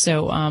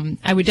 So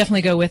I would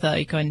definitely go with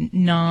a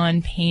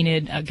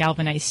non-painted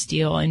galvanized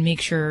steel and make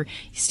sure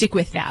you stick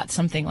with that,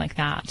 something like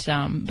that.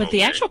 But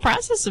the actual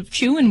process of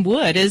chewing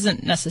wood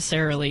isn't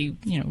necessarily,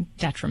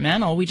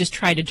 detrimental. We just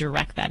try to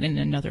direct that in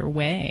another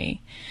way.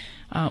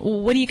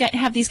 What do you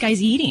have these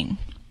guys eating?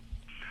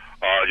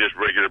 Just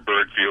regular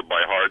bird field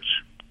by Hearts.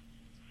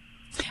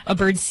 A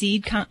bird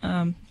seed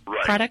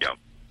product? Yeah.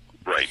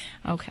 Right.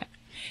 Okay.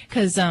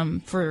 Because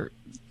for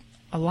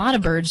a lot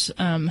of birds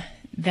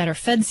that are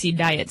fed seed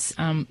diets,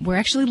 we're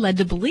actually led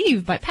to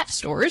believe by pet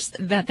stores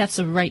that that's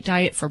the right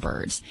diet for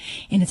birds.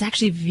 And it's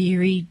actually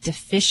very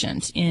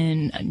deficient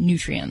in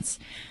nutrients.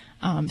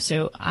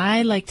 So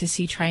I like to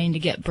see trying to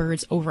get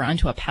birds over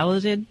onto a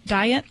pelleted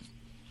diet.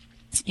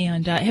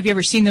 And have you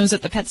ever seen those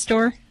at the pet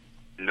store?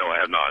 No, I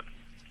have not.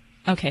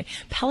 Okay.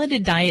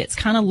 Pelleted diets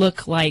kind of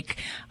look like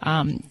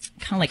a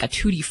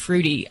Tutti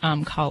Frutti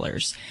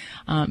collars.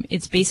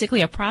 It's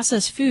basically a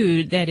processed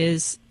food that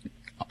has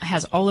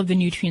all of the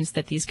nutrients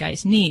that these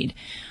guys need.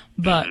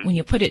 But when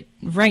you put it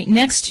right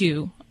next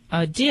to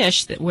a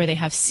dish where they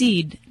have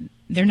seed,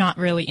 they're not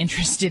really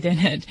interested in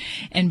it,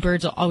 and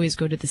birds will always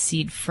go to the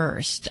seed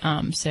first.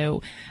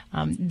 So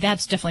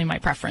that's definitely my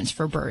preference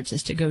for birds,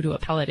 is to go to a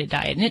pelleted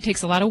diet, and it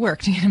takes a lot of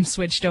work to get them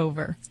switched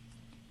over.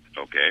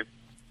 Okay.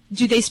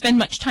 Do they spend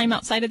much time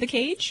outside of the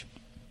cage?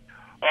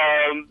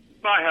 I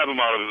have them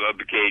out of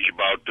the cage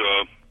about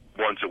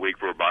once a week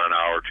for about an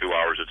hour, 2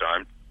 hours at a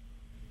time.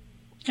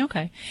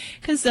 Okay.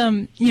 Because,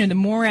 the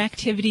more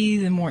activity,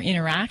 the more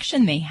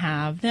interaction they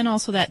have, then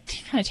also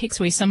that kind of takes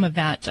away some of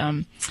that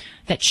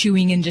that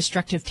chewing and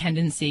destructive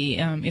tendency.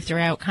 If they're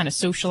out kind of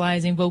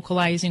socializing,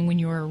 vocalizing when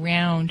you're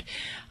around,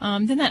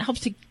 then that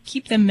helps to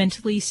keep them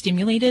mentally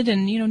stimulated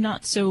and,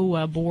 not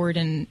so bored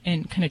and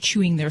kind of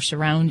chewing their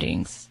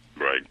surroundings.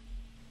 Right.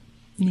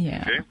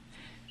 Yeah. Okay.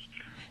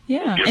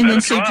 Yeah. Give And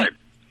that then a try.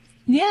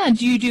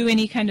 do you do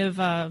any kind of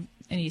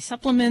any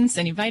supplements,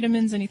 any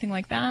vitamins, anything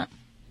like that?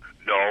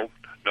 No.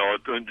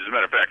 As a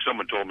matter of fact,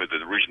 someone told me that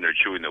the reason they're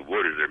chewing the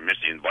wood is they're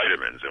missing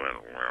vitamins. I went,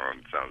 well,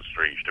 it sounds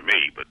strange to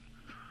me, but...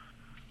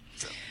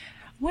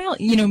 Well,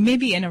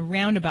 maybe in a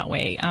roundabout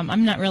way.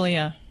 I'm not really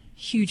a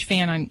huge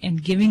fan on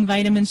giving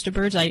vitamins to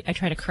birds. I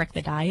try to correct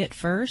the diet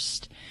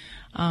first.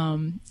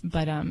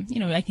 But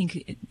I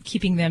think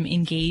keeping them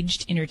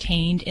engaged,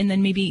 entertained, and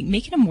then maybe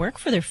making them work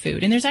for their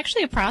food. And there's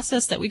actually a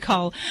process that we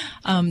call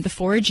the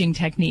foraging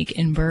technique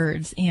in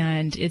birds.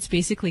 And it's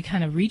basically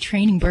kind of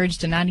retraining birds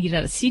to not eat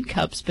out of seed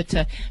cups, but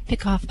to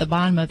pick off the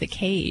bottom of the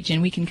cage.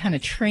 And we can kind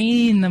of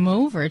train them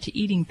over to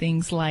eating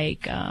things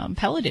like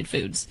pelleted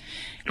foods.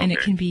 And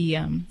it can be,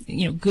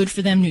 good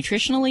for them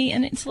nutritionally,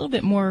 and it's a little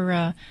bit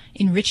more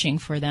enriching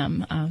for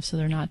them. So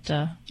they're not,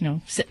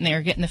 sitting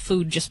there getting the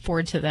food just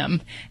poured to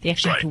them. They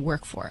actually have to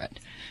work for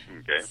it.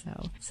 Okay.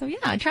 So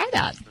yeah, try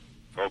that.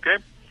 Okay.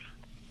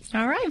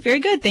 All right, very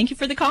good. Thank you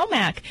for the call,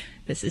 Mac.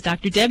 This is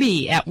Dr.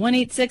 Debbie at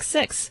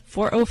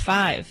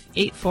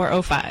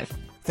 1-866-405-8405.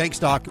 Thanks,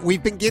 Doc.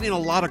 We've been getting a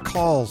lot of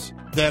calls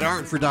that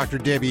aren't for Dr.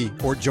 Debbie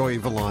or Joey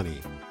Villani.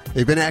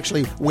 They've been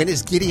actually, when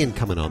is Gideon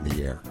coming on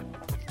the air?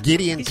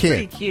 Gideon He's Kid.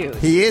 pretty cute.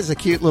 He is a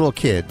cute little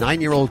kid,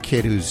 9-year-old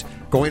kid who's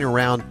going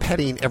around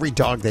petting every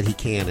dog that he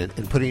can and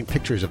putting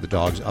pictures of the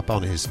dogs up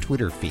on his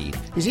Twitter feed.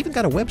 He's even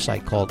got a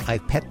website called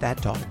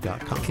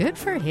IPetThatDog.com. Good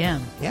for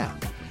him. Yeah.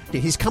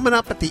 He's coming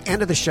up at the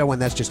end of the show,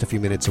 and that's just a few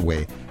minutes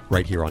away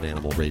right here on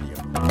Animal Radio.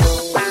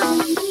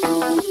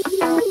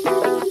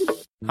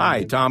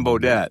 Hi, Tom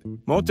Bodette.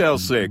 Motel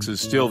 6 is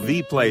still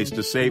the place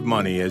to save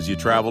money as you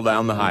travel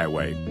down the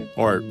highway,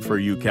 or for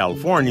you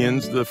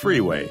Californians, the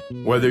freeway.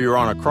 Whether you're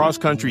on a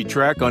cross-country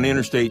trek on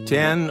Interstate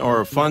 10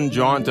 or a fun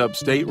jaunt up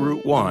State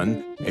Route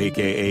 1,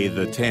 aka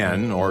the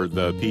 10 or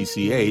the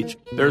PCH,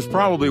 there's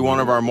probably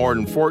one of our more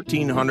than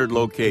 1,400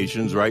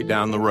 locations right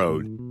down the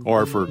road.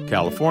 Or for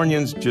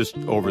Californians, just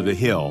over the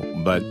hill.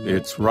 But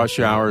it's rush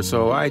hour,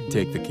 so I'd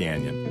take the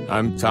canyon.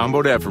 I'm Tom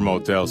Bodette from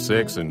Motel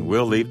 6, and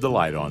we'll leave the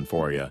light on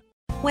for you.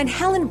 When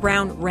Helen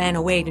Brown ran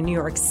away to New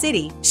York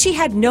City, she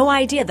had no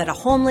idea that a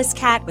homeless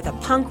cat with a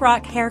punk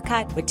rock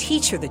haircut would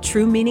teach her the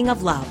true meaning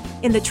of love.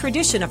 In the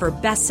tradition of her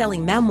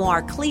best-selling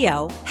memoir,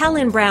 Cleo,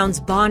 Helen Brown's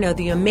Bono,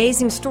 The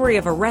Amazing Story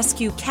of a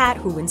Rescue Cat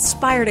Who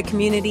Inspired a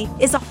Community,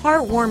 is a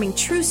heartwarming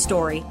true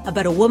story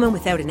about a woman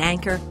without an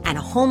anchor and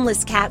a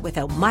homeless cat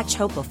without much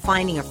hope of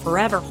finding a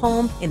forever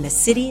home in the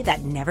city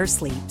that never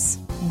sleeps.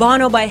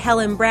 Bono by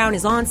Helen Brown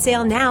is on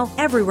sale now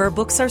everywhere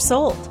books are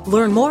sold.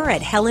 Learn more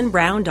at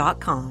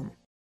helenbrown.com.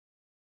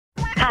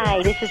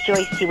 Hi, this is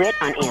Joyce DeWitt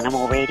on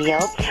Animal Radio.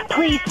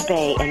 Please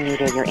spay and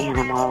neuter your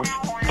animals.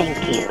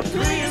 Thank you.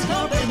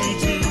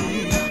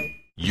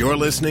 You're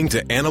listening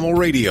to Animal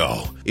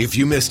Radio. If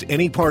you missed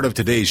any part of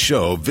today's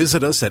show,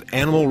 visit us at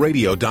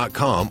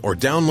animalradio.com or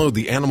download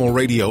the Animal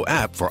Radio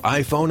app for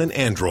iPhone and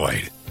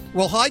Android.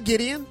 Well, hi,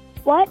 Gideon.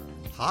 What?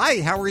 Hi,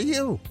 how are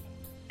you?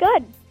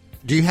 Good.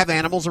 Do you have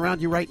animals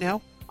around you right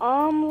now?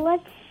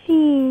 Let's see.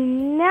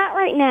 Not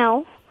right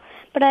now,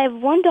 but I have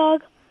 1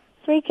 dog,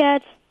 3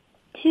 cats,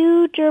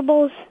 2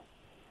 gerbils,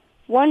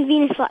 1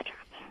 Venus flytrap.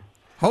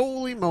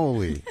 Holy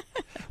moly.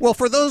 Well,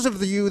 for those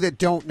of you that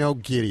don't know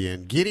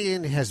Gideon,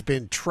 Gideon has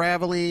been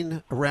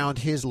traveling around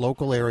his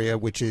local area,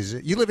 which is,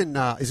 you live in,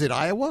 is it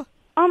Iowa?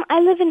 I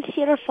live in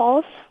Cedar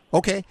Falls.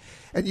 Okay.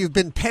 And you've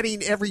been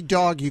petting every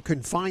dog you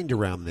can find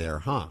around there,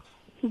 huh?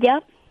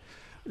 Yep.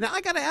 Now,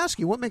 I got to ask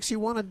you, what makes you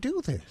want to do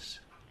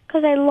this?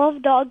 Because I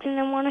love dogs and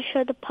I want to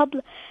show the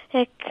public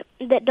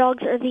that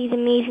dogs are these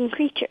amazing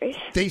creatures.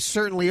 They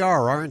certainly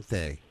are, aren't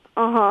they?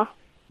 Uh-huh.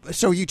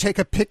 So you take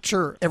a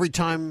picture every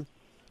time,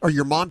 or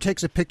your mom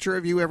takes a picture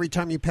of you every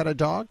time you pet a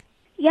dog?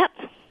 Yep.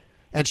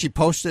 And she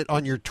posts it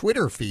on your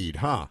Twitter feed,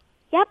 huh?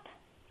 Yep.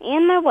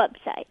 And my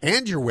website.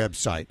 And your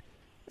website.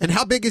 And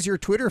how big is your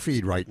Twitter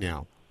feed right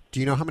now?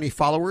 Do you know how many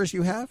followers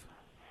you have?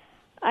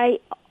 All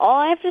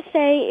I have to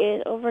say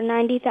is over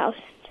 90,000.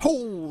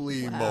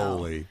 Holy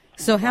moly.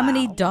 So how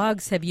many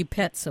dogs have you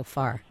pet so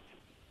far?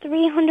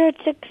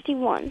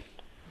 361.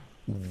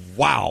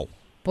 Wow.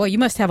 Boy, you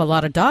must have a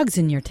lot of dogs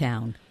in your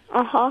town.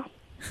 Uh-huh.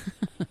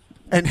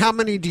 And how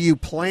many do you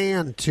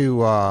plan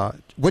to,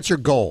 what's your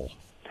goal?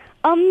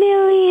 1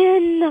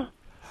 million.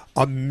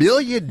 1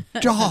 million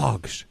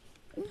dogs?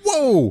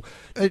 Whoa.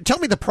 Tell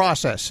me the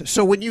process.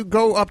 So when you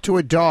go up to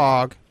a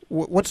dog,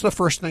 what's the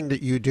first thing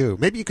that you do?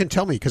 Maybe you can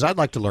tell me, because I'd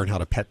like to learn how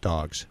to pet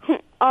dogs.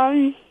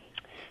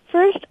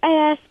 First I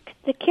ask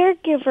the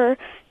caregiver,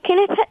 can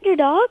I pet your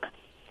dog?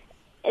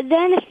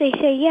 Then if they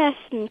say yes,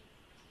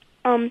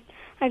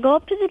 I go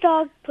up to the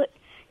dog, put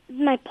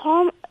my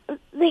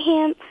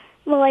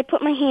I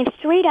put my hand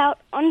straight out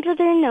under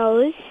their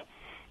nose,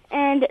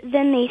 and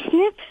then they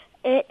sniff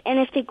it, and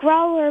if they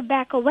growl or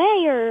back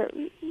away or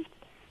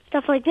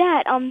stuff like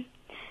that,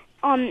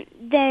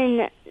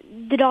 then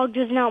the dog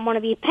does not want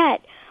to be a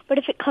pet. But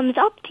if it comes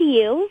up to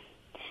you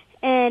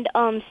and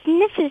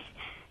sniffs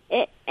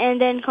it and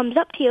then comes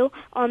up to you,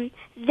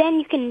 then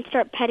you can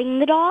start petting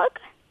the dog.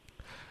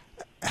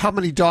 How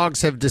many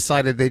dogs have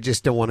decided they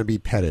just don't want to be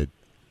petted?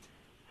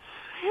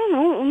 I don't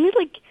know, only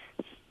like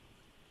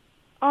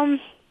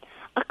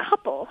a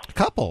couple. A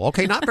couple,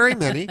 okay, not very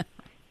many.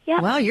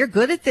 Yeah. Wow, you're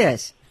good at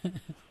this.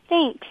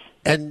 Thanks.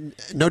 And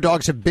no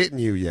dogs have bitten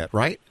you yet,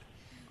 right?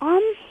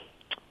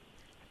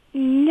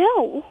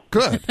 No.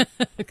 Good.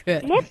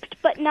 Good. Nipped,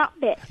 but not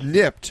bit.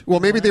 Nipped. Well,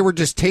 maybe they were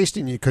just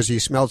tasting you because you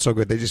smelled so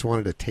good. They just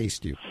wanted to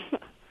taste you.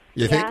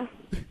 You think?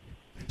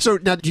 So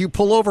now, do you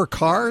pull over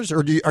cars,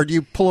 or do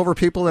you pull over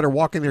people that are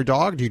walking their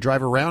dog? Do you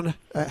drive around?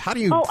 How do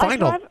you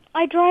find them?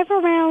 I drive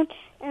around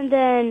and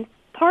then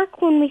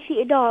park when we see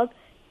a dog.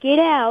 Get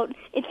out.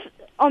 It's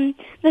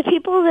the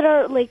people that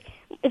are like,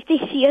 if they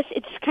see us,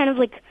 it's kind of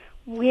like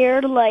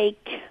weird.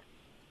 Like,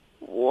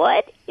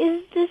 what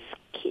is this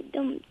kid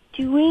doing?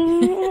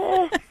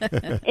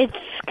 It's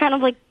kind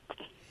of like,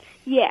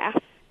 yeah.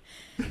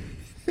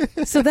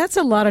 So that's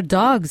a lot of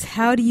dogs.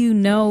 How do you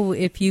know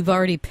if you've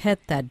already pet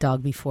that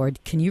dog before?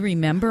 Can you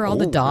remember all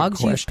the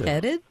dogs you've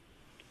petted?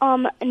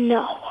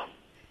 No.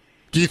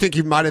 Do you think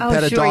you might have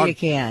pet a dog you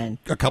can.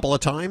 a couple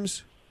of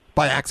times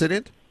by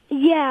accident?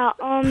 Yeah,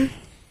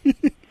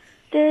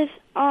 there's,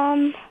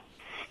 it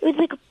was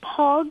like a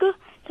pug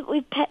that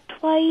we pet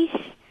twice.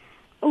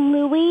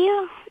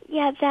 Louie.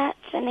 Yeah, that's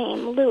the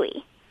name,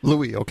 Louie.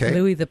 Louie, okay.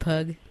 Louie the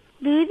pug.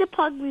 Louie the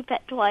pug we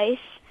pet twice.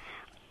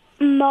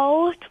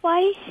 Mo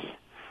twice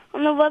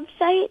on the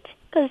website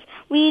because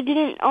we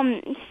didn't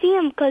see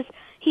him because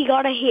he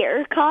got a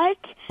haircut.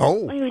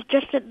 Oh. He was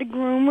just at the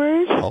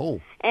groomers.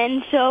 Oh.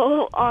 And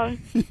so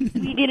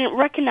we didn't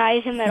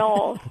recognize him at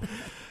all.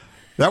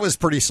 That was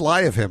pretty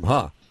sly of him,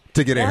 huh?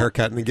 to get a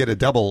haircut and get a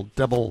double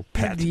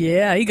pet.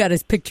 Yeah, he got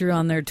his picture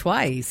on there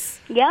twice.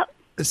 Yep.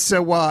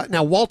 So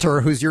now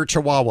Walter, who's your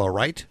Chihuahua,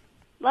 right?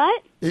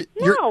 What?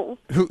 No.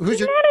 Who's he's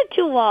your? not a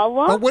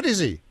Chihuahua. Oh, what is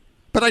he?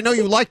 But I know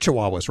you like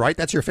Chihuahuas, right?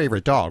 That's your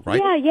favorite dog,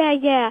 right?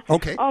 Yeah.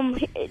 Okay.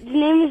 His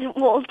name is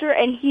Walter,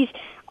 and he's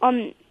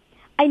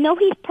I know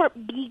he's part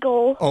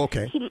beagle. Oh,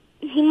 okay.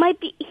 He might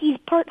be. He's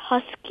part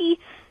husky,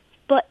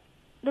 but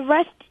the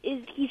rest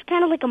is he's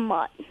kind of like a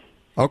mutt.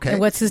 Okay. And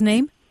what's his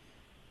name?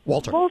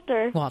 Walter.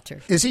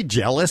 Walter. Is he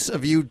jealous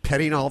of you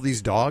petting all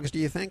these dogs, do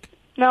you think?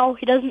 No,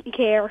 he doesn't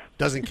care.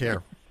 Doesn't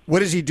care. What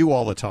does he do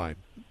all the time?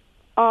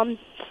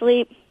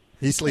 Sleep.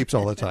 He sleeps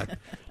all the time.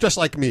 Just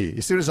like me.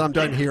 As soon as I'm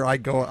done here, I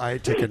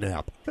take a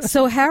nap.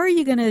 So how are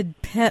you going to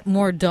pet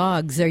more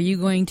dogs? Are you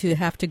going to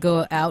have to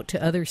go out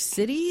to other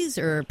cities,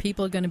 or are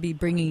people going to be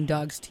bringing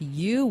dogs to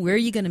you? Where are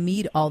you going to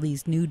meet all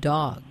these new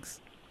dogs?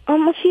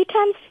 A few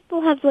times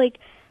people have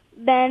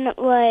been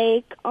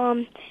like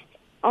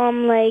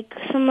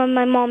some of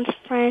my mom's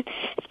friends,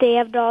 if they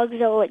have dogs,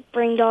 they'll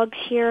bring dogs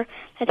here.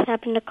 That's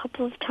happened a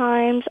couple of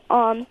times.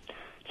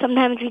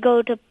 Sometimes we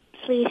go to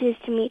places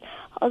to meet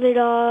other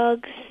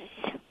dogs.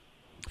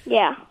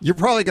 Yeah. You're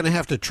probably going to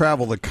have to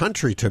travel the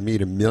country to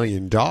meet 1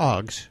 million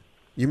dogs.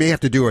 You may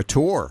have to do a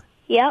tour.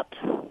 Yep.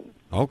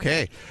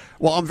 Okay.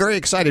 Well, I'm very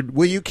excited.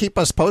 Will you keep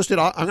us posted?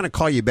 I'm going to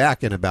call you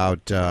back in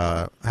about,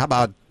 how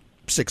about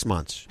 6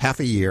 months, half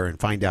a year, and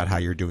find out how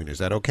you're doing. Is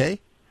that okay?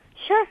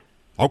 Sure.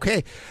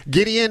 Okay.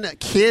 Gideon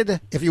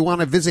Kidd, if you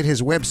want to visit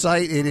his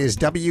website, it is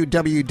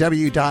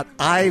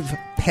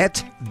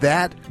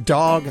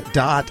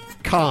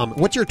www.ivepetThatDog.com.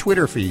 What's your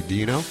Twitter feed? Do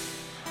you know?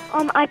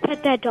 I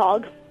pet that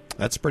dog.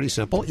 That's pretty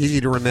simple,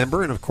 easy to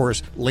remember, and of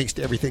course, links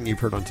to everything you've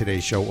heard on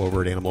today's show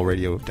over at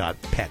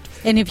animalradio.pet.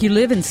 And if you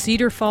live in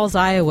Cedar Falls,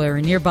 Iowa,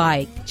 or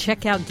nearby,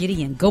 check out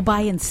Gideon. Go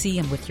by and see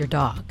him with your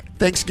dog.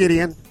 Thanks,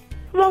 Gideon.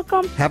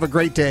 Welcome. Have a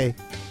great day.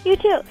 You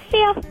too. See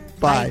ya.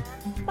 Bye.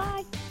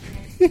 Bye.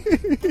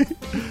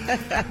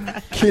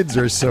 Kids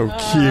are so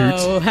cute.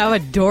 Oh, how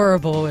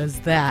adorable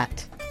is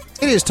that?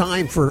 It is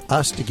time for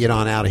us to get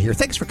on out of here.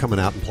 Thanks for coming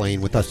out and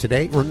playing with us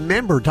today.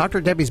 Remember, Dr.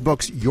 Debbie's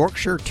books,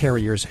 Yorkshire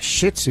Terriers,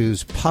 Shih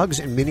Tzus,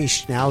 Pugs, and Mini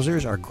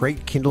Schnauzers are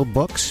great Kindle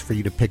books for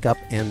you to pick up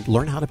and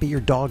learn how to be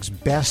your dog's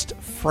best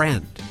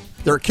friend.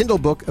 They're a Kindle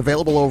book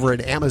available over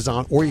at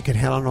Amazon, or you can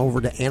head on over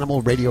to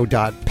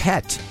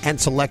animalradio.pet and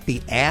select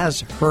the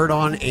As Heard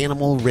on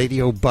Animal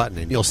Radio button,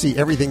 and you'll see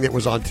everything that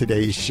was on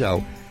today's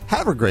show.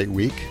 Have a great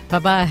week.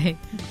 Bye-bye.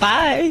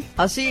 Bye.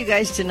 I'll see you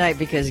guys tonight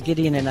because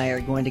Gideon and I are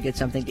going to get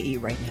something to eat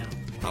right now.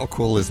 How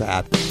cool is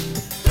that?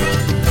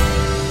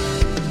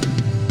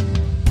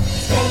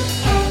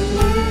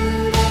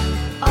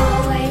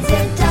 Always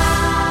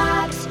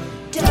adopt,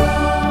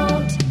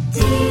 don't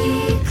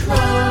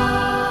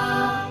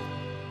declaw.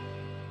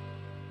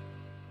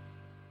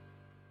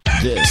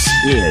 This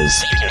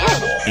is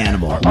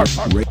Animal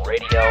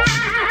Radio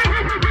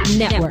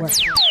Network.